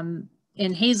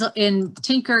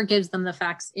Tinker, gives them the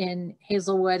facts in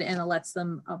Hazelwood, and it lets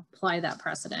them apply that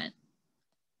precedent.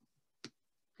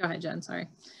 Go ahead, Jen, sorry.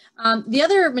 The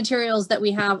other materials that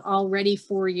we have all ready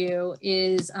for you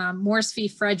is Morse v.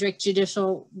 Frederick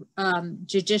judicial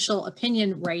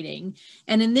opinion writing.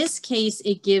 And in this case,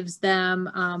 it gives them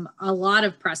a lot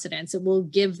of precedents. It will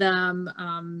give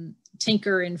them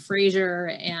Tinker and Fraser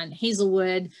and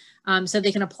Hazelwood, so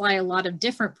they can apply a lot of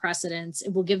different precedents.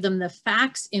 It will give them the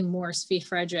facts in Morse v.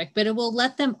 Frederick, but it will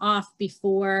let them off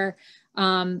before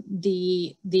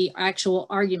the actual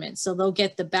argument. So they'll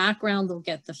get the background, they'll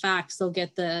get the facts, they'll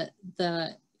get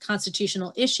the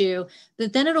constitutional issue,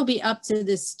 but then it'll be up to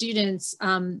the students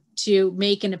to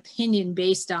make an opinion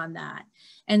based on that.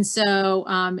 And so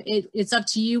it's up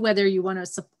to you whether you want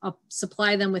to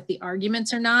supply them with the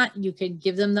arguments or not. You could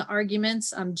give them the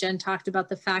arguments. Jen talked about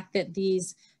the fact that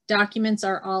these documents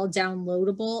are all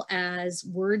downloadable as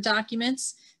Word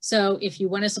documents. So if you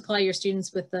want to supply your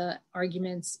students with the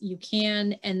arguments, you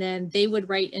can, and then they would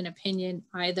write an opinion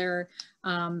either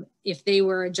if they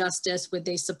were a justice, would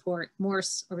they support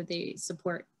Morse or would they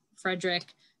support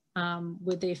Frederick?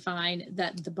 Would they find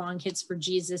that the Bong Hits for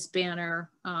Jesus banner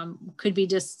could be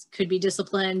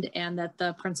disciplined and that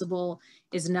the principal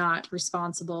is not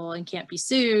responsible and can't be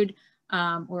sued,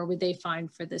 or would they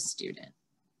find for this student?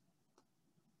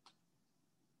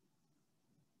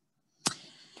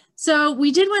 So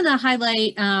we did want to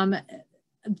highlight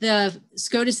the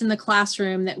SCOTUS in the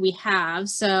classroom that we have.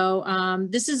 So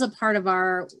this is a part of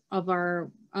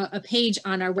a page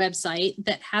on our website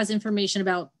that has information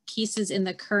about cases in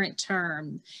the current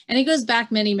term. And it goes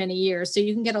back many, many years. So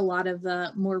you can get a lot of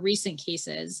the more recent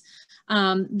cases.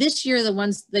 This year,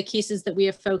 the cases that we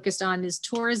have focused on is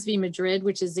Torres v. Madrid,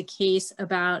 which is a case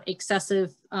about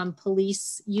excessive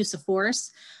police use of force.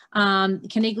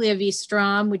 Caniglia v.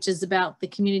 Strom, which is about the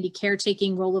community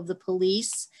caretaking role of the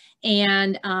police.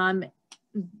 And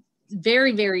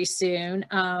very, very soon,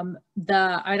 now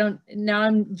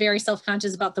I'm very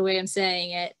self-conscious about the way I'm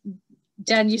saying it.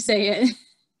 Jen, you say it.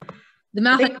 The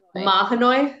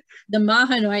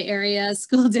Mahanoy area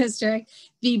school district,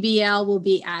 VBL, will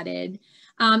be added.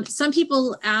 Some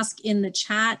people ask in the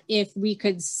chat if we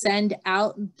could send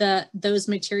out those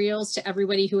materials to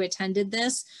everybody who attended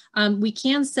this. We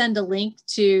can send a link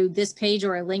to this page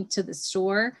or a link to the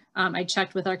store. I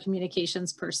checked with our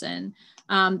communications person.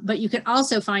 But you can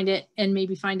also find it and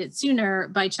maybe find it sooner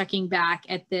by checking back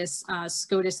at this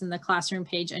SCOTUS in the classroom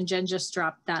page, and Jen just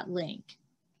dropped that link.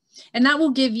 And that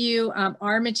will give you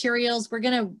our materials. We're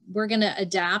gonna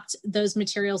adapt those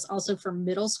materials also for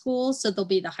middle school. So there'll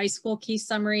be the high school case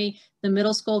summary, the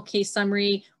middle school case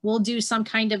summary. We'll do some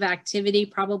kind of activity,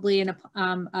 probably in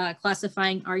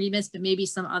classifying arguments, but maybe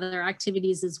some other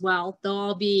activities as well. They'll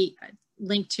all be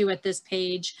linked to at this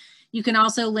page. You can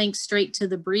also link straight to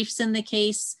the briefs in the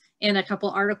case and a couple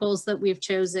articles that we've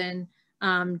chosen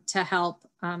to help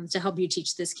you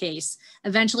teach this case.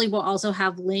 Eventually, we'll also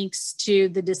have links to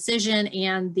the decision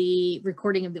and the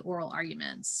recording of the oral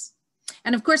arguments.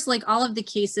 And of course, like all of the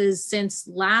cases since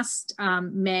last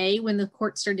May, when the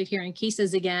court started hearing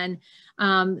cases again,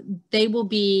 they will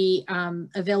be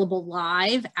available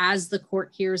live as the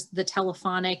court hears the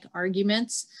telephonic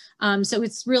arguments. So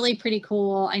it's really pretty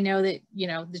cool. I know that, you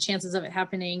know, the chances of it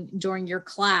happening during your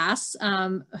class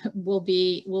will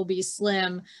be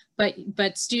slim,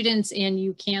 but students and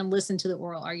you can listen to the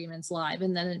oral arguments live,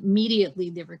 and then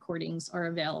immediately the recordings are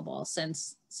available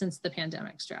since the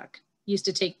pandemic struck. Used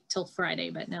to take till Friday,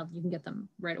 but now you can get them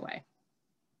right away.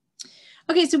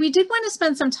 Okay, so we did want to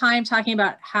spend some time talking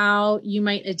about how you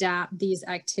might adapt these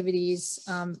activities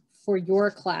for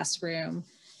your classroom.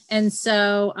 And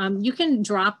so you can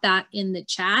drop that in the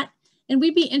chat, and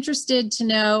we'd be interested to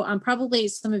know, probably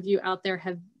some of you out there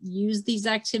have used these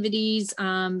activities.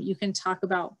 You can talk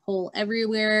about Poll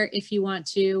Everywhere if you want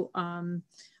to,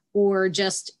 or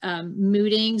just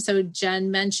mooting. So Jen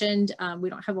mentioned, we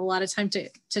don't have a lot of time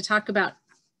to talk about,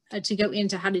 to go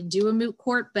into how to do a moot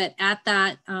court, but at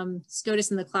that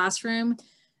SCOTUS in the classroom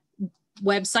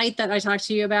website that I talked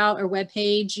to you about, or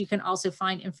webpage, you can also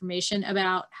find information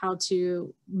about how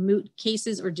to moot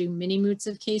cases or do mini moots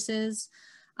of cases.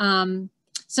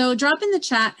 So drop in the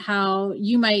chat how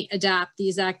you might adapt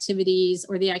these activities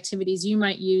or the activities you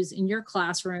might use in your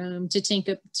classroom to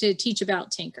teach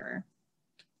about Tinker.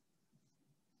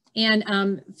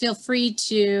 And feel free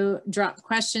to drop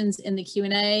questions in the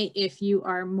Q&A if you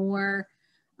are more,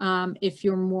 if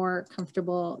you're more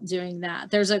comfortable doing that.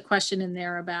 There's a question in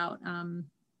there about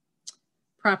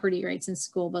property rights in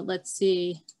school, but let's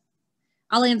see.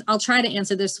 I'll try to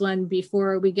answer this one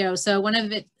before we go. So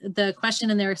the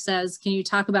question in there says, can you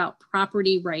talk about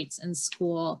property rights in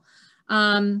school?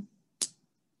 I'm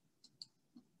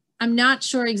not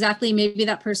sure exactly, maybe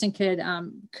that person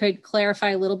could clarify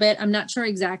a little bit. I'm not sure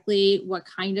exactly what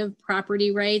kind of property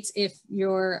rights, if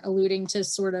you're alluding to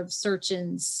sort of search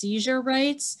and seizure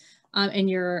rights and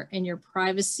your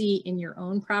privacy in your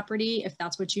own property, if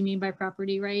that's what you mean by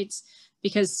property rights.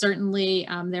 Because certainly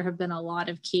there have been a lot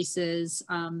of cases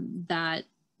that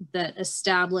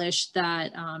establish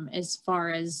that as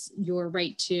far as your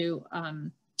right to,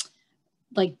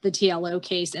 like the TLO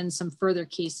case and some further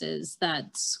cases,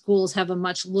 that schools have a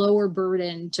much lower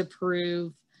burden to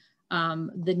prove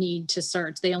the need to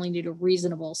search. They only need a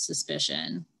reasonable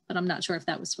suspicion, but I'm not sure if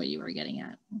that was what you were getting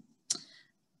at.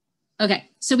 Okay,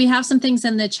 so we have some things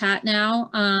in the chat now.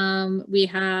 We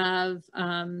have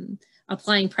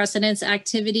applying precedence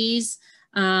activities.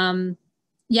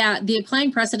 Yeah, the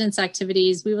applying precedence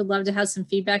activities, we would love to have some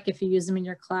feedback if you use them in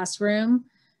your classroom.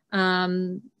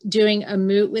 Doing a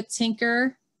moot with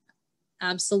Tinker,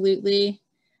 absolutely.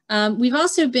 We've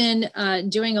also been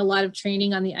doing a lot of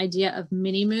training on the idea of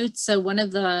mini moots. So one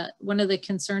of the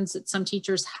concerns that some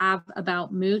teachers have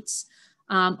about moots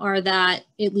are that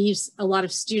it leaves a lot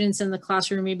of students in the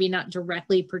classroom maybe not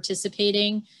directly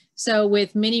participating. So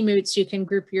with mini moots, you can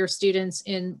group your students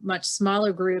in much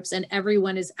smaller groups and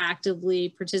everyone is actively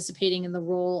participating in the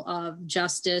role of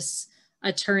justice,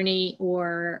 attorney,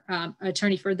 or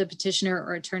attorney for the petitioner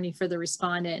or attorney for the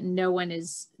respondent. And no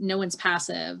one's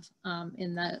passive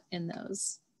in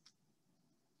those.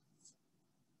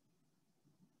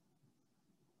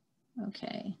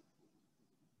 Okay.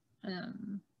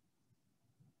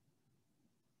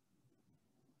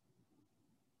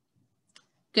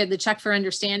 Good, the check for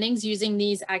understandings, using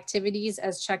these activities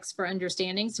as checks for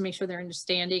understandings to make sure they're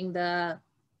understanding the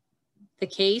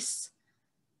case.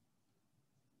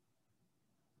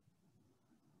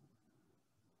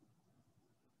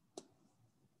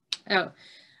 Oh,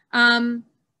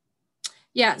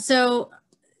 yeah, so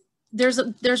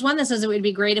there's one that says it would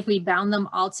be great if we bound them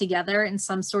all together in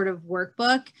some sort of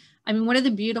workbook. I mean, one of the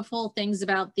beautiful things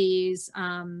about these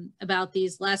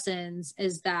lessons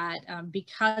is that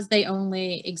because they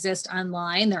only exist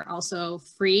online, they're also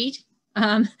free.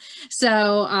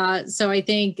 So I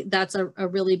think that's a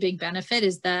really big benefit,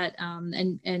 is that,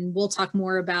 and we'll talk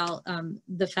more about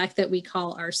the fact that we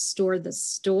call our store the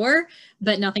store,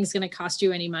 but nothing's going to cost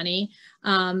you any money.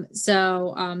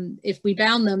 If we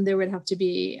bound them, there would have to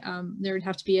be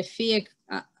a fee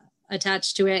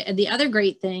attached to it. And the other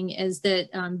great thing is that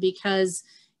because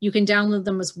you can download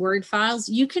them as Word files,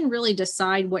 you can really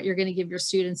decide what you're going to give your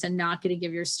students and not going to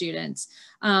give your students.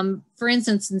 For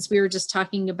instance, since we were just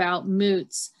talking about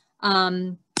moots,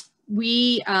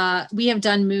 we have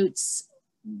done moots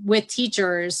with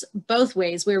teachers both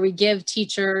ways, where we give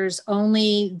teachers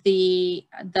only the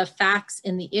facts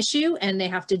in the issue and they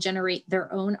have to generate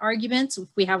their own arguments if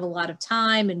we have a lot of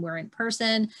time and we're in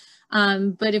person.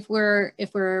 But if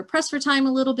we're pressed for time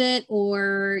a little bit,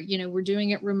 or we're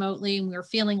doing it remotely and we're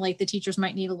feeling like the teachers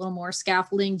might need a little more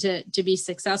scaffolding to be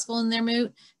successful in their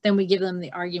moot, then we give them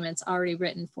the arguments already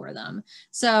written for them.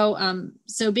 So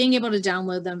so being able to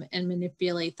download them and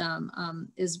manipulate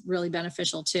them is really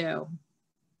beneficial too.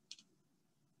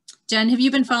 Jen, have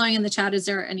you been following in the chat? Is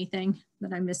there anything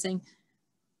that I'm missing?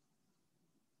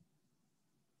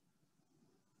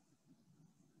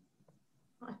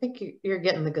 I think you're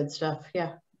getting the good stuff.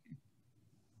 Yeah.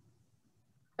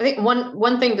 I think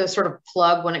one thing to sort of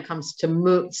plug when it comes to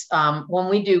moots, when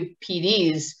we do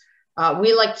PDs,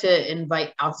 we like to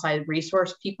invite outside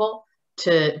resource people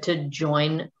to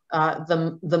join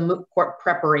the moot court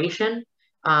preparation,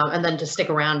 and then to stick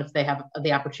around if they have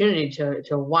the opportunity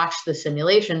to watch the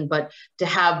simulation, but to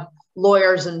have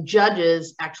lawyers and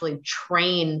judges actually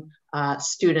train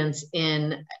students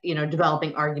in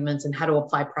developing arguments and how to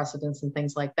apply precedents and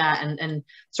things like that. And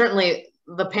certainly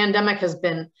the pandemic has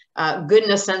been good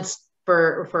in a sense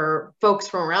for folks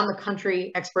from around the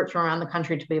country, experts from around the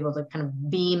country, to be able to kind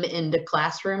of beam into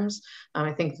classrooms.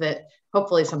 I think that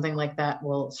hopefully something like that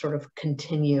will sort of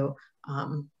continue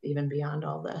even beyond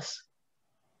all this.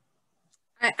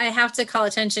 I have to call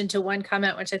attention to one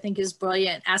comment, which I think is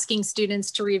brilliant. Asking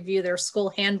students to review their school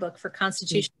handbook for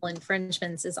constitutional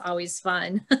infringements is always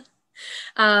fun.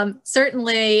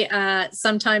 Certainly,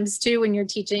 sometimes too, when you're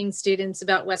teaching students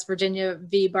about West Virginia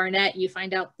v. Barnett, you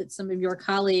find out that some of your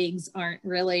colleagues aren't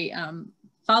really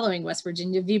following West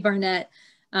Virginia v. Barnett.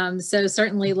 So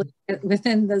certainly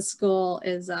within the school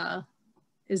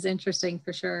is interesting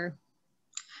for sure.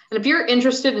 And if you're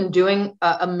interested in doing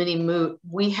a mini moot,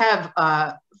 we have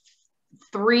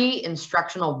 3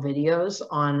 instructional videos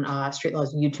on Street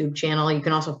Law's YouTube channel. You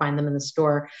can also find them in the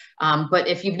store. But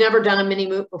if you've never done a mini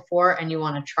moot before and you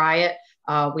want to try it,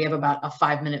 we have about a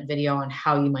 5-minute video on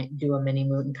how you might do a mini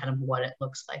moot and kind of what it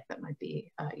looks like that might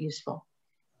be useful.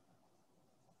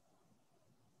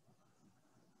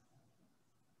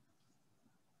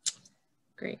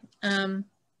 Great.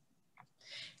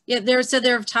 Yeah,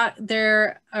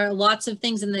 there are lots of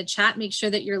things in the chat. Make sure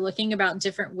that you're looking about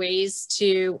different ways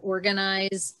to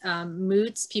organize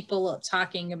moots. People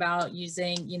talking about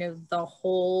using, you know, the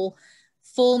whole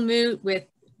full moot with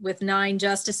 9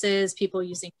 justices, people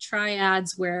using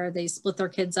triads where they split their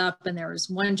kids up and there was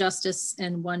 1 justice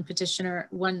and 1 petitioner,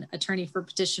 1 attorney for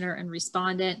petitioner and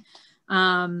respondent.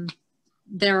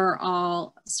 There are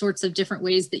all sorts of different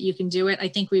ways that you can do it. I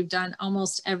think we've done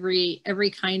almost every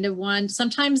kind of one.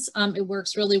 Sometimes it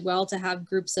works really well to have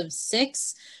groups of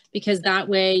 6 because that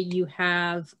way you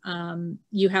have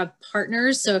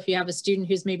partners. So if you have a student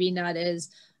who's maybe not as,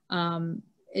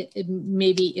 it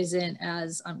maybe isn't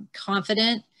as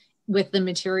confident with the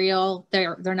material,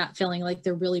 they're not feeling like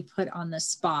they're really put on the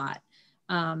spot.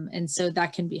 And so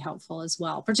that can be helpful as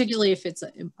well, particularly if it's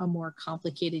a more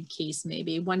complicated case.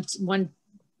 Maybe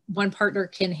one partner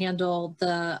can handle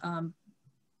the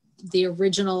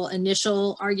original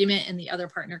initial argument and the other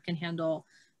partner can handle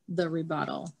the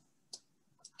rebuttal.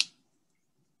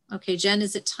 Okay, Jen,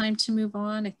 is it time to move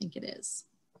on? I think it is.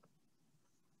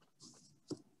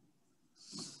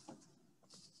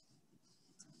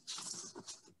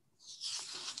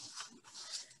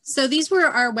 So these were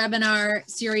our webinar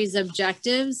series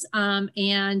objectives,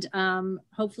 and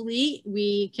hopefully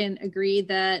we can agree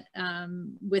that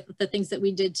with the things that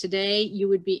we did today, you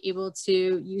would be able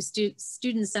to use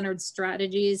student-centered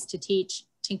strategies to teach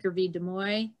Tinker v. Des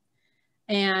Moines.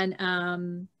 And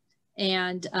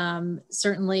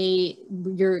certainly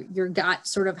you're got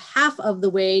sort of half of the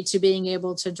way to being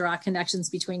able to draw connections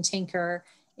between Tinker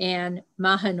and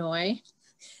Mahanoy.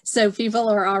 So people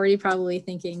are already probably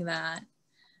thinking that.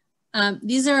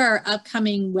 These are our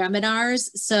upcoming webinars.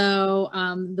 So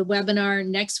the webinar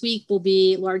next week will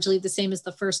be largely the same as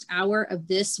the first hour of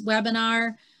this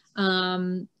webinar.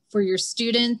 For your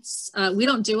students, we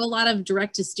don't do a lot of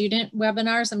direct to student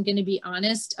webinars, I'm going to be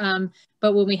honest,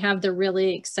 but when we have the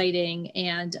really exciting,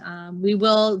 and we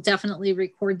will definitely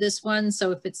record this one.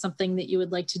 So if it's something that you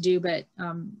would like to do, but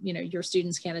you know, your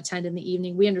students can't attend in the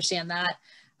evening, we understand that.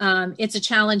 It's a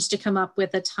challenge to come up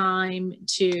with a time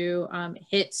to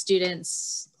hit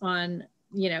students on,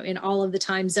 you know, in all of the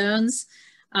time zones.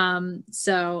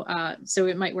 So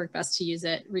it might work best to use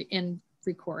it and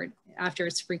record after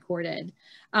it's recorded.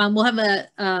 We'll have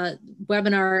a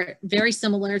webinar very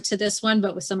similar to this one,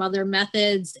 but with some other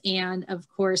methods and of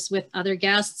course with other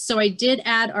guests. So I did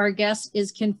add our guest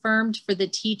is confirmed for the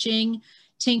teaching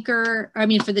Tinker, I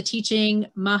mean for the teaching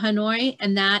Mahanoy,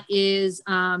 and that is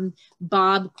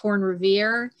Bob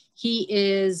Korn-Revere. He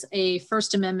is a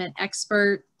First Amendment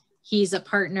expert. He's a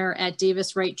partner at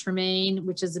Davis Wright Tremaine,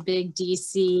 which is a big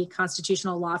DC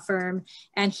constitutional law firm,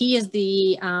 and he is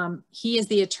the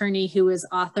attorney who is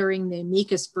authoring the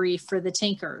amicus brief for the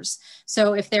Tinkers.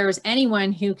 So if there's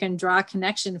anyone who can draw a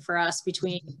connection for us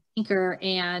between Tinker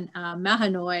and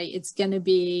Mahanoy, it's going to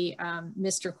be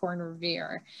Mr.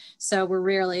 Korn-Revere. So we're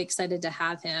really excited to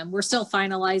have him. We're still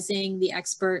finalizing the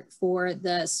expert for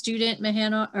the student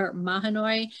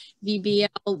Mahanoy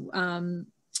VBL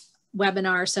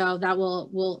webinar, so that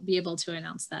we'll be able to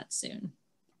announce that soon.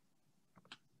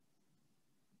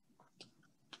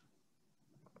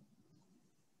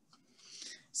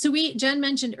 So Jen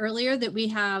mentioned earlier that we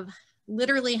have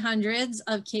literally hundreds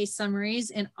of case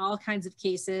summaries in all kinds of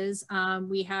cases.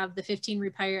 We have the 15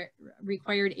 required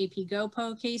AP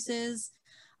GoPo cases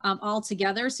all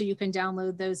together, so you can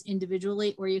download those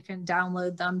individually or you can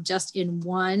download them just in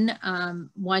one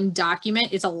document.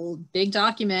 It's a big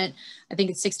document. I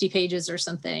think it's 60 pages or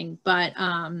something, but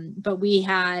we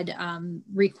had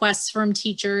requests from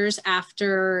teachers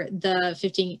after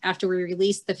we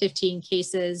released the 15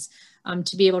 cases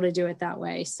to be able to do it that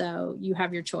way. So you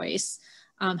have your choice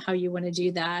how you want to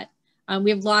do that. We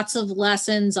have lots of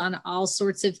lessons on all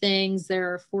sorts of things. There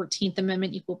are 14th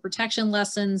Amendment equal protection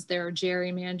lessons. There are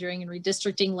gerrymandering and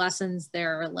redistricting lessons.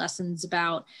 There are lessons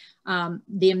about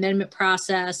the amendment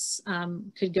process,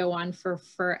 could go on for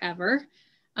forever.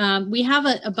 We have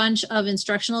a bunch of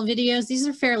instructional videos. These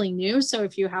are fairly new, so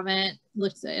if you haven't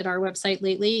looked at our website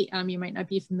lately, you might not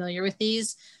be familiar with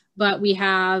these. But we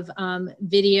have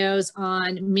videos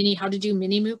on how to do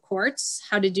mini moot courts,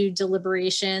 how to do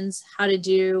deliberations, how to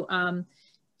do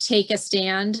take a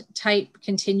stand type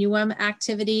continuum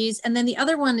activities. And then the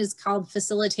other one is called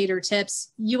facilitator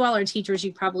tips. You all are teachers,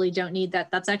 you probably don't need that.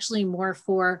 That's actually more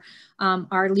for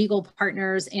our legal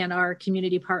partners and our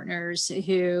community partners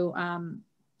who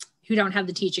don't have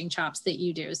the teaching chops that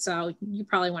you do. So you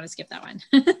probably want to skip that one.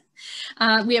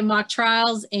 We have mock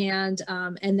trials and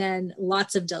then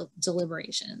lots of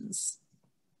deliberations.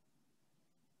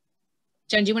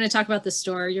 Jen, do you want to talk about the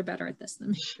store? You're better at this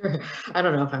than me. Sure. I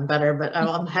don't know if I'm better, but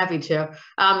I'm happy to.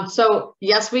 So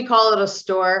yes, we call it a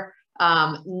store.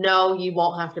 No, you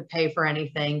won't have to pay for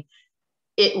anything.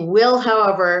 It will,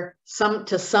 however,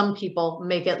 to some people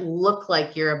make it look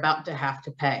like you're about to have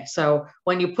to pay. So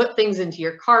when you put things into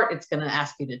your cart, it's going to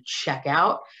ask you to check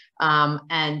out.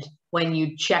 And when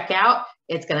you check out,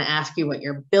 it's going to ask you what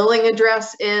your billing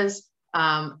address is.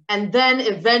 And then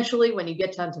eventually, when you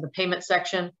get down to the payment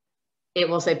section, it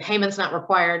will say payments not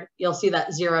required. You'll see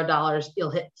that $0.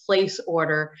 You'll hit place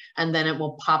order, and then it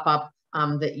will pop up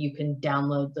that you can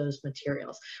download those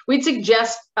materials. We'd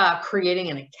suggest creating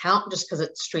an account just because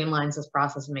it streamlines this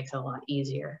process and makes it a lot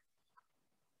easier.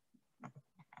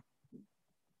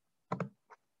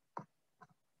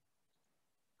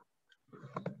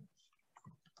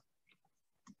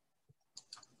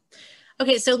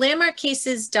 Okay, so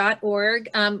landmarkcases.org.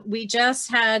 We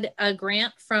just had a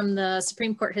grant from the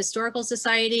Supreme Court Historical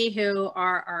Society, who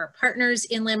are our partners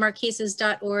in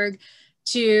landmarkcases.org,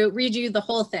 to redo the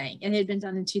whole thing. It had been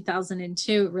done in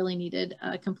 2002. It really needed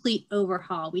a complete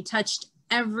overhaul. We touched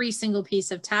every single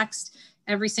piece of text,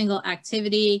 every single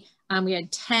activity. We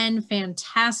had 10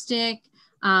 fantastic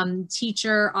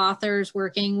teacher authors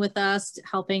working with us,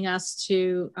 helping us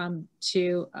to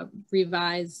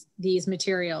revise these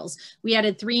materials. We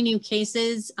added 3 new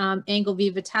cases, Engel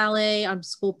v. Vitale on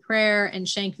school prayer and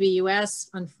Schenck v. US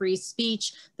on free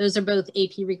speech. Those are both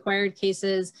AP required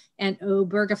cases, and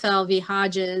Obergefell v.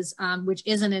 Hodges, which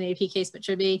isn't an AP case but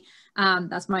should be.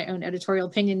 That's my own editorial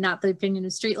opinion, not the opinion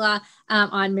of street law,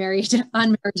 on marriage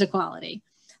equality.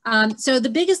 So the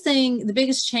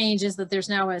biggest change is that there's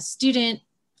now a student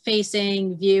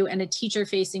facing view and a teacher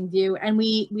facing view. And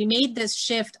we made this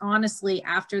shift honestly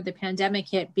after the pandemic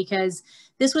hit, because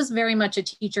this was very much a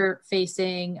teacher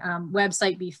facing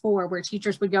website before, where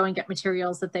teachers would go and get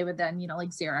materials that they would then, like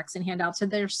Xerox and hand out to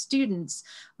their students.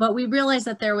 But we realized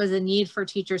that there was a need for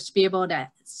teachers to be able to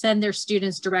send their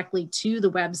students directly to the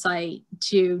website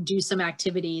to do some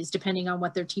activities depending on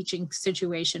what their teaching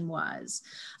situation was.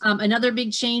 Another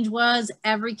big change was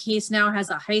every case now has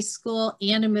a high school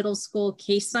and a middle school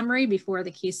case summary. Before,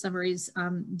 the case summaries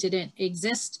didn't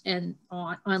exist, and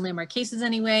on Landmark Cases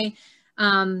anyway.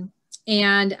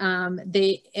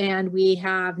 And we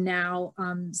have now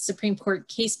Supreme Court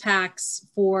case packs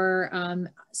for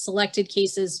selected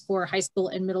cases for high school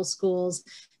and middle schools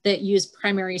that use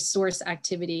primary source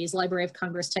activities, Library of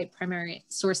Congress type primary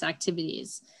source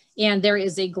activities. And there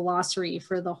is a glossary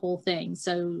for the whole thing.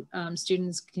 So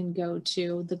students can go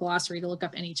to the glossary to look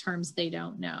up any terms they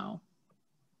don't know.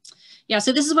 Yeah,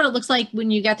 so this is what it looks like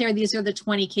when you get there. These are the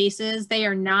 20 cases. They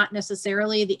are not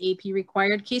necessarily the AP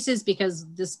required cases, because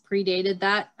this predated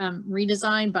that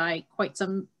redesign by quite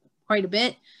a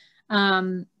bit.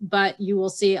 But you will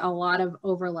see a lot of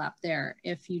overlap there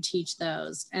if you teach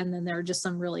those. And then there are just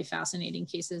some really fascinating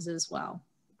cases as well.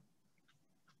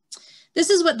 This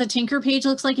is what the Tinker page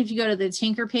looks like. If you go to the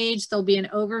Tinker page, there'll be an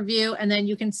overview, and then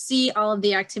you can see all of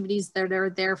the activities that are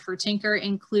there for Tinker,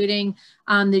 including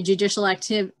the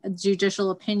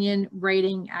judicial opinion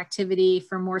writing activity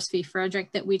for Morse v.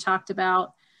 Frederick that we talked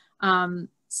about.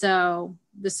 So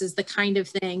this is the kind of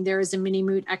thing. There is a mini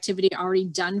moot activity already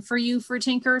done for you for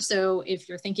Tinker. So if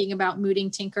you're thinking about mooting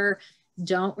Tinker,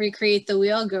 don't recreate the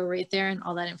wheel, go right there, and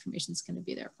all that information is going to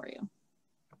be there for you.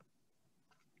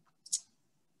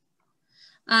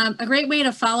 A great way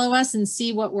to follow us and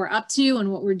see what we're up to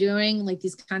and what we're doing, like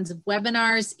these kinds of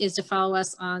webinars, is to follow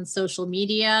us on social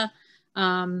media.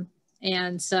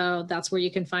 And so that's where you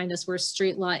can find us. We're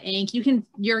Street Law Inc.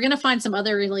 You're going to find some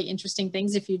other really interesting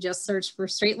things if you just search for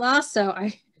Street Law. So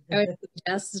I would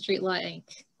suggest Street Law Inc.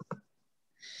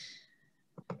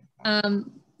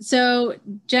 So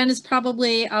Jen is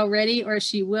probably already, or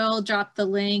she will drop the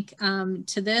link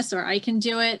to this, or I can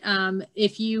do it.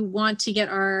 If you want to get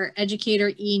our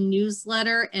educator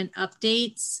e-newsletter and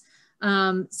updates,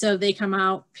 so they come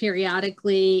out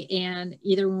periodically, and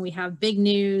either when we have big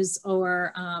news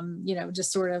or,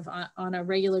 just sort of on a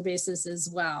regular basis as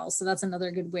well. So that's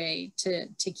another good way to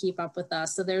keep up with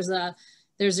us. So there's a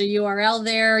URL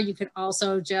there. You can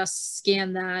also just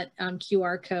scan that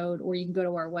QR code, or you can go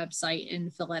to our website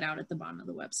and fill it out at the bottom of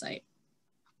the website.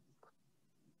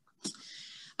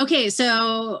 Okay,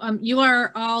 so you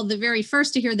are all the very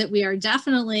first to hear that we are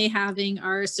definitely having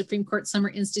our Supreme Court Summer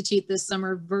Institute this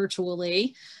summer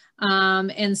virtually.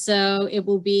 And so it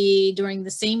will be during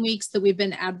the same weeks that we've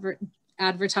been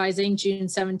advertising, June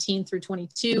 17 through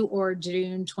 22 or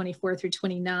June 24 through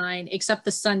 29, except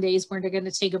the Sundays. We're going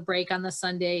to take a break on the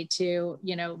Sunday to,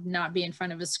 you know, not be in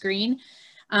front of a screen.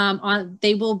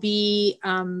 They will be,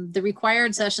 the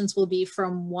required sessions will be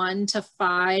from 1 to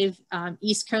 5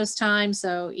 East Coast time,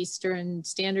 so Eastern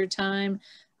Standard Time.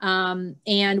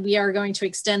 And we are going to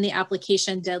extend the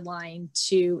application deadline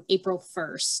to April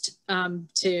 1st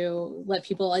to let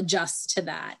people adjust to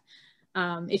that.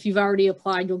 If you've already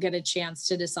applied, you'll get a chance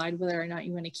to decide whether or not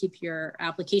you want to keep your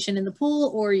application in the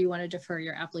pool or you want to defer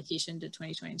your application to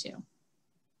 2022.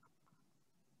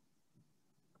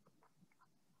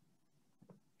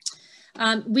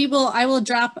 I will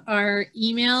drop our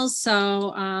emails.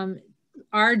 So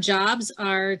our jobs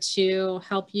are to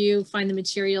help you find the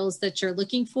materials that you're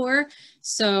looking for.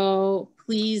 So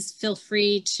please feel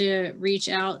free to reach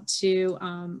out to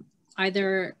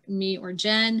either me or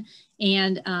Jen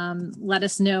and let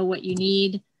us know what you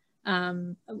need.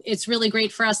 It's really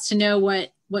great for us to know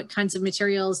what kinds of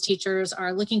materials teachers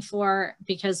are looking for,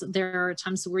 because there are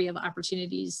times where we have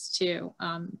opportunities to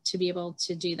be able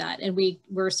to do that. And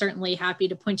we're certainly happy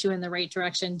to point you in the right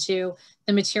direction to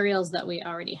the materials that we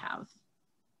already have.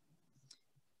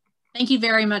 Thank you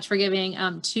very much for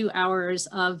giving 2 hours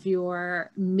of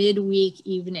your midweek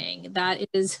evening. That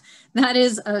is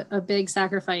a big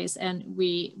sacrifice, and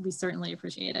we certainly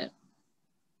appreciate it.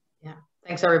 Yeah,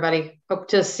 thanks everybody. Hope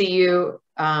to see you.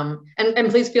 And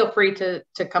please feel free to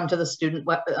come to the student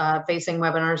facing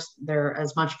webinars. They're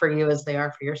as much for you as they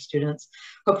are for your students.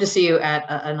 Hope to see you at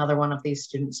another one of these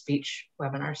student speech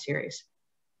webinar series.